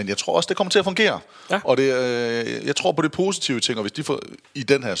 Men jeg tror også, det kommer til at fungere. Ja. Og jeg tror på det positive ting, og hvis de får i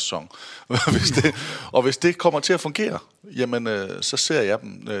den her sæson, hvis det kommer til at fungere, jamen så ser jeg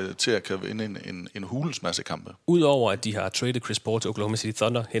dem til at kan vinde en hulens masse kampe. Udover at de har traded Chris Paul til Oklahoma City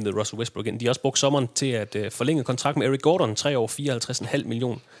Thunder, hentet Russell Westbrook ind, de har også brugt sommeren til at forlænge kontrakt med Eric Gordon, 3 år, $54,5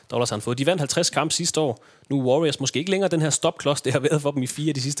 million han fået. De vandt 50 kampe sidste år. Nu er Warriors måske ikke længere den her stopklods, det har været for dem i 4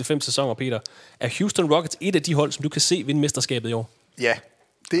 af de sidste 5 sæsoner, Peter. Er Houston Rockets et af de hold, som du kan se vinde mesterskabet i år? Ja,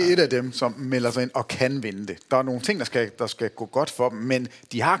 det er et af dem, som melder sig ind og kan vinde det. Der er nogle ting, der skal gå godt for dem, men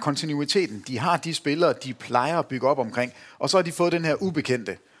de har kontinuiteten. De har de spillere, de plejer at bygge op omkring. Og så har de fået den her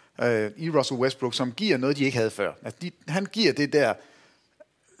ubekendte i Russell Westbrook, som giver noget, de ikke havde før. Altså, han giver det der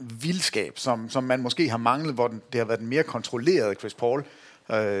vildskab, som man måske har manglet, hvor det har været den mere kontrollerede Chris Paul,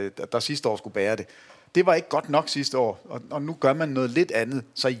 der sidste år skulle bære det. Det var ikke godt nok sidste år, og nu gør man noget lidt andet.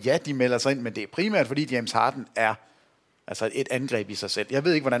 Så ja, de melder sig ind, men det er primært, fordi James Harden er altså et angreb i sig selv. Jeg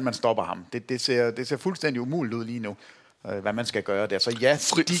ved ikke, hvordan man stopper ham. Det ser fuldstændig umuligt ud lige nu, hvad man skal gøre der. Så ja,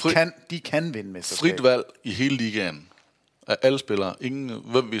 de kan vinde mesterskab. Frit valg i hele ligaen af alle spillere.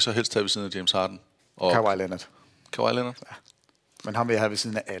 Hvem vil så helst have ved siden af James Harden? Kawhi Leonard. Kawhi Leonard? Ja. Men ham vil jeg have ved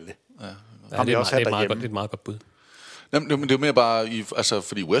siden af alle. Ja, det er et meget godt bud. Jamen, det er mere bare,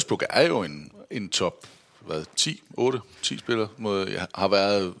 fordi Westbrook er jo en top 10 spillere, har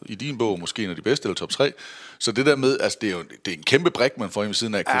været i din bog måske en af de bedste, eller top 3. Så det der med, altså det er en kæmpe brik, man får ind ved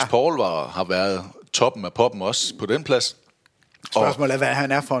siden af. Chris Paul har været toppen af poppen også på den plads. Spørgsmålet er, hvad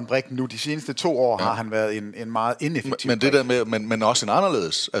han er for en brik nu. De seneste 2 år har han været en meget ineffektiv men det der med, men også en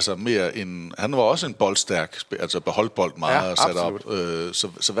anderledes, altså mere han var også en boldstærk, altså beholdt bold meget og sat op.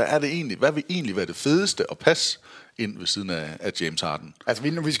 Så hvad er det egentlig? Hvad vil egentlig være det fedeste at passe ind ved siden af James Harden? Altså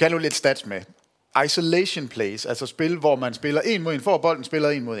vi skal jo lidt stats med. Isolation plays, altså spil, hvor man spiller 1 mod 1, får bolden, spiller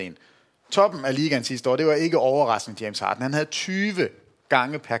 1 mod 1. Toppen af ligaen sidste år, det var ikke overraskende James Harden. Han havde 20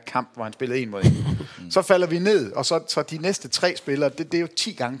 gange per kamp, hvor han spillede 1 mod 1. Så falder vi ned, og så de næste 3 spillere, det er jo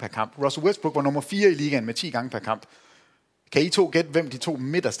 10 gange per kamp. Russell Westbrook var nummer 4 i ligaen med 10 gange per kamp. Kan I to gætte, hvem de 2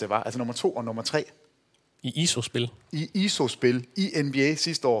 midterste var? Altså nummer 2 og nummer 3? I ISO-spil? I ISO-spil i NBA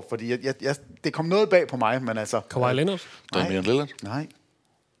sidste år, fordi det kom noget bag på mig, men altså... Kawhi Leonard? Damian Lillard? Nej.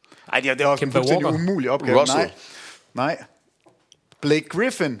 Ej, det er også en fuldstændig umulig opgave. Russell? Nej. Blake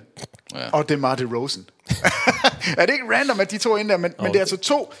Griffin og DeMar DeRozan. Er det ikke random, at de 2 ind der? Men det er altså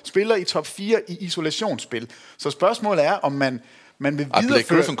 2 spillere i top 4 i isolationsspil. Så spørgsmålet er, om man vil videreføre... Blake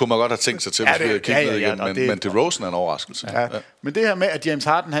Griffin kunne man godt have tænkt sig til, hvis vi havde kigget igen, men DeRozan er en overraskelse. Ja. Men det her med, at James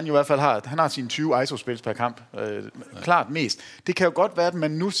Harden, han jo i hvert fald har sine 20 ISO-spils per kamp, klart mest. Det kan jo godt være, at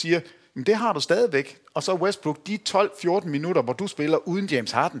man nu siger, men det har du stadigvæk. Og så Westbrook, de 12-14 minutter, hvor du spiller uden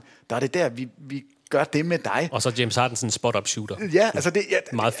James Harden, der er det der, vi gør det med dig. Og så James Harden sådan en spot-up shooter. Ja, altså det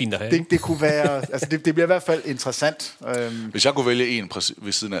meget fint at have. Det kunne være, altså det bliver i hvert fald interessant. Hvis jeg kunne vælge en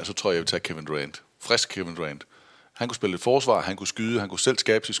ved siden af, så tror jeg vil tage Kevin Durant. Frisk Kevin Durant. Han kunne spille et forsvar, han kunne skyde, han kunne selv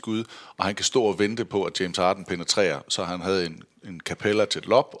skabe sit skud, og han kan stå og vente på, at James Harden penetrerer, så han havde en Capella til et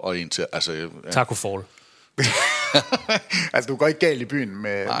lob, og en til... Altså, Taco Fall. Altså, du går ikke galt i byen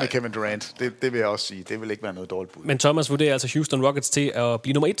med Kevin Durant. Det vil jeg også sige. Det vil ikke være noget dårligt bud. Men Thomas vurderer altså Houston Rockets til at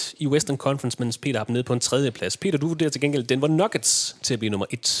blive nummer 1 i Western Conference, mens Peter er nede på en 3. plads. Peter, du vurderer til gengæld Denver Nuggets til at blive nummer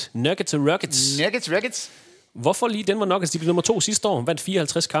 1. Nuggets og Rockets. Nuggets. Hvorfor lige Denver Nuggets? De blev nummer 2 sidste år, vandt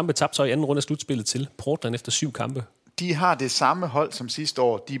 54 kampe, tabte så i anden runde af slutspillet til Portland efter 7 kampe. De har det samme hold som sidste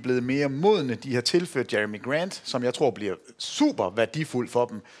år. De er blevet mere modne. De har tilført Jeremy Grant, som jeg tror bliver super værdifuld for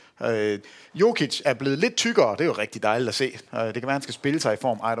dem. Jokic er blevet lidt tykkere, det er jo rigtig dejligt at se. Det kan være, han skal spille sig i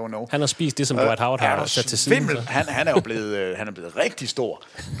form, I don't know. Han har spist det, som Dwight Howard har sat til siden. Han er jo blevet rigtig stor.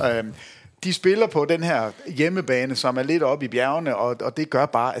 De spiller på den her hjemmebane, som er lidt oppe i bjergene, og det gør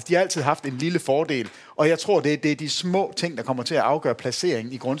bare, altså de har altid haft en lille fordel, og jeg tror, det er de små ting, der kommer til at afgøre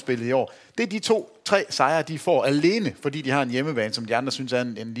placeringen i grundspillet i år. Det er de 2-3 sejre, de får alene, fordi de har en hjemmebane, som de andre synes er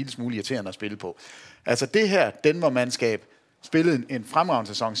en lille smule irriterende at spille på. Altså det her Denver-mandskab spillede en fremragende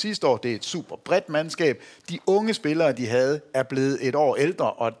sæson sidste år, det er et super bredt mandskab. De unge spillere, de havde, er blevet et år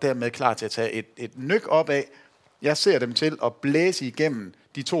ældre, og dermed klar til at tage et nyk opad. Jeg ser dem til at blæse igennem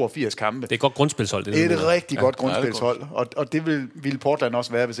de 82 kampe. Det er et godt grundspilshold. Det er et rigtig godt grundspilshold, og det ville Portland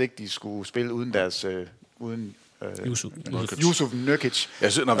også være, hvis ikke de skulle spille uden Jusuf Nurkic.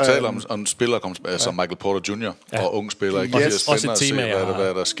 Jeg synes, når vi taler om spillere som Michael Porter Jr. Og unge spillere, det er spændende at se,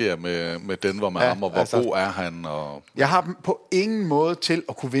 hvad der sker med Denver med ham, og hvor god er han. Og... Jeg har dem på ingen måde til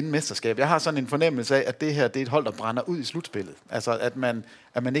at kunne vinde mesterskab. Jeg har sådan en fornemmelse af, at det her det er et hold, der brænder ud i slutspillet. Altså,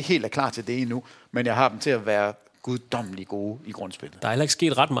 at man ikke helt er klar til det endnu, men jeg har dem til at være guddommeligt gode i grundspillet. Der er heller ikke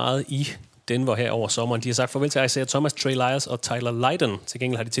sket ret meget i Denver her over sommeren. De har sagt farvel til Isaiah Thomas, Trey Lyles og Tyler Lydon. Til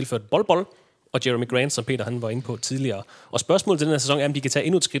gengæld har de tilført Bol og Jeremy Grant, som Peter han var inde på tidligere. Og spørgsmålet til den her sæson er, om de kan tage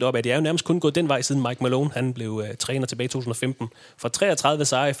endnu et skridt op af. Det er jo nærmest kun gået den vej, siden Mike Malone han blev træner tilbage i 2015. Fra 33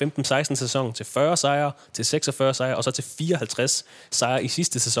 sejre i 15-16 sæson til 40 sejre, til 46 sejre, og så til 54 sejre i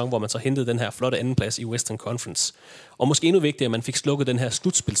sidste sæson, hvor man så hentede den her flotte andenplads i Western Conference. Og måske endnu vigtigere, at man fik slukket den her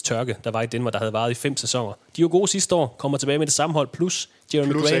slutspilstørke, der var i Denver, der havde varet i 5 sæsoner. De var gode sidste år, kommer tilbage med det samme hold, plus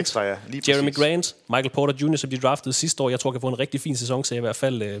Jeremy Grant, Michael Porter Jr., som de draftede sidste år. Jeg tror, kan få en rigtig fin sæson, så i hvert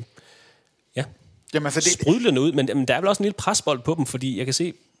fald... Jamen, altså det... sprudlende ud, men der er vel også en lille presbold på dem, fordi jeg kan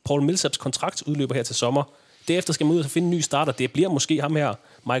se, Paul Millsaps kontrakt udløber her til sommer. Derefter skal man ud og finde en ny starter. Det bliver måske ham her,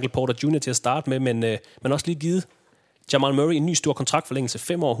 Michael Porter Jr. til at starte med, men også lige givet Jamal Murray en ny stor kontraktforlængelse,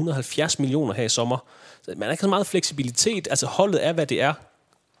 5 år, 170 millioner her i sommer. Så man har ikke så meget fleksibilitet, altså holdet er, hvad det er.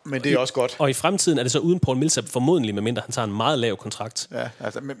 Men det er også godt. Og i fremtiden er det så uden Paul Millsap formodentlig, medmindre han tager en meget lav kontrakt. Ja,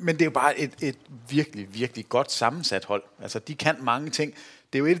 altså, men det er jo bare et virkelig, virkelig godt sammensat hold. Altså, de kan mange ting.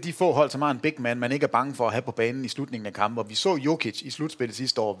 Det er jo et af de få hold, som har en big man, man ikke er bange for at have på banen i slutningen af kampen. Og vi så Jokic i slutspillet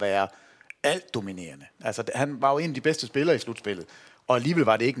sidste år være alt dominerende. Altså, han var jo en af de bedste spillere i slutspillet. Og alligevel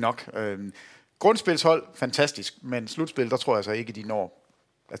var det ikke nok. Grundspilshold, fantastisk. Men slutspil, der tror jeg så ikke, de når.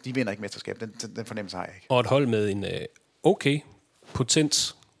 Altså, de vinder ikke mesterskab. Den fornemmelse har jeg ikke. Og et hold med en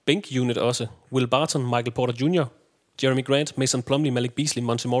potent bænk-unit også. Will Barton, Michael Porter Jr., Jeremy Grant, Mason Plumlee, Malik Beasley,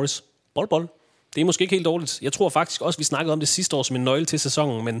 Monty Morris. Bol. Det er måske ikke helt dårligt. Jeg tror faktisk også, vi snakkede om det sidste år som en nøgle til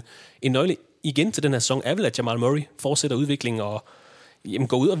sæsonen, men en nøgle igen til den her sæson er vel, at Jamal Murray fortsætter udviklingen og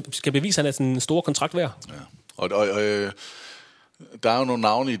går ud og skal bevise, at han er sådan en stor kontrakt værd. Ja. Og der er jo nogle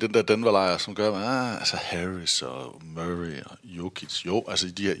navne i den der Denver-lejr, som gør, altså Harris og Murray og Jokic. Jo, altså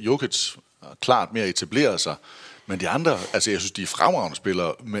Jokic er klart mere etableret sig, men de andre, altså jeg synes, de er fremragende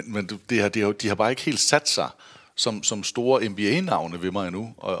spillere, men de har bare ikke helt sat sig som store NBA-navne ved mig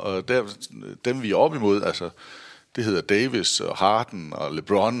endnu. Og dem vi er op imod, altså det hedder Davis og Harden og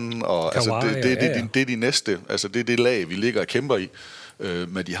LeBron, og Kawhi, altså det er de næste, altså det er det lag, vi ligger og kæmper i.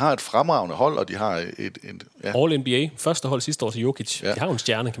 Men de har et fremragende hold, og de har All NBA, første hold sidste år til Jokic. Ja. De har jo en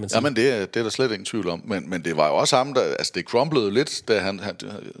stjerne, kan man sige. Jamen, det er der slet ingen tvivl om. Men det var jo også ham, der... Altså, det crumblede lidt, da han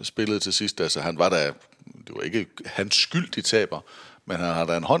spillede til sidst. Altså, han var der... Det var ikke hans skyld, de taber, men han har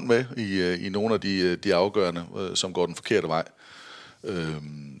da en hånd med i nogle af de afgørende, som går den forkerte vej.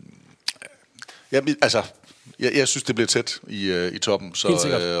 Jeg synes, det bliver tæt i toppen, så,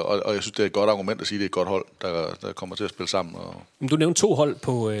 og jeg synes, det er et godt argument at sige, at det er et godt hold, der kommer til at spille sammen. Du nævnte 2 hold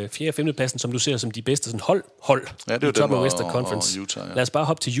på 4. og 5. pladsen, som du ser som de bedste sådan hold ja, det i toppen af Western Conference. Og Utah, ja. Lad os bare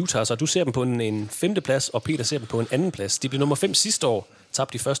hoppe til Utah, så du ser dem på en 5. plads, og Peter ser dem på en 2. plads. De blev nummer 5 sidste år,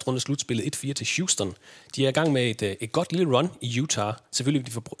 tabte de første runde slutspillet 1-4 til Houston. De er i gang med et godt lille run i Utah.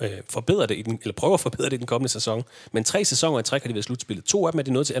 Selvfølgelig vil de forbedre det eller prøve at forbedre det i den kommende sæson. Men 3 sæsoner i træk har de været slutspillet. 2 af dem er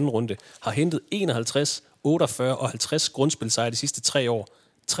de nået til anden runde. Har hentet 51, 48 og 50 grundspilsejre de sidste 3 år.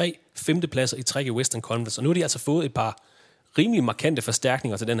 3 femtepladser i træk i Western Conference. Og nu har de altså fået et par rimelig markante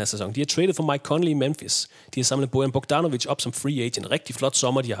forstærkninger til den her sæson. De har traded for Mike Conley i Memphis. De har samlet Bojan Bogdanovic op som free agent. Rigtig flot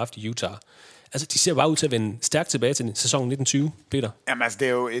sommer, de har haft i Utah. Altså, de ser bare ud til at vende stærkt tilbage til sæsonen 1920, Peter. Jamen, altså, det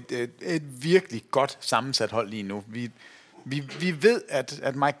er jo et virkelig godt sammensat hold lige nu. Vi ved,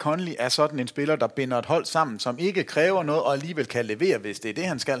 at Mike Conley er sådan en spiller, der binder et hold sammen, som ikke kræver noget, og alligevel kan levere, hvis det er det,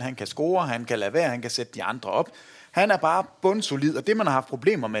 han skal. Han kan score, han kan lade være, han kan sætte de andre op. Han er bare bundsolid, og det, man har haft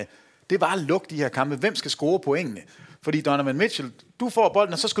problemer med, det var at lukke de her kampe. Hvem skal score pointene? Fordi Donovan Mitchell, du får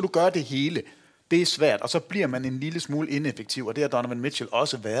bolden, og så skal du gøre det hele. Det er svært, og så bliver man en lille smule ineffektiv, og det har Donovan Mitchell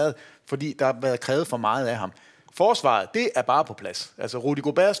også været, fordi der har været krævet for meget af ham. Forsvaret, det er bare på plads. Altså, Rudy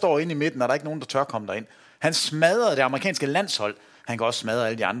Gobert står inde i midten, og der er ikke nogen, der tør komme derind. Han smadrede det amerikanske landshold. Han kan også smadre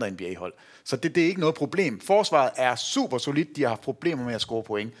alle de andre NBA-hold. Så det er ikke noget problem. Forsvaret er super solidt. De har haft problemer med at score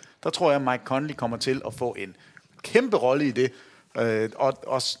point. Der tror jeg, at Mike Conley kommer til at få en kæmpe rolle i det.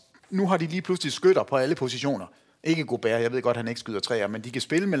 Og nu har de lige pludselig skytter på alle positioner. Ikke Gobert, jeg ved godt, han ikke skyder træer, men de kan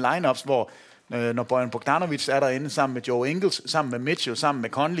spille med lineups, hvor når Bojan Bogdanovic er derinde sammen med Joe Ingles, sammen med Mitchell, sammen med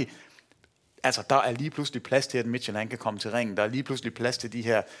Conley, altså der er lige pludselig plads til, at Mitchell han kan komme til ringen. Der er lige pludselig plads til de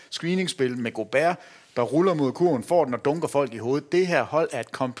her screeningsspil med Gobert, der ruller mod kurven, får den og dunker folk i hovedet. Det her hold er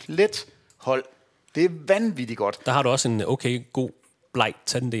et komplet hold. Det er vanvittigt godt. Der har du også en okay god blight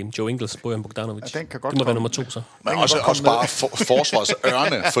tandem, Joe Ingles, Bojan Bogdanovic. Ja, den kan godt det må være nummer 2, så. Men også bare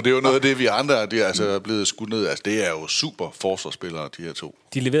forsvarsørne, for det er jo noget af det, vi andre de er blevet skudt ned. Altså, det er jo super forsvarsspillere, de her to.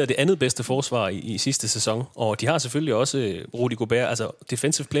 De leverede det andet bedste forsvar i sidste sæson, og de har selvfølgelig også Rudy Gobert, altså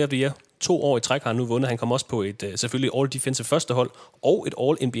Defensive Player of the Year. 2 år i træk har han nu vundet. Han kom også på et selvfølgelig All-Defensive første hold og et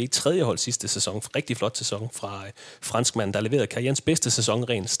All-NBA tredje hold sidste sæson. Rigtig flot sæson fra franskmanden, der leverede karrierens bedste sæson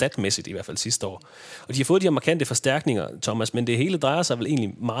rent statmæssigt i hvert fald sidste år. Og de har fået de her markante forstærkninger, Thomas, men det hele drejer sig vel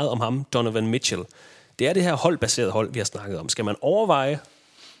egentlig meget om ham, Donovan Mitchell. Det er det her holdbaserede hold, vi har snakket om. Skal man overveje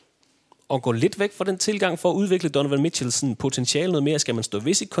at gå lidt væk fra den tilgang for at udvikle Donovan Mitchells potentiale noget mere? Skal man stå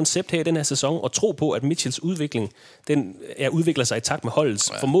ved sit koncept her i den her sæson og tro på, at Mitchells udvikling den udvikler sig i takt med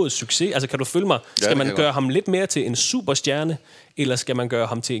holdets formodet succes? Altså kan du følge mig? Skal man gøre ham lidt mere til en superstjerne, eller skal man gøre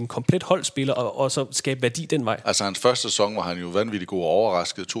ham til en komplet holdspiller og så skabe værdi den vej? Altså hans første sæson var han jo vanvittigt god og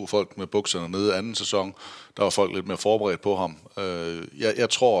overrasket. 2 folk med bukserne nede. Anden sæson, der var folk lidt mere forberedt på ham. Jeg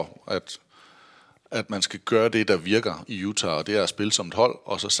tror, at man skal gøre det, der virker i Utah, og det er at spille som et hold,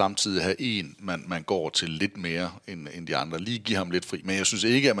 og så samtidig have en, man går til lidt mere end de andre. Lige give ham lidt fri. Men jeg synes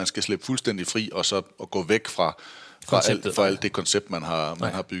ikke, at man skal slippe fuldstændig fri, og så at gå væk fra alt det koncept, man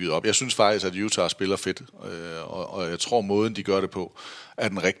har bygget op. Jeg synes faktisk, at Utah spiller fedt, og jeg tror, måden, de gør det på, er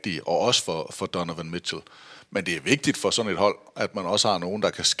den rigtige, og også for Donovan Mitchell. Men det er vigtigt for sådan et hold, at man også har nogen, der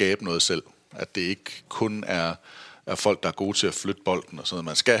kan skabe noget selv. At det ikke kun er folk, der er gode til at flytte bolden og sådan noget.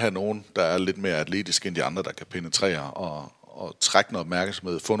 Man skal have nogen, der er lidt mere atletiske end de andre, der kan penetrere og trække noget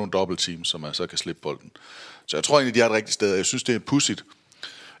opmærksomhed, få nogle dobbeltteams, så man så kan slippe bolden. Så jeg tror egentlig, de er et rigtigt sted. Jeg synes, det er pudsigt.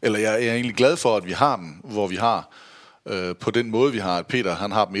 Eller jeg er egentlig glad for, at vi har dem, hvor vi har på den måde, vi har. Peter,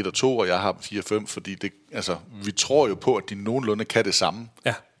 han har dem 1 og 2, og jeg har dem 4-5, fordi vi tror jo på, at de nogenlunde kan det samme,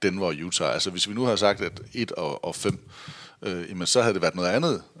 Denver og Utah. Altså hvis vi nu har sagt, at 1 og 5, jamen så havde det været noget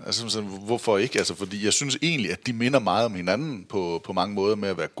andet. Altså, hvorfor ikke? Altså, fordi jeg synes egentlig, at de minder meget om hinanden på mange måder med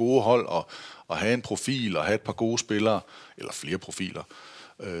at være gode hold og have en profil og have et par gode spillere, eller flere profiler.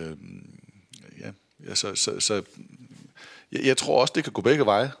 Jeg tror også, det kan gå begge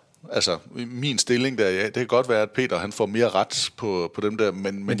veje. Altså, min stilling der, det kan godt være, at Peter han får mere ret på dem der,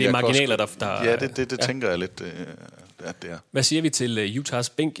 men det er marginaler, der... Ja, det tænker jeg lidt, at det er. Hvad siger vi til Utahs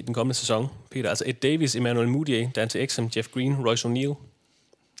bænk i den kommende sæson, Peter? Altså Ed Davis, Emmanuel Mudiay, Dante Exum, Jeff Green, Royce O'Neal.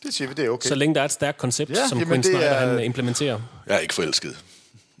 Det siger vi, det er okay. Så længe der er et stærkt koncept, som Quinn Snyder han implementerer. Jeg er ikke forelsket.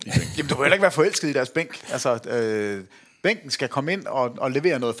 Jamen, du kan heller ikke være forelsket i deres bænk. Altså, bænken skal komme ind og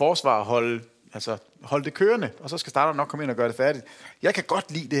levere noget forsvar og holde det kørende, og så skal starteren nok komme ind og gøre det færdigt. Jeg kan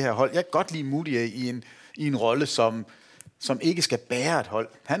godt lide det her hold. Jeg kan godt lide Mudiay i en rolle, som ikke skal bære et hold.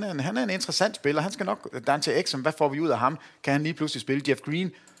 Han er en interessant spiller. Han skal nok... Dante Exum, hvad får vi ud af ham? Kan han lige pludselig spille? Jeff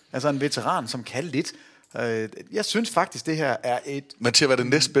Green, altså en veteran, som kan lidt. Jeg synes faktisk, det her er et... Men til at være det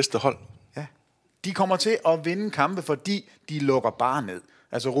næstbedste hold? Ja. De kommer til at vinde kampe, fordi de lukker bare ned.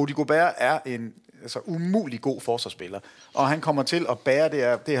 Altså, Rudy Gobert er en umulig god forsvarsspiller, og han kommer til at bære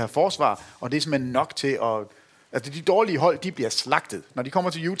det her forsvar, og det er simpelthen nok til at... Altså, de dårlige hold, de bliver slagtet. Når de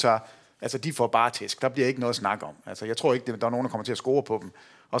kommer til Utah, altså, de får bare tæsk. Der bliver ikke noget at snakke om. Altså, jeg tror ikke, der er nogen, der kommer til at score på dem.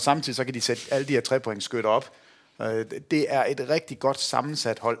 Og samtidig så kan de sætte alle de her 3-pointsskytter op. Det er et rigtig godt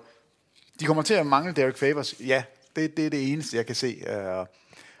sammensat hold. De kommer til at mangle Derek Favors. Ja, det er det eneste, jeg kan se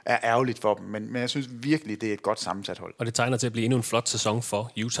er ærgerligt for dem. Men jeg synes virkelig, det er et godt sammensat hold. Og det tegner til at blive endnu en flot sæson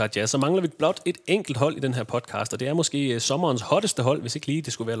for Utah Jazz. Så mangler vi blot et enkelt hold i den her podcast, og det er måske sommerens hotteste hold, hvis ikke lige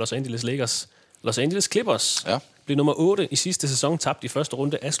det skulle være Los Angeles Lakers. Los Angeles Clippers blev nummer 8 i sidste sæson, tabt i første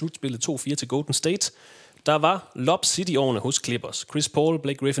runde af slutspillet 2-4 til Golden State. Der var Lob City-årene hos Clippers. Chris Paul,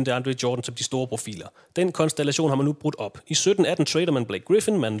 Blake Griffin, DeAndre Jordan som de store profiler. Den konstellation har man nu brudt op. I 17-18 trader man Blake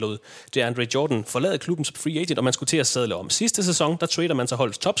Griffin, man lod DeAndre Jordan forlade klubben som free agent, og man skulle til at sadle om. Sidste sæson, der trader man så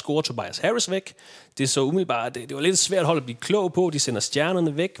holdets topscorer Tobias Harris væk. Det så umiddelbart, det var lidt svært hold at blive klog på. De sender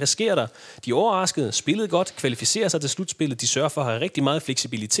stjernerne væk. Hvad sker der? De er overraskede, spillede godt, kvalificerer sig til slutspillet. De sørger for at have rigtig meget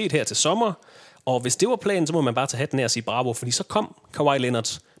fleksibilitet her til sommer. Og hvis det var planen, så må man bare tage hatten af og sige bravo, fordi så kom Kawhi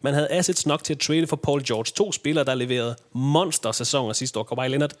Leonard. Man havde assets nok til at trade for Paul George. 2 spillere, der leverede monster-sæsoner sidste år. Kawhi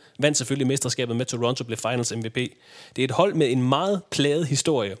Leonard vandt selvfølgelig mesterskabet med Toronto, blev Finals MVP. Det er et hold med en meget plaget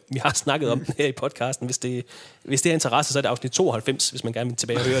historie. Vi har snakket om den her i podcasten. Hvis det er interesse, så er det afsnit 92, hvis man gerne vil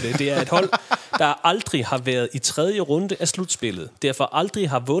tilbage og høre det. Det er et hold, der aldrig har været i 3. runde af slutspillet. Derfor aldrig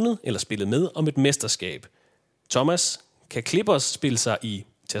har vundet eller spillet med om et mesterskab. Thomas, kan Clippers spille sig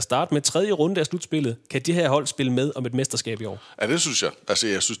til at starte med 3. runde af slutspillet? Kan det her hold spille med om et mesterskab i år? Ja, det synes jeg. Altså,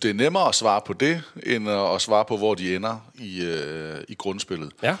 jeg synes, det er nemmere at svare på det, end at svare på, hvor de ender i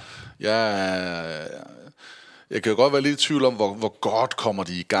grundspillet. Ja. Jeg kan jo godt være lidt i tvivl om, hvor godt kommer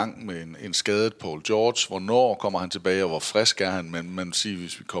de i gang med en skadet Paul George. Hvornår kommer han tilbage, og hvor frisk er han? Men man siger,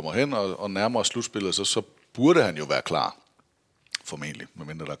 hvis vi kommer hen og nærmer os slutspillet, så burde han jo være klar. formentlig,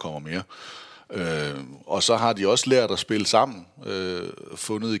 medmindre der kommer mere. Og så har de også lært at spille sammen,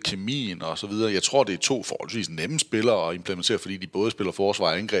 fundet kemien og så videre. Jeg tror, det er 2 forholdsvis nemme spillere at implementere, fordi de både spiller forsvar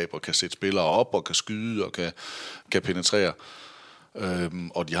og angreb, og kan sætte spillere op, og kan skyde, og kan penetrere.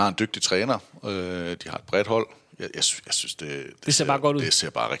 Og de har en dygtig træner. De har et bredt hold. Jeg synes, det ser bare godt ud. Det ser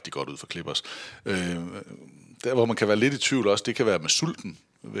bare rigtig godt ud for Clippers. Der, hvor man kan være lidt i tvivl også, det kan være med sulten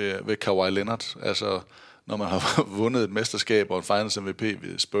ved Kawhi Leonard. Altså, når man har vundet et mesterskab og en Finals MVP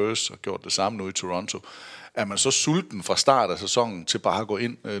ved Spurs og gjort det samme nu i Toronto, er man så sulten fra start af sæsonen til bare at gå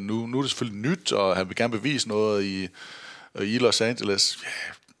ind? Nu er det selvfølgelig nyt, og han vil gerne bevise noget i Los Angeles.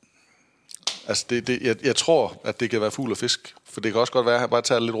 Altså, jeg tror, at det kan være fugl og fisk. For det kan også godt være, at han bare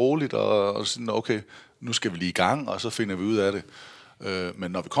tager det lidt roligt og sådan, okay, nu skal vi lige i gang, og så finder vi ud af det.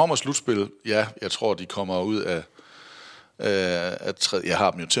 Men når vi kommer til slutspil, ja, jeg tror, de kommer ud af jeg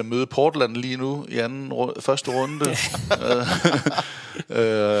har dem jo til at møde Portland lige nu i første runde.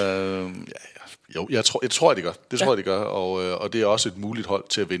 Jeg tror, de gør. Det tror jeg, de gør, og det er også et muligt hold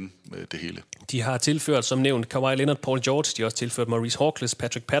til at vinde det hele. De har tilført, som nævnt, Kawhi Leonard, Paul George. De har også tilført Maurice Harkless,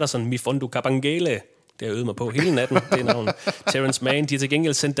 Patrick Patterson, Mfiondu Kabengele. Det har jeg øvet mig på hele natten, det er navnet. Terrence Mann. De har til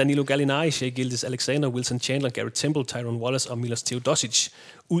gengæld sendt Danilo Gallinari, Shai Gilgeous-Alexander, Wilson Chandler, Gary Temple, Tyrone Wallace og Milos Teodosic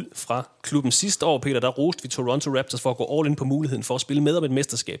ud fra klubben. Sidste år, Peter, der roste vi Toronto Raptors for at gå all in på muligheden for at spille med om et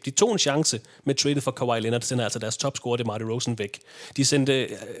mesterskab. De tog en chance med tradet for Kawhi Leonard, sender altså deres topscorer, DeMar DeRozan, væk. De sendte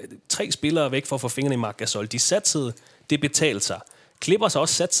 3 spillere væk for at få fingrene i Marc Gasol. De satsede, det betalte sig. Clippers har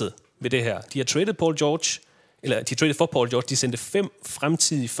også satset ved det her. De har tradet Paul George, eller de traded for Paul George, de sendte 5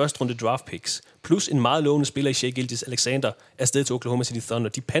 fremtidige første-runde draft picks, plus en meget lovende spiller i Shai Gilgeous-Alexander afsted til Oklahoma City Thunder.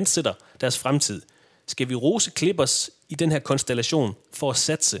 De pantsætter deres fremtid. Skal vi rose Clippers i den her konstellation for at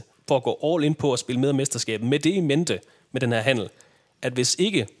satse, for at gå all in på at spille med mesterskabet, med det i mente med den her handel, at hvis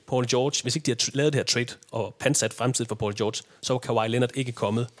ikke Paul George, hvis ikke de har lavet det her trade og pantsat fremtid for Paul George, så var Kawhi Leonard ikke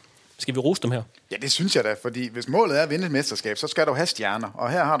kommet. Skal vi rose dem her? Ja, det synes jeg da, fordi hvis målet er at vinde et mesterskab, så skal du have stjerner,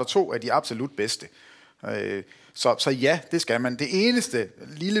 og her har du 2 af de absolut bedste. Så ja, det skal man. Det eneste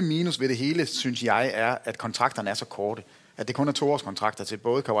lille minus ved det hele, synes jeg, er, at kontrakterne er så korte. At det kun er 2-årskontrakter til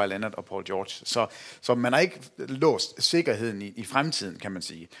både Kawhi Leonard og Paul George. Så man har ikke låst sikkerheden i fremtiden, kan man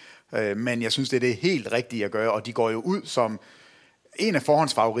sige. Men jeg synes, det er det helt rigtige at gøre, og de går jo ud som en af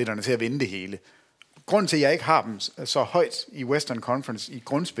forhåndsfavoritterne til at vinde det hele. Grunden til, at jeg ikke har dem så højt i Western Conference i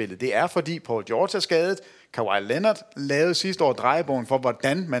grundspillet, det er, fordi Paul George er skadet. Kawhi Leonard lavede sidste år drejebogen for,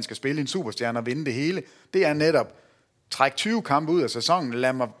 hvordan man skal spille en superstjerne og vinde det hele. Det er netop træk 20 kampe ud af sæsonen.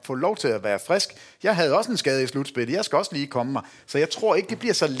 Lad mig få lov til at være frisk. Jeg havde også en skade i slutspillet. Jeg skal også lige komme mig. Så jeg tror ikke, det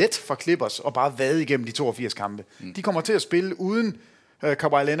bliver så let for Clippers at bare vade igennem de 82 kampe. De kommer til at spille uden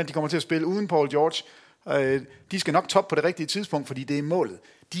Kawhi Leonard. De kommer til at spille uden Paul George. De skal nok toppe på det rigtige tidspunkt, fordi det er målet.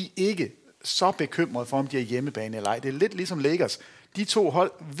 De er ikke så bekymret for, om de er hjemmebane eller ej. Det er lidt ligesom Lakers. De 2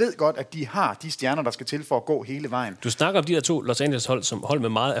 hold ved godt, at de har de stjerner, der skal til for at gå hele vejen. Du snakker om de der 2 Los Angeles hold, som hold med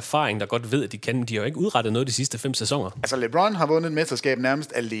meget erfaring, der godt ved, at de kan. De har jo ikke udrettet noget de sidste 5 sæsoner. Altså LeBron har vundet et mesterskab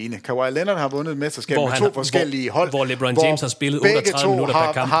nærmest alene. Kawhi Leonard har vundet et mesterskab med 2 forskellige hold. Hvor LeBron James har spillet 38 minutter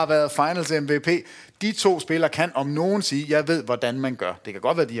per kamp. Har været Finals MVP. De 2 spillere kan om nogen sige, jeg ved, hvordan man gør. Det kan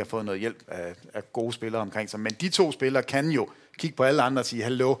godt være, at de har fået noget hjælp af gode spillere omkring sig, men de 2 spillere kan jo kigge på alle andre og sige,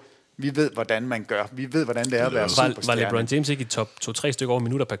 hallo, vi ved, hvordan man gør. Vi ved, hvordan det er at være superstjerne. Var LeBron James ikke i top 2-3 stykker over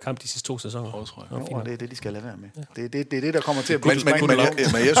minutter per kamp de sidste 2 sæsoner? Det er det, de skal lade være med. Ja. Det er det, der kommer til at blive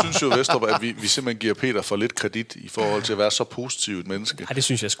men jeg synes jo, Vestrup, at vi simpelthen giver Peter for lidt kredit i forhold til at være så positiv et menneske. Nej, det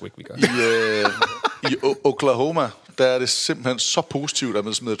synes jeg sgu ikke, vi gør. I Oklahoma, der er det simpelthen så positivt, at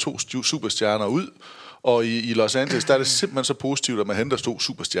man smider 2 superstjerner ud. Og i Los Angeles, der er det simpelthen så positivt, at man henter 2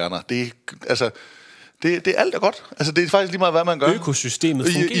 superstjerner. Det er alt er godt. Altså, det er faktisk lige meget, hvad man gør. Økosystemet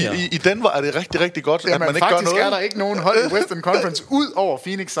fungerer. I Denver er det rigtig, rigtig godt, at man ikke gør noget. Faktisk er der ikke nogen hold i Western Conference ud over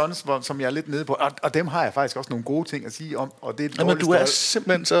Phoenix Suns, som jeg er lidt nede på. Og dem har jeg faktisk også nogle gode ting at sige om. Og det er du er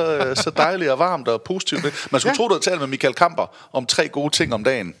simpelthen så dejlig og varmt og positiv. Man skulle tro, du havde talt med Michael Kamper om 3 gode ting om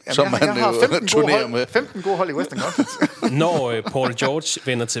dagen, som man turnerer med. 15 gode hold i Western Conference. Når Paul George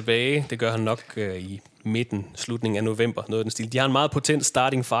vender tilbage, det gør han nok i slutningen af november, noget af den stil. De har en meget potent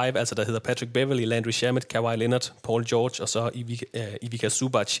starting 5, altså der hedder Patrick Beverley, Landry Shamet, Kawhi Leonard, Paul George og så Ivica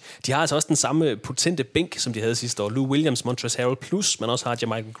Zubac. De har altså også den samme potente bænk, som de havde sidste år. Lou Williams, Montrezl Harrell plus, man også har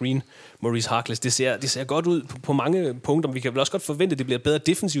Jermichael Green, Maurice Harkless. Det ser godt ud på mange punkter. Vi kan vel også godt forvente, at det bliver et bedre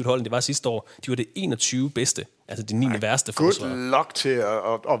defensivt hold, end det var sidste år. De var det 21. bedste, altså det 9. værste forsvar. Good luck til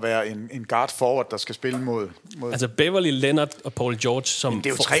at være en guard forward, der skal spille mod... Altså Beverley, Leonard og Paul George som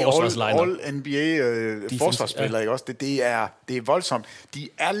forsvarslinjer. Det er jo 3 all-NBA forsvarsspillere, ikke også? Det er voldsomt. De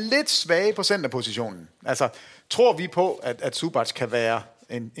er lidt svage på centerpositionen. Altså, tror vi på, at Zubac kan være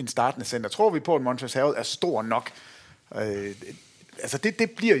en startende center? Tror vi på, at Montrezl Harrell er stor nok? altså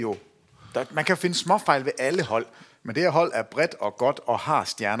det bliver jo... Man kan finde småfejl ved alle hold, men det her hold er bredt og godt og har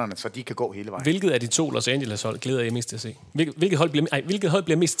stjernerne, så de kan gå hele vejen. Hvilket af de 2 Los Angeles hold glæder jeg mest til at se? Hvilket hold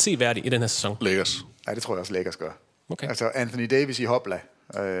bliver mest seværdigt i den her sæson? Lakers. Ja, det tror jeg også Lakers gør. Okay. Altså Anthony Davis i hopla.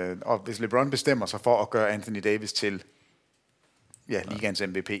 Og hvis LeBron bestemmer sig for at gøre Anthony Davis til ligaens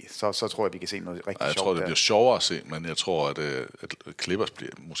MVP, så tror jeg, vi kan se noget rigtig sjovt. Jeg tror, det bliver sjovere at se, men jeg tror, at Clippers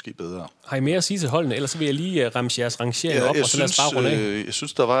bliver måske bedre. Har I mere at sige til holdene? Ellers vil jeg lige ramse jeres rangering op, og så lad os bare runde af. Jeg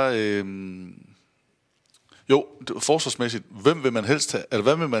synes, der var... forsvarsmæssigt, hvem vil man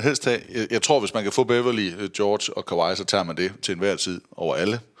helst have? Jeg tror, hvis man kan få Beverly, George og Kawhi, så tager man det til enhver tid over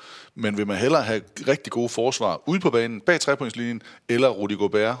alle. Men vil man hellere have rigtig gode forsvar ude på banen, bag trepointslinjen, eller Rudy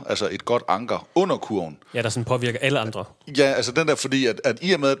Gobert, altså et godt anker under kurven? Ja, der sådan påvirker alle andre. Ja, altså den der, fordi at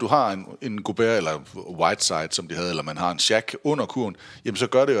i og med, at du har en Gobert eller Whiteside, som de havde, eller man har en Shaq under kurven, jamen så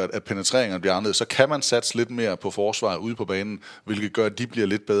gør det jo, at penetreringerne bliver anderledes. Så kan man satse lidt mere på forsvaret ude på banen, hvilket gør, at de bliver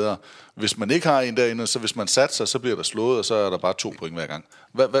lidt bedre. Hvis man ikke har en derinde, så hvis man satser, så bliver der slået, og så er der bare 2 point hver gang.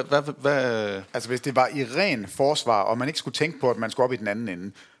 Hvad? Altså hvis det var i ren forsvar, og man ikke skulle tænke på, at man skulle op i den anden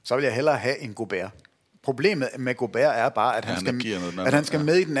ende, så vil jeg hellere have en Gobert. Problemet med Gobert er bare, at han skal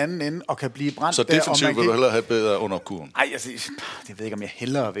med i den anden ende og kan blive brændt. Så defensivt vil du hellere have bedre under kurven? Nej, altså, jeg ved ikke, om jeg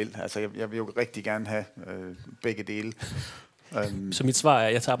hellere vil. Altså, jeg vil jo rigtig gerne have begge dele. Så mit svar er,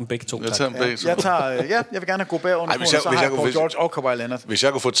 at jeg tager dem begge 2. Jeg tager dem begge 2. Jeg vil gerne have Gobert under kurven, så har jeg Paul George og Kawhi Leonard. Hvis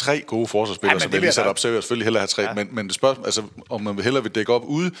jeg kunne få 3 gode forsvarsspillere, så vil jeg lige sætte op, så vil jeg selvfølgelig hellere have 3. Ja. Men det spørgsmål, altså, om man hellere vil dække op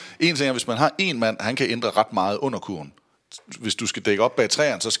ude. En ting er, hvis man har en mand, han kan ændre ret meget under kurven. Hvis du skal dække op bag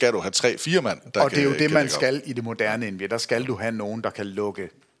træerne, så skal du have 3-4 mand, der og det er jo det, man skal i det moderne NBA. Der skal du have nogen, der kan lukke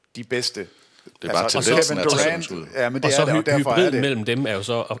de bedste. Det er bare tendensen af Durant, ja, men det og så er det, og hybriden mellem dem er jo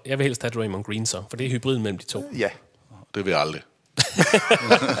så... Og jeg vil helst have Draymond Green så, for det er hybriden mellem de 2. Ja. Det vil jeg aldrig.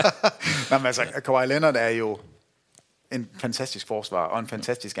 Nå, men altså, Kawhi Leonard er jo en fantastisk forsvar og en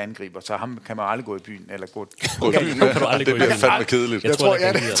fantastisk angriber, så ham kan man aldrig gå i byen. Eller gå i byen. Det bliver fandme kedeligt. Det tror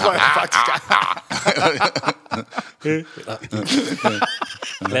jeg faktisk.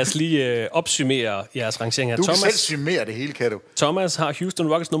 Lad os lige opsummere jeres rangering her. Du kan selv summere det hele, kan du. Thomas har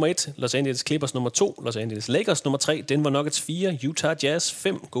Houston Rockets nummer 1, Los Angeles Clippers nummer 2, Los Angeles Lakers nummer 3, Denver Nuggets 4, Utah Jazz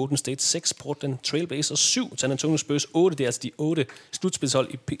 5, Golden State 6, Portland Trail Blazers 7, San Antonio Spurs 8. Det er altså de 8 slutspilshold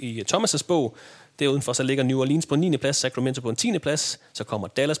i Thomas' bog. Derudenfor så ligger New Orleans på en 9. plads, Sacramento på en 10. plads, så kommer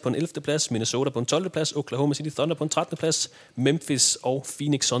Dallas på en 11. plads, Minnesota på en 12. plads, Oklahoma City Thunder på en 13. plads, Memphis og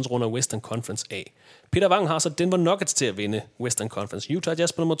Phoenix Suns runder Western Conference af. Peter Wang har så Denver Nuggets til at vinde Western Conference. Utah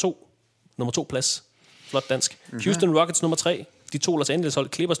Jazz på nummer 2 plads. Flot dansk. Houston Rockets nummer 3, de 2 Los Angeles hold,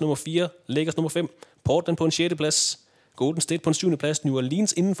 Clippers nummer 4, Lakers nummer 5, Portland på en 6. plads, Golden State på en 7. plads, New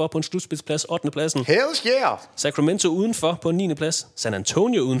Orleans indenfor på en slutspidsplads, 8. pladsen. Hells yeah! Sacramento udenfor på en 9. plads, San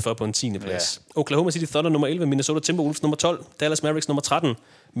Antonio udenfor på en 10. plads. Oklahoma City Thunder nummer 11, Minnesota Timberwolves nummer 12, Dallas Mavericks nummer 13,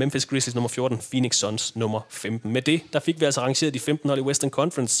 Memphis Grizzlies nummer 14, Phoenix Suns nummer 15. Med det, der fik vi altså arrangeret de 15 hold i Western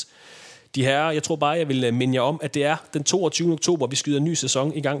Conference. De her, jeg tror bare, jeg vil minde jer om, at det er den 22. oktober, vi skyder en ny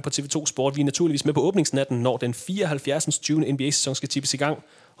sæson i gang på TV2 Sport. Vi er naturligvis med på åbningsnatten, når den 74. 20. NBA-sæson skal tippes i gang.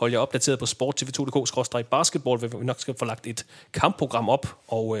 Hold jer opdateret på sporttv2.dk/basketball, hvor vi nok skal få lagt et kampprogram op,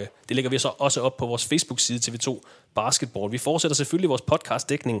 og det lægger vi så også op på vores Facebook-side TV2 Basketball. Vi fortsætter selvfølgelig vores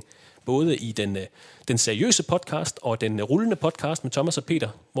podcastdækning, både i den seriøse podcast og den rullende podcast med Thomas og Peter,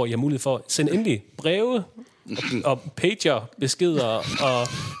 hvor I har mulighed for at sende endelig breve og pager, beskeder og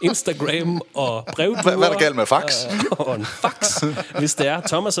Instagram og brevduer. Hvad er der galt med fax? Og en fax, hvis det er.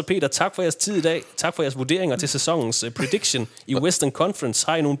 Thomas og Peter, tak for jeres tid i dag. Tak for jeres vurderinger til sæsonens prediction i Western Conference.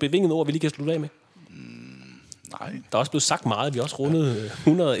 Har I nogle bevingede ord, vi lige kan slutte af med? Nej. Der er også blevet sagt meget. Vi har også rundet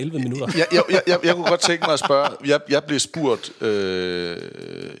 111 minutter. Jeg kunne godt tænke mig at spørge. Jeg blev spurgt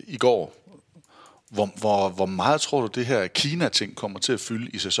i går, hvor meget tror du, det her Kina-ting kommer til at fylde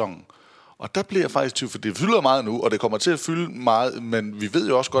i sæsonen? Og der bliver jeg faktisk tvivl, for det fylder meget nu, og det kommer til at fylde meget, men vi ved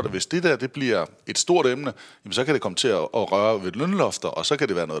jo også godt, at hvis det bliver et stort emne, jamen så kan det komme til at røre ved lønlofter, og så kan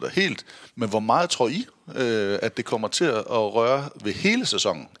det være noget der helt. Men hvor meget tror I, at det kommer til at røre ved hele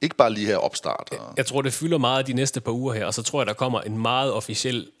sæsonen? Ikke bare lige her opstart? Jeg tror, det fylder meget de næste par uger her, og så tror jeg, der kommer en meget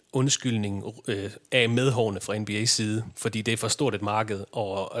officiel undskyldning af medhårene fra NBA's side, fordi det er for stort et marked,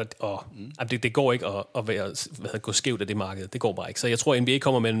 og det går ikke at gå skævt af det marked. Det går bare ikke. Så jeg tror, at NBA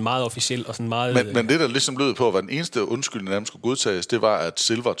kommer med en meget officiel og sådan meget... Men det, der ligesom lød på, at den eneste undskyldning, der skulle godtages, det var, at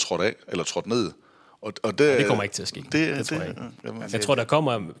Silver trådte af, eller trådte ned. Og det kommer ikke til at ske. Det tror jeg ikke. Jeg tror, der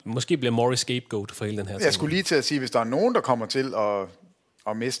kommer... Måske bliver Morris scapegoat for hele den her ting. Jeg skulle lige til at sige, hvis der er nogen, der kommer til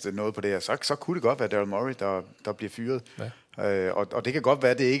at miste noget på det her, så kunne det godt være Daryl Morey, der bliver fyret. Ja. Og det kan godt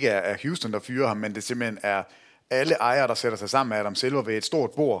være, at det ikke er Houston, der fyrer ham, men det simpelthen er alle ejere, der sætter sig sammen med Adam Silver ved et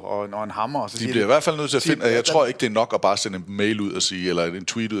stort bord og en hammer. Og så de bliver i hvert fald nødt til at finde, jeg tror ikke, det er nok at bare sende en mail ud og sige, eller en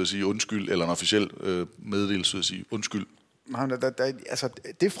tweet ud og sige undskyld, eller en officiel meddelelse ud og sige undskyld. Altså,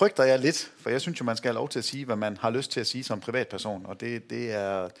 det frygter jeg lidt, for jeg synes jo, man skal have lov til at sige, hvad man har lyst til at sige som privatperson, og det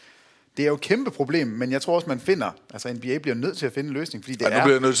er jo et kæmpe problem, men jeg tror også, man finder, altså NBA bliver nødt til at finde en løsning, fordi nu bliver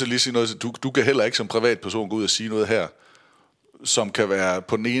jeg nødt til at lige sige noget, du kan heller ikke som privatperson gå ud og sige noget her, som kan være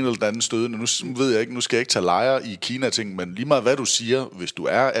på den ene eller den anden stødende. Nu ved jeg ikke, nu skal jeg ikke tage lejre i Kina-ting, men lige meget hvad du siger, hvis du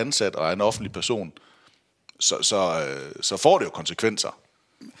er ansat og er en offentlig person, så får det jo konsekvenser.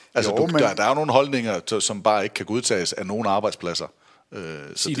 Altså, jo, der er jo nogle holdninger, som bare ikke kan godtages af nogle arbejdspladser.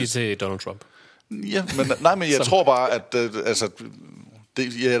 Sig det til Donald Trump. Ja, men jeg tror bare, at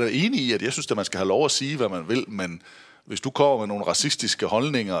jeg er da enig i, at jeg synes, at man skal have lov at sige, hvad man vil, men hvis du kommer med nogle racistiske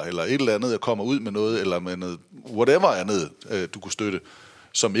holdninger, eller et eller andet, jeg kommer ud med noget, eller med noget whatever andet, du kunne støtte,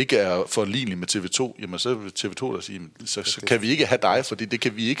 som ikke er forlignelig med TV2, jamen så vil TV2 der sige, så kan vi ikke have dig, fordi det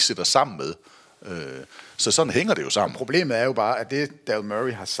kan vi ikke sætte os sammen med. Så sådan hænger det jo sammen. Problemet er jo bare, at det Daryl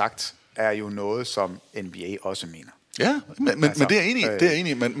Morey har sagt, er jo noget, som NBA også mener. Ja, men det er jeg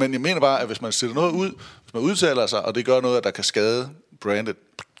enig i. Men jeg mener bare, at hvis man sætter noget ud, hvis man udtaler sig, og det gør noget, der kan skade brandet,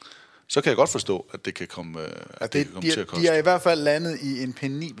 så kan jeg godt forstå, at det kan komme, til at koste. De er i hvert fald landet i en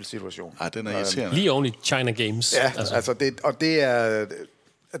penibel situation. Ej, den er irriterende. Lige oven i China Games. Ja, altså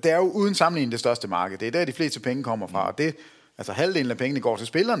det er jo uden sammenligning det største marked. Det er der, de fleste penge kommer fra, og det... Altså halvdelen af pengene går til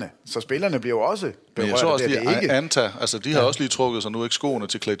spillerne, så spillerne bliver jo også berørt. Men jeg så også lige Anta, altså de har også lige trukket sig nu ikke skoene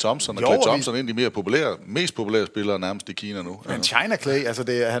til Klay Thompson, og Klay Thompson er en af de mest populære spillere nærmest i Kina nu. Men China Klay,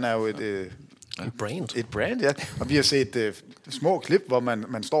 altså han er jo et brand. Et brand, ja. Og vi har set små klip, hvor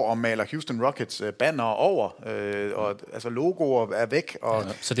man står og maler Houston Rockets banner over, og altså logoer er væk. Og,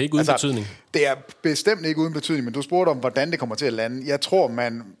 så det er ikke uden betydning? Det er bestemt ikke uden betydning, men du spurgte om, hvordan det kommer til at lande. Jeg tror,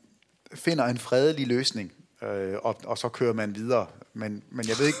 man finder en fredelig løsning, og så kører man videre. Men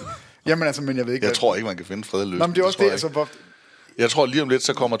jeg ved ikke... Jeg tror ikke, man kan finde en fredelig løsning. Nå, men det er også det, altså... Jeg tror lige om lidt,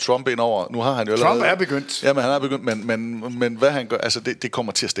 så kommer Trump ind over. Nu har han jo allerede... Trump er begyndt. Ja, men han er begyndt, men hvad han gør... Altså, det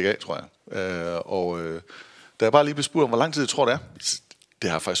kommer til at stikke af, tror jeg. Da jeg bare lige blev spurgt om, hvor lang tid jeg tror, det er, det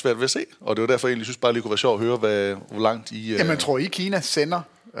har jeg faktisk svært ved at se. Og det var derfor, jeg egentlig synes bare lige kunne være sjovt at høre, hvor langt I... Jamen, tror I, Kina sender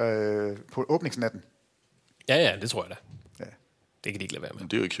på åbningsnatten? Ja, det tror jeg da. Ja. Det kan de ikke lade være med. Men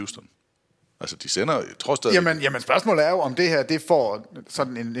det er jo ikke Houston. Altså, de sender... Jeg tror stadig... Jamen, spørgsmålet er jo, om det her, det får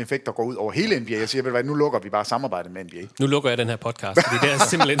sådan en effekt, der går ud over hele NBA. Jeg siger, nu lukker vi bare samarbejdet med NBA. Nu lukker jeg den her podcast, fordi det er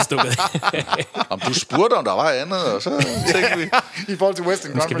simpelthen stukket. Om du spurgte, om der var andet, og så tænker vi... I forhold til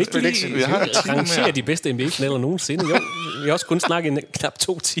Western Conference Prediction. Vi har rangeret de bedste NBA-finaler nogensinde. Jo, vi har også kun snakket i knap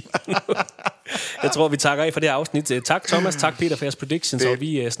 2 timer. Jeg tror, vi takker af for det her afsnit. Tak Thomas, tak Peter for jeres predictions, og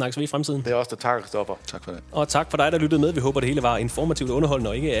vi snakkes ved i fremtiden. Det er også der takker, Stoffer. Tak for det. Og tak for dig, der lyttede med. Vi håber, det hele var informativt og underholdende,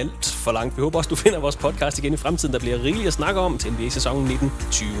 og ikke alt for langt. Vi håber også, du finder vores podcast igen i fremtiden. Der bliver rigeligt at snakke om til NBA-sæsonen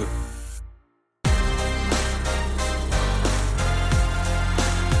 1920.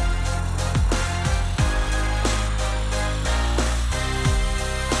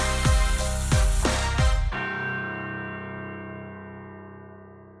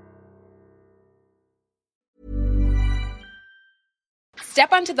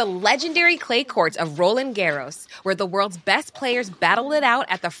 Step onto the legendary clay courts of Roland Garros, where the world's best players battle it out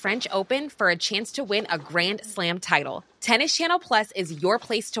at the French Open for a chance to win a Grand Slam title. Tennis Channel Plus is your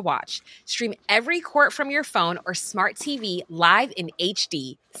place to watch. Stream every court from your phone or smart TV live in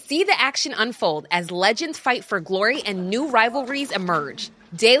HD. See the action unfold as legends fight for glory and new rivalries emerge.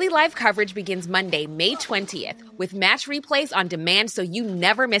 Daily live coverage begins Monday, May 20th, with match replays on demand so you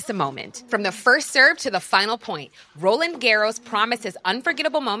never miss a moment. From the first serve to the final point, Roland Garros promises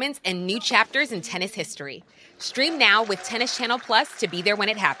unforgettable moments and new chapters in tennis history. Stream now with Tennis Channel Plus to be there when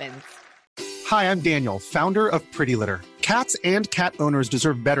it happens. Hi, I'm Daniel, founder of Pretty Litter. Cats and cat owners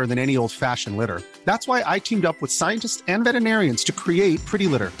deserve better than any old-fashioned litter. That's why I teamed up with scientists and veterinarians to create Pretty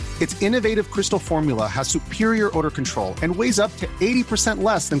Litter. Its innovative crystal formula has superior odor control and weighs up to 80%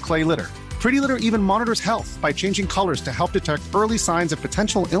 less than clay litter. Pretty Litter even monitors health by changing colors to help detect early signs of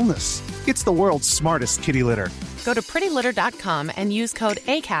potential illness. It's the world's smartest kitty litter. Go to prettylitter.com and use code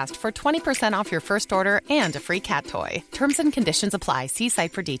ACAST for 20% off your first order and a free cat toy. Terms and conditions apply. See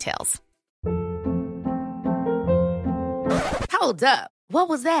site for details. Hold up. What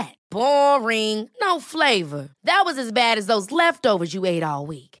was that? Boring. No flavor. That was as bad as those leftovers you ate all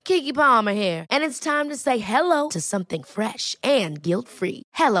week. Keke Palmer here, and it's time to say hello to something fresh and guilt-free.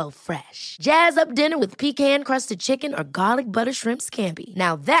 Hello Fresh. Jazz up dinner with pecan-crusted chicken or garlic butter shrimp scampi.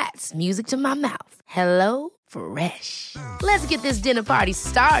 Now that's music to my mouth. Hello Fresh. Let's get this dinner party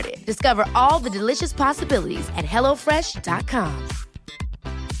started. Discover all the delicious possibilities at HelloFresh.com.